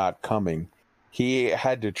 not coming. He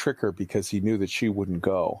had to trick her because he knew that she wouldn't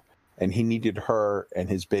go, and he needed her and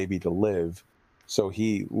his baby to live. So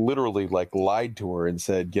he literally like lied to her and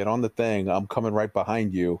said, "Get on the thing. I'm coming right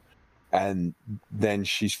behind you." And then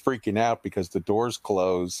she's freaking out because the doors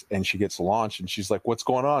close and she gets launched, and she's like, "What's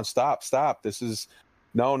going on? Stop. This is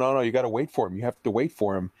no. You got to wait for him. You have to wait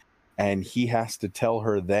for him." And he has to tell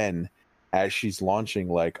her then, as she's launching,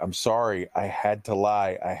 like, "I'm sorry, I had to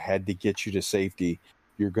lie. I had to get you to safety.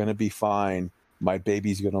 You're going to be fine. My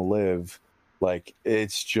baby's going to live." Like,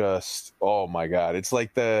 it's just, oh my God. It's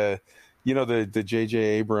like the J.J.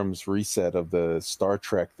 Abrams reset of the Star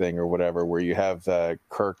Trek thing or whatever, where you have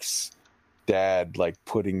Kirk's dad like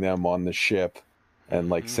putting them on the ship and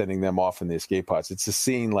like sending them off in the escape pods. It's a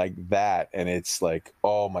scene like that, and it's like,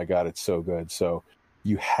 oh my God, it's so good. So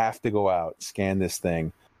you have to go out, scan this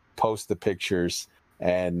thing, post the pictures,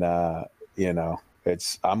 and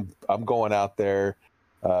it's I'm going out there,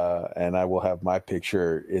 and I will have my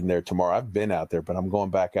picture in there tomorrow. I've been out there, but I'm going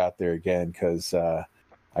back out there again because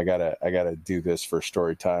I gotta do this for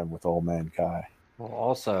story time with Old Man Kai. Well,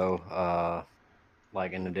 also,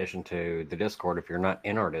 like in addition to the Discord, if you're not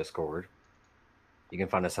in our Discord, you can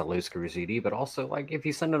find us at Loose Screws ED. But also, like, if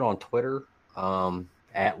you send it on Twitter,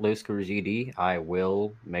 at Loose Screws ED, I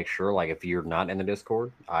will make sure, like, if you're not in the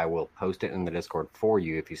Discord, I will post it in the Discord for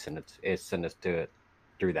you if you send us to it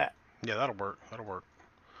through that. Yeah, that'll work.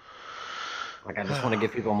 Like, I just want to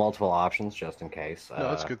give people multiple options just in case. No,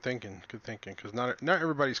 that's good thinking. Because not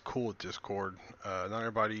everybody's cool with Discord. Not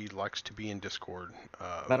everybody likes to be in Discord.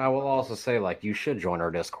 But I will also say, like, you should join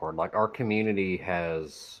our Discord. Like, our community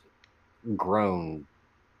has grown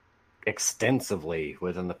extensively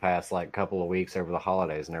within the past, like, couple of weeks over the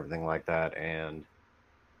holidays and everything like that. And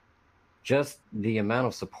just the amount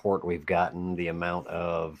of support we've gotten, the amount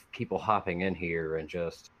of people hopping in here and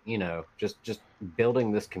just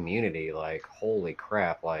building this community, like, holy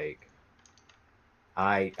crap, like,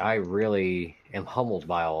 I really am humbled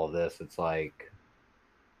by all of this. It's like,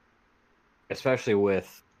 especially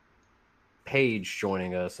with Paige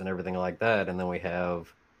joining us and everything like that, and then we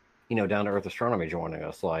have, Down to Earth Astronomy joining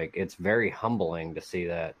us. Like, it's very humbling to see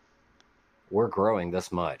that we're growing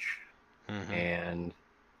this much. Mm-hmm. And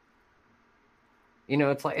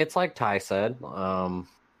it's like Ty said,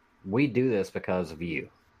 we do this because of you.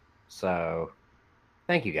 So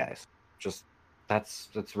thank you guys. Just that's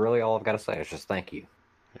really all I've got to say. Is just thank you.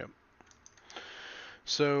 Yep.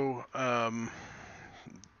 So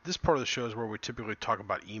this part of the show is where we typically talk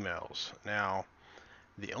about emails. Now,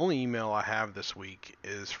 the only email I have this week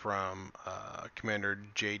is from Commander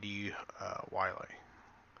J.D. Wiley.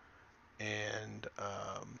 And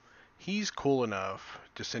he's cool enough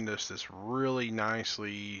to send us this really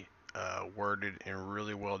nicely worded and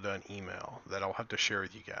really well done email that I'll have to share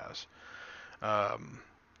with you guys.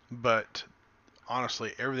 But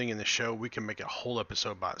honestly, everything in the show, we can make a whole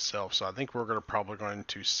episode by itself. So I think we're probably going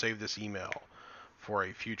to save this email for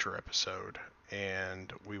a future episode,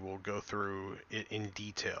 and we will go through it in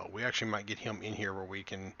detail. We actually might get him in here where we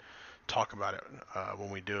can talk about it when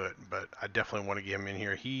we do it, but I definitely want to get him in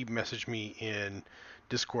here. He messaged me in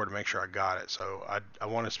Discord to make sure I got it, so I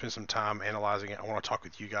want to spend some time analyzing it. I want to talk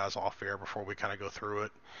with you guys off air before we kind of go through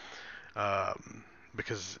it,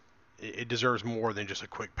 because it deserves more than just a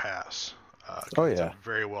quick pass. It's a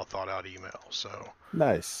very well thought out email. So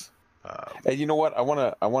nice. And you know what? I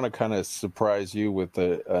want to kind of surprise you with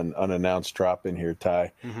an unannounced drop in here,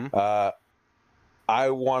 Ty. Mm-hmm. I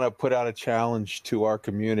want to put out a challenge to our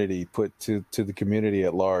community, to the community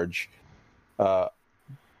at large.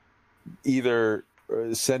 Either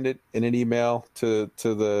send it in an email to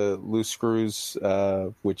the Loose Screws,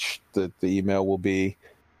 which the email will be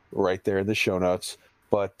right there in the show notes.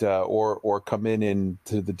 But or come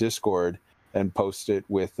into the Discord and post it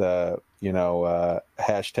with hashtag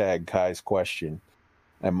Kai's question.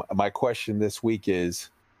 And my question this week is,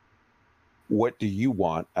 what do you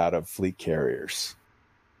want out of fleet carriers?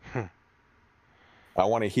 I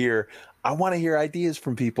want to hear ideas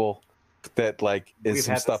from people that like is We've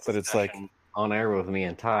some stuff that it's like on air with me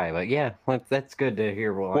and Ty, but yeah, that's good to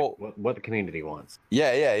hear what the community wants.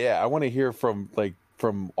 Yeah. I want to hear from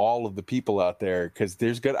all of the people out there, because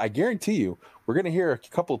I guarantee you we're going to hear a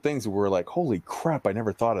couple of things that we're like, holy crap, I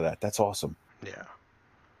never thought of that. That's awesome. Yeah.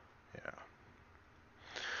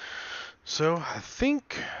 So I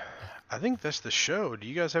think that's the show. Do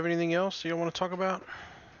you guys have anything else you want to talk about?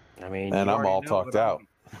 I mean, And you I'm already all know talked what out.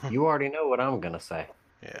 You already know what I'm gonna say.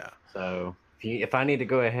 Yeah. So if I need to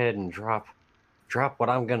go ahead and drop what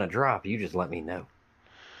I'm gonna drop, you just let me know.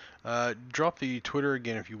 Drop the Twitter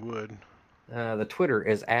again if you would. The Twitter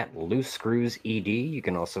is at loosescrewsed. You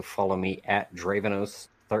can also follow me at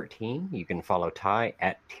Dravenos13. You can follow Ty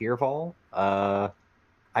at Tierval.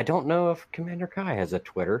 I don't know if Commander Kai has a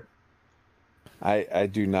Twitter. I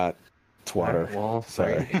do not twatter. Right, well,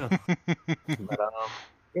 Sorry. there you go. But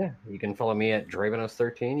yeah, you can follow me at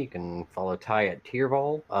Dravenos13. You can follow Ty at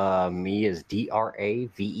Tierval. Me is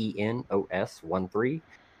DRAVENOS13.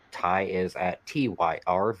 Ty is at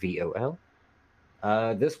TYRVOL.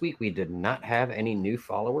 This week we did not have any new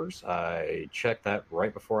followers. I checked that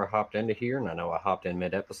right before I hopped into here, and I know I hopped in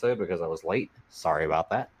mid-episode because I was late. Sorry about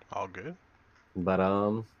that. All good. But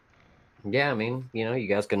yeah, I mean, you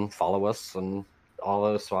guys can follow us on all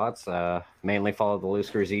those spots. Mainly follow the Loose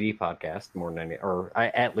Screws ED podcast more than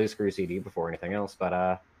at Loose Screws ED before anything else.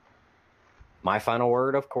 But my final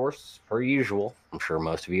word, of course, per usual, I'm sure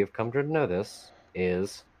most of you have come to know this,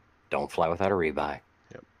 is don't fly without a rebuy.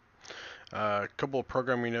 A couple of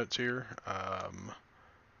programming notes here.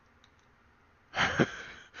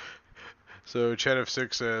 So Chad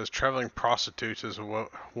F6 says traveling prostitutes is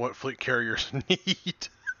what fleet carriers need.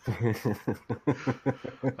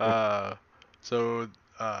 So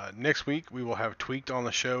next week we will have Tweaked on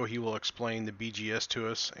the show. He will explain the BGS to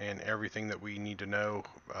us and everything that we need to know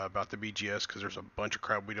about the BGS, because there's a bunch of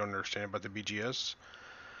crap we don't understand about the BGS.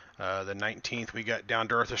 The 19th we got Down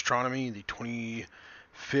to Earth Astronomy. The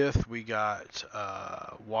 25th we got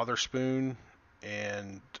Wotherspoon,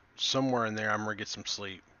 and somewhere in there I'm gonna get some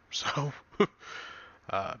sleep. So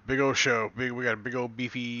big old show. We got a big old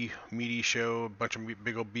beefy meaty show. A bunch of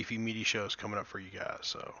big old beefy meaty shows coming up for you guys.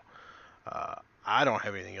 So I don't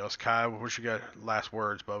have anything else. Kai, what you got? Last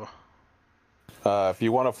words, Bubba. If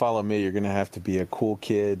you want to follow me, you're going to have to be a cool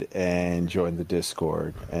kid and join the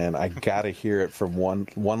Discord. And I got to hear it from one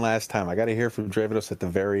last time. I got to hear from Dravenos at the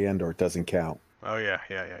very end, or it doesn't count. Oh, yeah.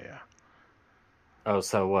 Oh,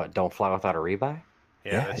 so what? Don't fly without a rebuy?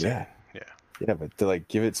 Yeah, that's yeah. it. Yeah. Yeah, but to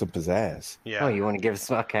give it some pizzazz. Yeah. Oh, you want to give us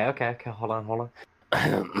some... Okay. Hold on.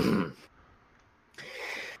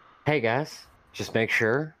 Hey, guys. Just make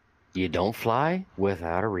sure you don't fly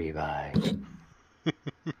without a rebuy.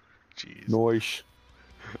 Jeez. Noise.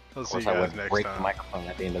 I'll see Of course, you I guys would next break time. the microphone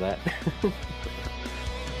at the end of that.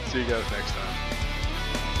 See you guys next time.